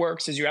way that it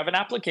works is you have an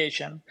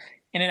application,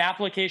 and an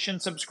application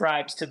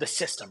subscribes to the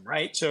system,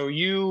 right? So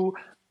you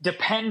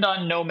depend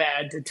on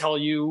Nomad to tell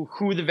you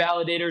who the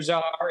validators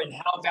are and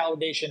how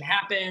validation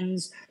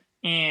happens,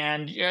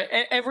 and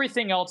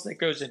everything else that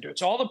goes into it.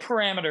 So all the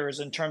parameters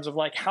in terms of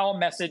like how a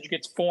message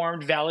gets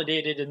formed,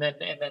 validated, and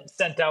then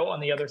sent out on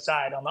the other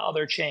side, on the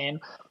other chain,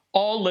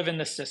 all live in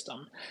the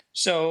system.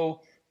 So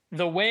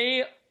the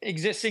way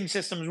existing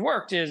systems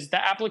worked is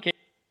the application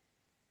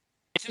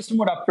system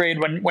would upgrade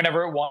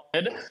whenever it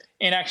wanted.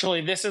 And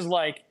actually, this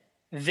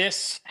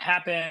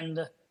happened.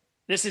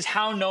 This is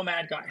how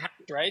Nomad got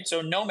hacked, right?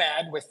 So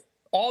Nomad, with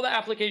all the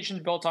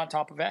applications built on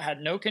top of it,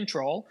 had no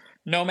control.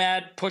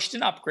 Nomad pushed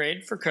an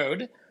upgrade for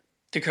code.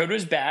 The code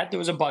was bad. There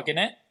was a bug in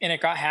it, and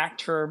it got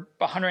hacked for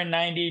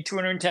 190,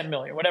 210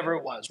 million, whatever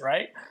it was,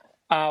 right?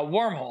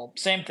 Wormhole,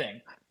 same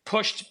thing.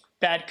 Pushed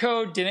bad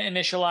code, didn't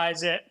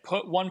initialize it,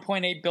 put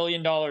 $1.8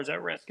 billion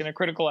at risk in a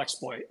critical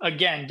exploit.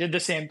 Again, did the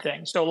same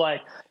thing. So like,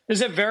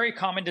 there's a very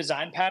common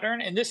design pattern.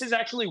 And this is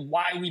actually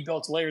why we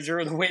built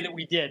LayerZero the way that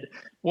we did,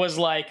 was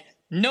like,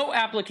 no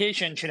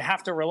application should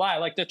have to rely,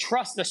 like the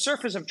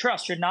surface of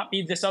trust should not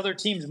be this other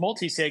team's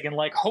multi-sig, and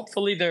like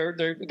hopefully they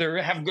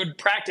have good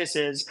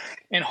practices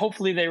and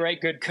hopefully they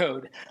write good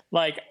code.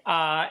 Like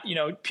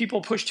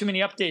people push too many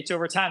updates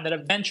over time that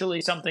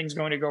eventually something's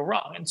going to go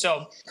wrong. And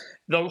so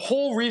the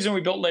whole reason we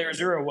built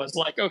LayerZero was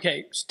like,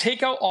 okay,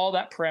 take out all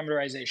that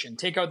parameterization,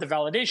 take out the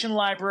validation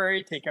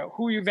library, take out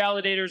who your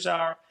validators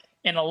are,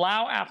 and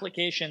allow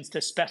applications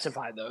to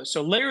specify those.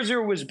 So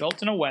LayerZero was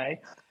built in a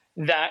way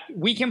that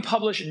we can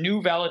publish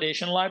new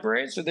validation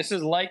libraries. So this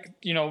is like,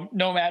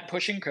 Nomad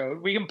pushing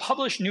code. We can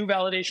publish new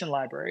validation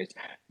libraries,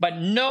 but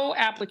no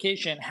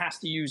application has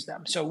to use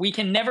them. So we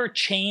can never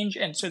change.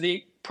 And so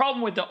the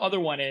problem with the other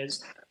one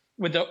is,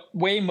 with the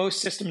way most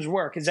systems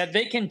work, is that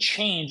they can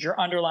change your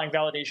underlying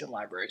validation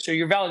library. So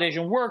your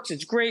validation works,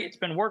 it's great, it's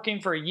been working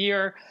for a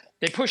year.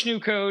 They push new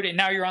code, and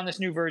now you're on this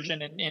new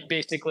version, and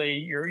basically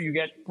you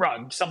get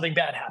rugged. Something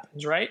bad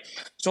happens, right?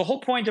 So the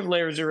whole point of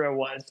LayerZero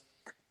was,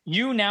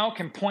 you now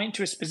can point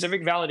to a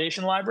specific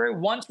validation library.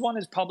 Once one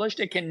is published,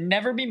 it can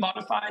never be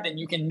modified, and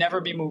you can never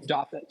be moved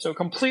off it. So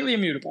completely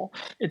immutable.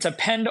 It's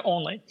append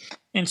only.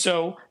 And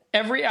so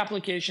every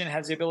application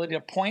has the ability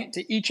to point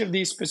to each of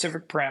these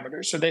specific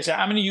parameters. So they say,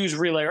 I'm going to use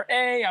relayer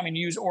A, I'm going to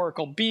use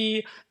Oracle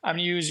B, I'm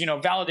going to use,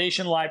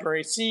 validation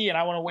library C, and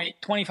I want to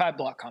wait 25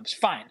 block comps.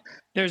 Fine.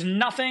 There's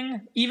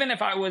nothing, even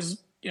if I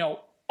was,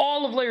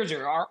 all of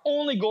LayerZero, our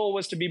only goal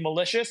was to be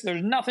malicious.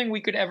 There's nothing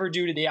we could ever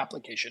do to the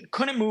application.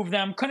 Couldn't move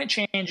them, couldn't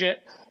change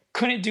it,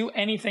 couldn't do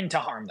anything to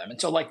harm them. And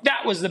so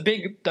that was the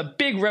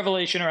big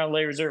revelation around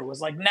LayerZero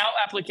was now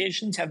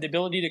applications have the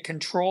ability to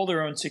control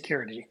their own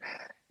security.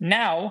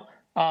 Now,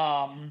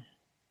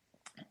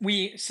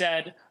 we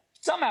said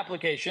some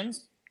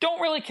applications don't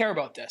really care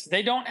about this.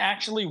 They don't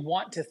actually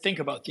want to think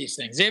about these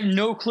things. They have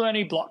no clue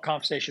any block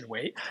compensation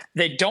weight.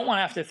 They don't want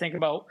to have to think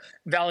about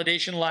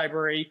validation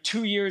library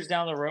 2 years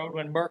down the road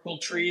when Merkle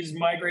trees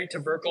migrate to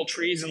Verkle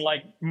trees and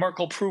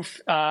Merkle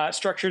proof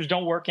structures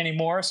don't work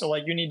anymore. So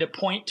you need to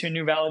point to a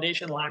new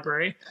validation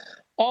library.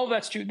 All of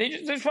that's true. They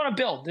just want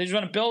to build. They just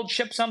want to build,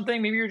 ship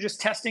something. Maybe you're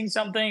just testing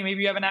something.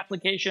 Maybe you have an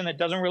application that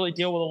doesn't really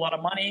deal with a lot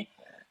of money.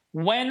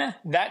 When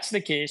that's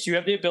the case, you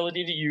have the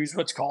ability to use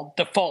what's called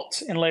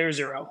defaults in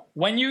LayerZero.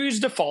 When you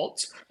use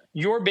defaults,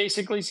 you're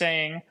basically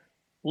saying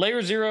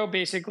LayerZero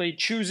basically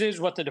chooses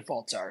what the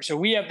defaults are. So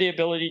we have the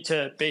ability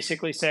to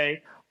basically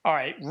say, all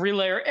right,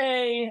 relayer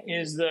A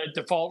is the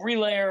default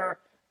relayer,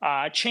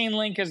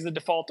 Chainlink is the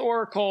default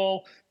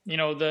Oracle,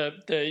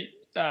 the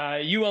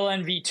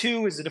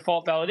ULNv2 is the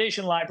default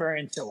validation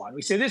library, and so on.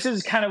 We say this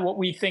is kind of what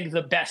we think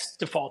the best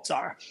defaults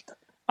are.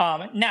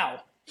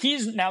 Now,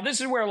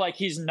 this is where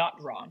he's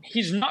not wrong.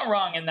 He's not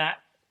wrong in that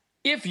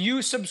if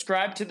you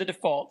subscribe to the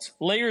defaults,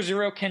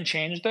 LayerZero can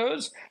change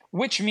those,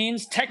 which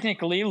means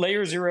technically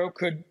LayerZero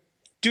could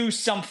do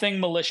something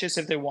malicious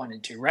if they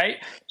wanted to, right?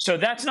 So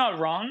that's not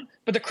wrong.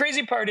 But the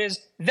crazy part is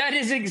that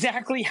is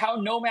exactly how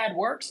Nomad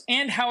works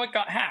and how it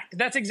got hacked.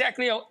 That's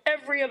exactly how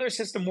every other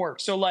system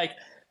works. So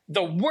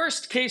the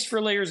worst case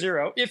for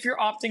LayerZero, if you're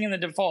opting in the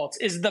defaults,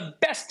 is the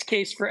best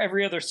case for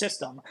every other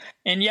system.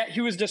 And yet he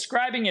was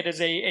describing it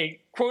as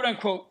a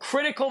quote-unquote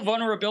critical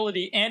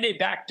vulnerability and a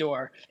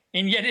backdoor.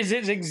 And yet it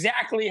is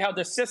exactly how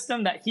the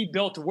system that he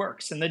built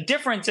works. And the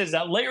difference is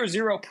that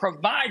LayerZero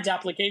provides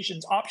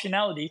applications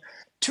optionality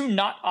to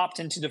not opt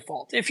into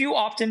default. If you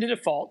opt into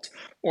default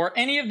or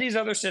any of these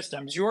other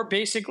systems, you're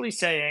basically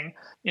saying,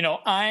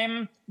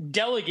 I'm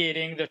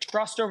delegating the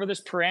trust over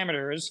this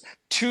parameters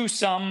to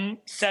some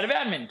set of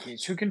admin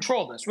keys who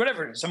control this,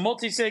 whatever it is, a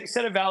multi-sig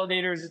set of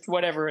validators, it's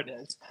whatever it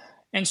is.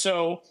 And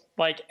so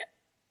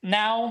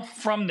now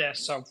from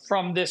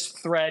this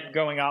thread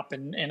going up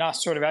and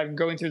us sort of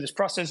going through this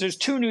process, there's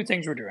two new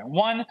things we're doing.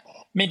 One,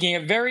 making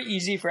it very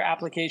easy for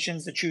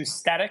applications to choose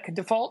static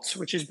defaults,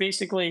 which is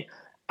basically,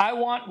 I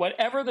want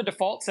whatever the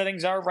default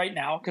settings are right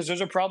now, because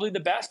those are probably the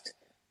best,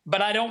 but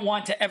I don't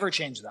want to ever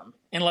change them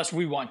unless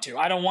we want to.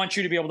 I don't want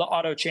you to be able to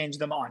auto change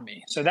them on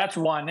me. So that's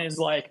one,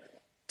 is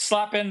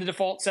slap in the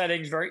default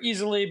settings very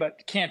easily,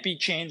 but can't be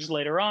changed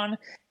later on.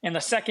 And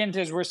the second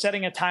is we're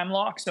setting a time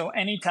lock. So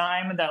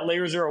anytime that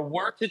LayerZero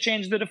were to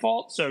change the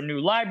default, so new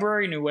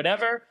library, new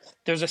whatever,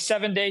 there's a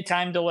 7-day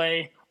time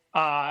delay.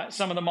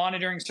 Some of the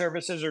monitoring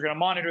services are going to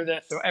monitor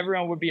this, so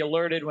everyone would be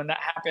alerted when that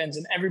happens,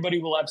 and everybody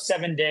will have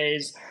 7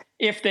 days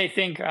if they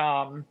think,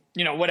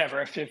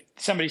 whatever. If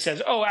somebody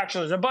says, oh,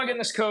 actually, there's a bug in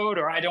this code,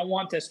 or I don't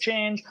want this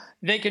change,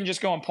 they can just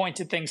go and point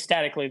to things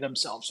statically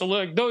themselves. So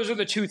look, those are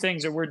the two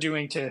things that we're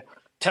doing to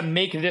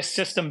make this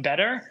system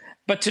better.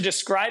 But to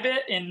describe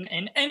it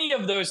in any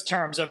of those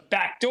terms of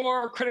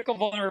backdoor, critical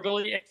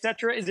vulnerability, et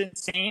cetera, is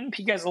insane,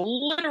 because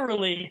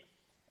literally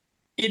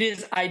it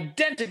is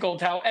identical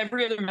to how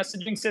every other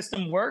messaging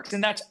system works,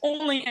 and that's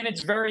only in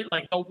its very,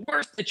 the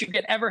worst that you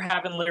could ever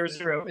have in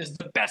LayerZero is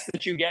the best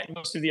that you get in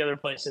most of the other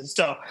places.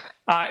 So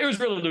it was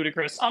really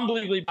ludicrous,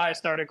 unbelievably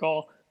biased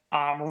article,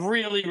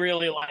 really,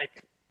 really,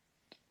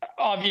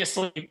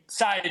 obviously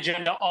side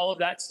agenda, all of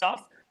that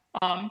stuff.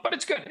 But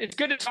it's good. It's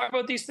good to talk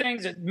about these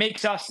things. It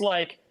makes us,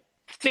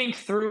 think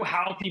through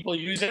how people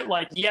use it.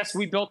 Yes,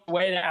 we built a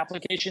way that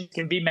applications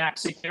can be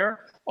max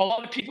secure. A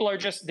lot of people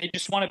they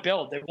just want to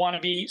build. They want to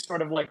be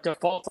sort of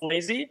default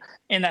lazy,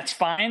 and that's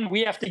fine.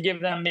 We have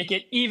to make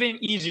it even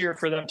easier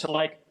for them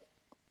to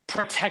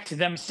protect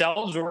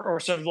themselves or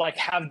sort of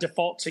have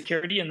default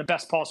security in the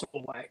best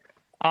possible way.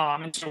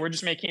 And so we're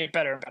just making it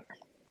better and better.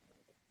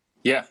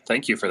 Yeah,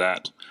 thank you for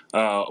that.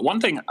 One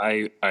thing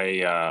I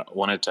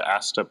wanted to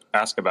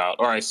ask about,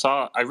 or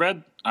I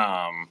read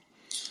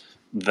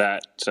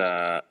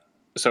that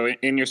so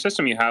in your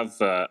system you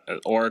have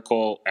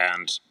Oracle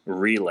and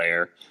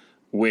Relayer,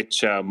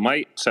 which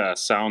might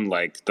sound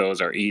like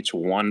those are each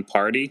one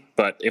party,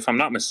 but if I'm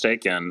not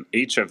mistaken,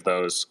 each of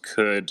those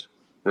could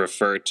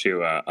refer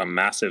to a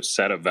massive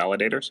set of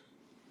validators.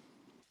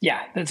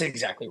 Yeah, that's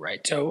exactly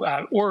right. So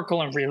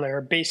Oracle and Relay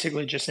are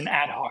basically just an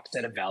ad hoc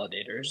set of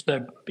validators.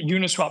 The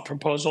Uniswap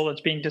proposal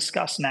that's being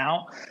discussed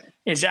now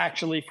is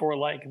actually for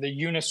the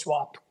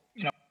Uniswap,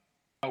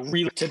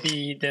 Relay to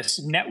be this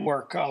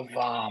network of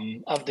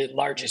the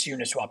largest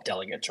Uniswap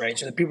delegates, right?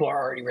 So the people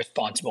are already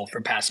responsible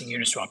for passing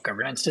Uniswap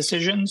governance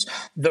decisions.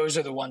 Those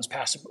are the ones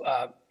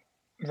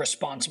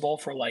responsible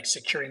for like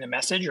securing the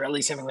message, or at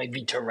least having like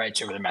veto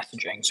rights over the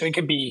messaging. So it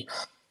could be,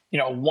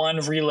 one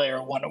relay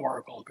or one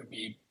oracle could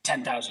be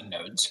 10,000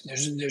 nodes.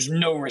 There's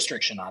no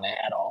restriction on it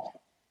at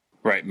all.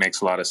 Right, makes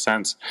a lot of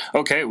sense.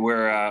 Okay,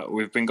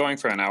 we've been going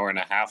for an hour and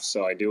a half,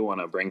 so I do want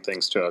to bring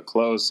things to a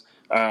close.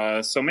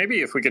 So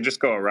maybe if we could just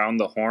go around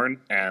the horn,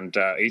 and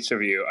each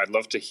of you, I'd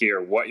love to hear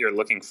what you're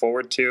looking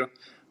forward to,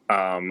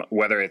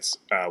 whether it's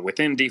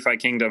within DeFi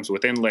Kingdoms,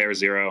 within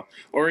LayerZero,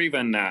 or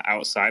even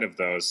outside of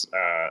those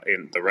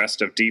in the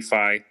rest of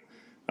DeFi.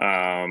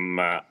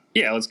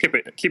 Let's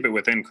keep it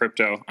within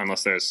crypto,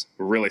 unless there's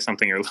really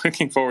something you're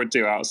looking forward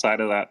to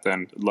outside of that,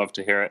 then I'd love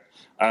to hear it.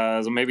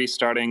 So maybe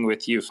starting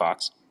with you,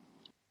 Fox.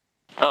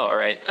 Oh, all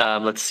right.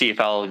 Let's see if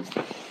I'll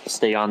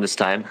stay on this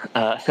time.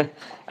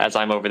 As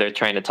I'm over there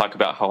trying to talk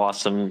about how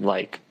awesome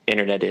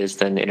internet is,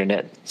 then the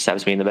internet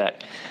stabs me in the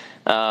back.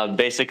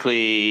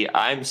 Basically,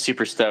 I'm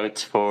super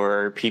stoked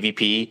for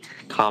PvP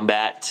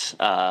combat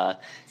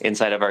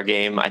inside of our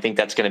game. I think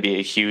that's going to be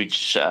a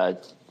huge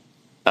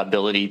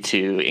ability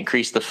to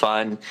increase the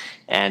fun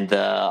and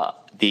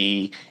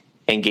the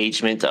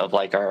engagement of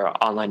our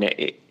online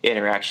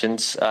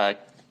interactions. I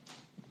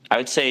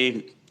would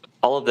say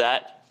all of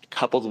that,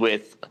 coupled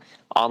with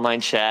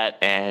online chat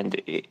and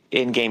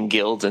in-game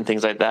guilds and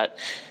things like that,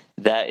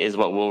 that is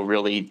what will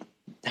really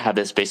have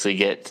this basically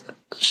get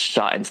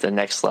shot into the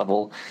next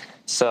level.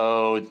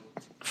 So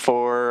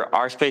for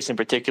our space in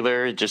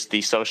particular, just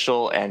the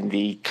social and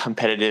the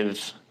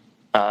competitive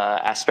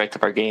aspect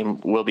of our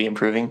game will be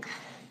improving.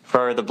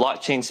 For the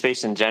blockchain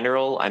space in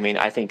general,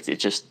 I think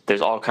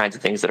there's all kinds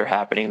of things that are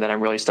happening that I'm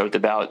really stoked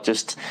about.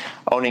 Just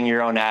owning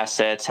your own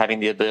assets, having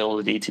the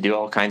ability to do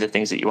all kinds of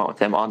things that you want with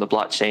them on the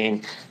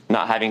blockchain,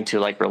 not having to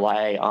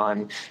rely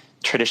on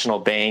traditional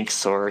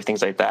banks or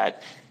things like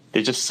that.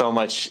 There's just so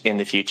much in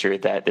the future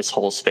that this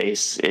whole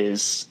space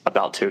is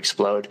about to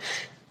explode.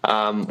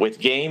 With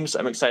games,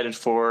 I'm excited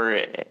for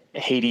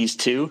Hades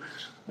 2.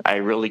 I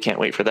really can't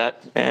wait for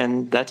that.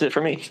 And that's it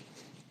for me.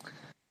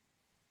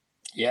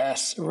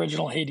 Yes,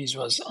 original Hades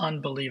was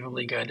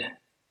unbelievably good.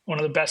 One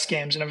of the best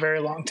games in a very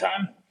long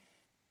time.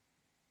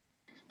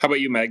 How about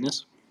you,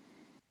 Magnus?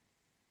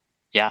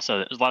 Yeah, so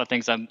there's a lot of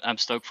things I'm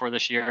stoked for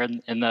this year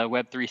in the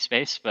Web3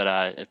 space,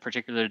 but in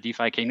particular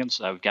DeFi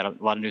Kingdoms, we've got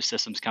a lot of new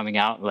systems coming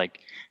out, like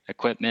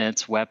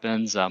equipment,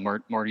 weapons,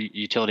 more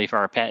utility for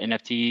our pet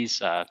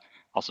NFTs,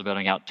 also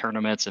building out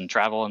tournaments and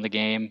travel in the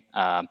game,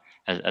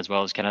 as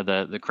well as kind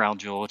of the crown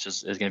jewel, which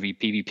is going to be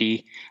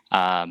PvP.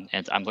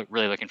 And I'm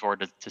really looking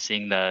forward to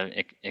seeing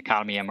the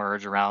economy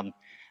emerge around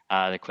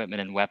the equipment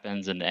and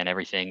weapons and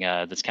everything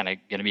that's kind of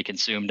going to be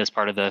consumed as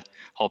part of the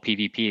whole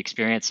PvP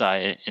experience.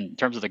 In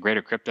terms of the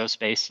greater crypto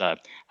space,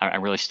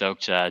 I'm really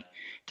stoked to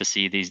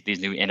see these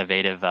new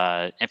innovative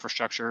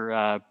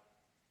infrastructure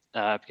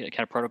kind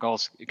of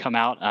protocols come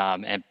out,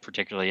 and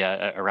particularly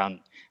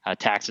around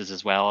taxes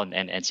as well,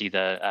 and see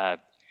the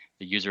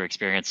user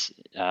experience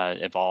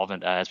evolve,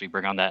 and as we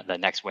bring on the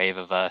next wave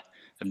of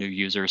new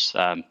users.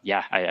 I'm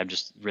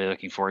just really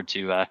looking forward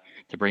to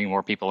bringing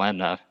more people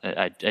in.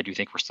 I do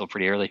think we're still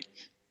pretty early.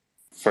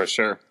 For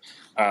sure.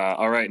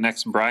 All right,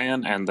 next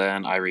Bryan, and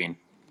then Irene.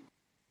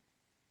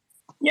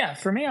 Yeah,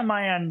 for me on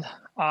my end,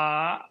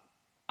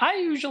 I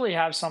usually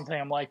have something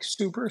I'm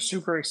super,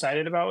 super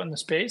excited about in the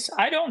space.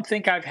 I don't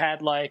think I've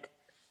had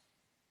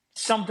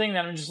something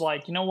that I'm just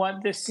you know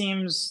what, this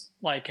seems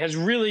has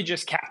really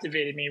just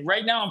captivated me.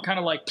 Right now, I'm kind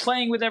of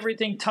playing with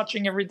everything,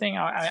 touching everything.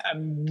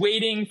 I'm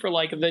waiting for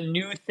the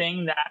new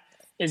thing that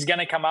is going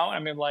to come out.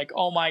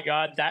 Oh my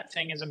God, that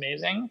thing is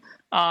amazing.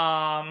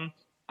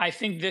 I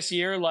think this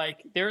year,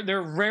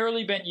 there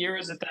rarely been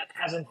years that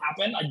hasn't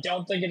happened. I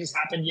don't think it has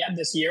happened yet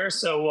this year.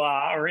 So,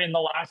 or in the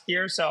last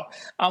year. So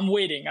I'm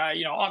waiting.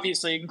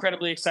 Obviously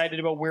incredibly excited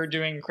about what we're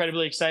doing,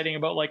 incredibly exciting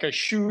about a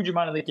huge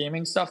amount of the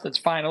gaming stuff that's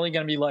finally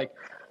going to be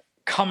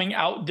coming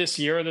out this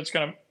year. That's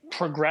going to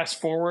progress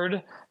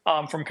forward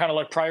from kind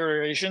of prior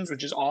iterations,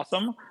 which is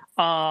awesome.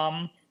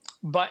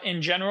 But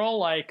in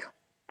general, I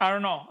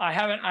don't know. I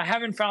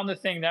haven't found the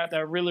thing that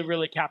really,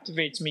 really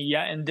captivates me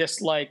yet in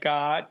this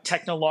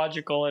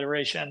technological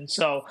iteration.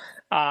 So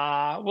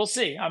we'll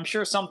see. I'm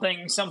sure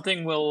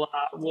something will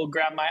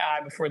grab my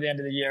eye before the end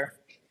of the year.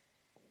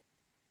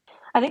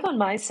 I think on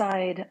my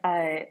side,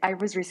 I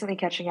was recently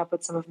catching up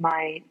with some of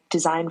my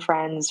design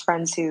friends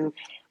who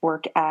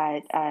work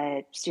at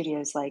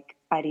studios like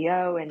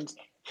IDEO, and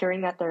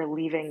hearing that they're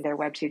leaving their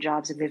Web 2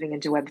 jobs and moving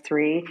into Web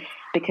 3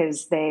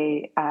 because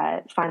they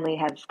finally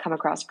have come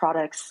across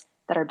products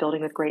that are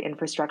building with great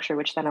infrastructure,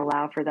 which then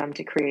allow for them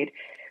to create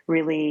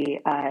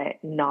really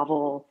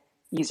novel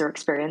user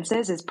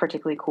experiences is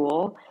particularly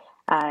cool.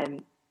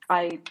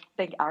 I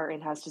think our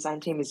in-house design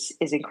team is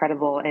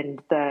incredible,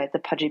 and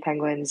the Pudgy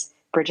Penguins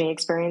bridging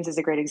experience is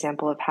a great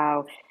example of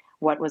how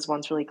what was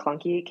once really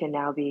clunky can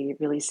now be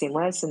really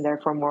seamless and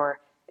therefore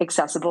more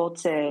accessible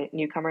to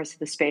newcomers to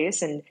the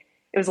space. And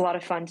it was a lot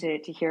of fun to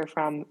hear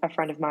from a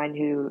friend of mine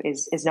who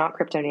is not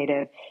crypto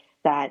native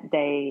that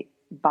they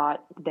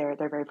bought their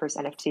very first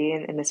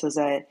NFT, and this was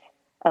a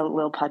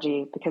little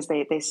Pudgy because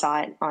they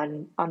saw it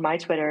on my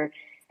Twitter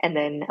and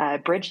then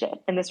bridged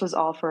it. And this was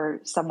all for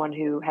someone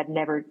who had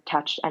never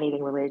touched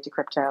anything related to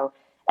crypto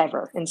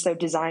ever. And so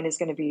design is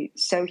going to be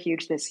so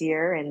huge this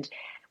year, and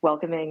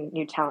welcoming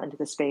new talent into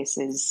the space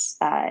is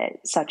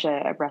such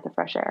a breath of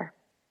fresh air.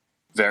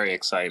 Very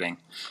exciting.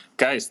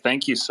 Guys,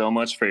 thank you so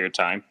much for your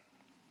time.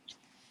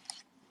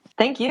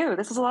 Thank you.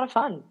 This was a lot of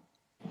fun.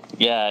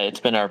 Yeah, it's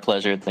been our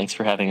pleasure. Thanks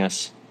for having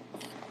us.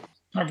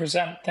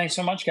 100%. Thanks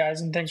so much,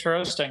 guys, and thanks for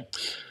hosting.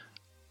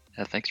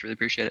 Yeah, thanks. Really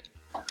appreciate it.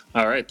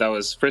 All right, that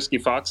was Frisky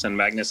Fox and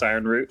Magnus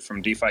Ironroot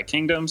from DeFi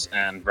Kingdoms,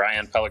 and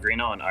Bryan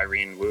Pellegrino and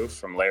Irene Wu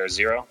from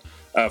LayerZero.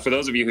 For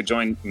those of you who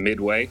joined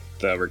midway,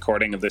 the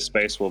recording of this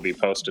space will be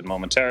posted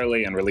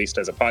momentarily and released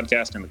as a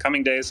podcast in the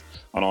coming days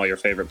on all your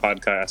favorite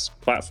podcast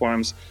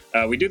platforms.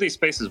 We do these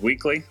spaces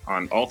weekly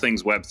on all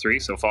things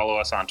Web3, so follow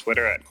us on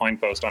Twitter at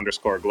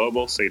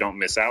coinpost_global so you don't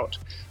miss out.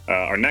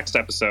 Our next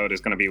episode is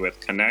going to be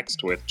with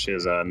Connext, which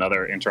is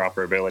another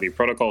interoperability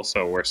protocol,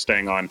 so we're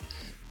staying on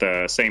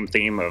the same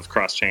theme of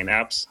cross-chain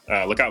apps.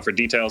 Look out for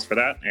details for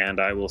that, and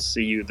I will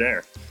see you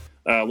there.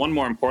 One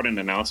more important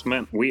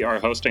announcement. We are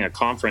hosting a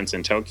conference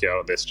in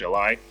Tokyo this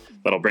July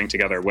that'll bring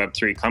together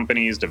Web3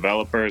 companies,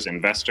 developers,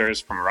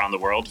 investors from around the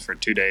world for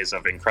 2 days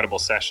of incredible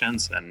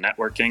sessions and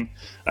networking.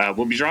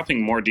 We'll be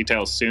dropping more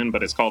details soon,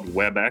 but it's called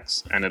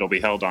WebX, and it'll be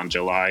held on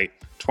July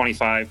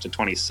 25 to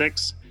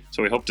 26.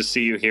 So we hope to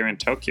see you here in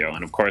Tokyo.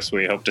 And of course,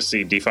 we hope to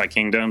see DeFi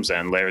Kingdoms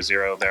and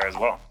LayerZero there as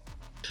well.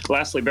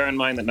 Lastly, bear in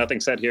mind that nothing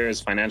said here is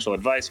financial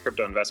advice.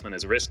 Crypto investment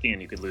is risky and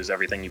you could lose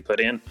everything you put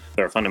in.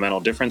 There are fundamental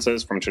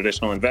differences from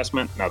traditional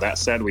investment. Now, that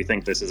said, we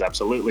think this is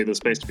absolutely the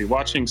space to be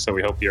watching, so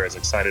we hope you're as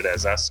excited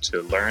as us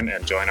to learn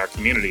and join our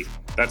community.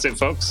 That's it,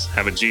 folks.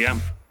 Have a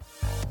GM.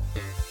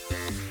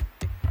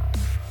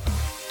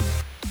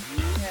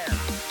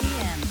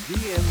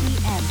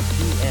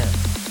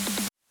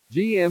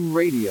 GM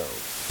Radio.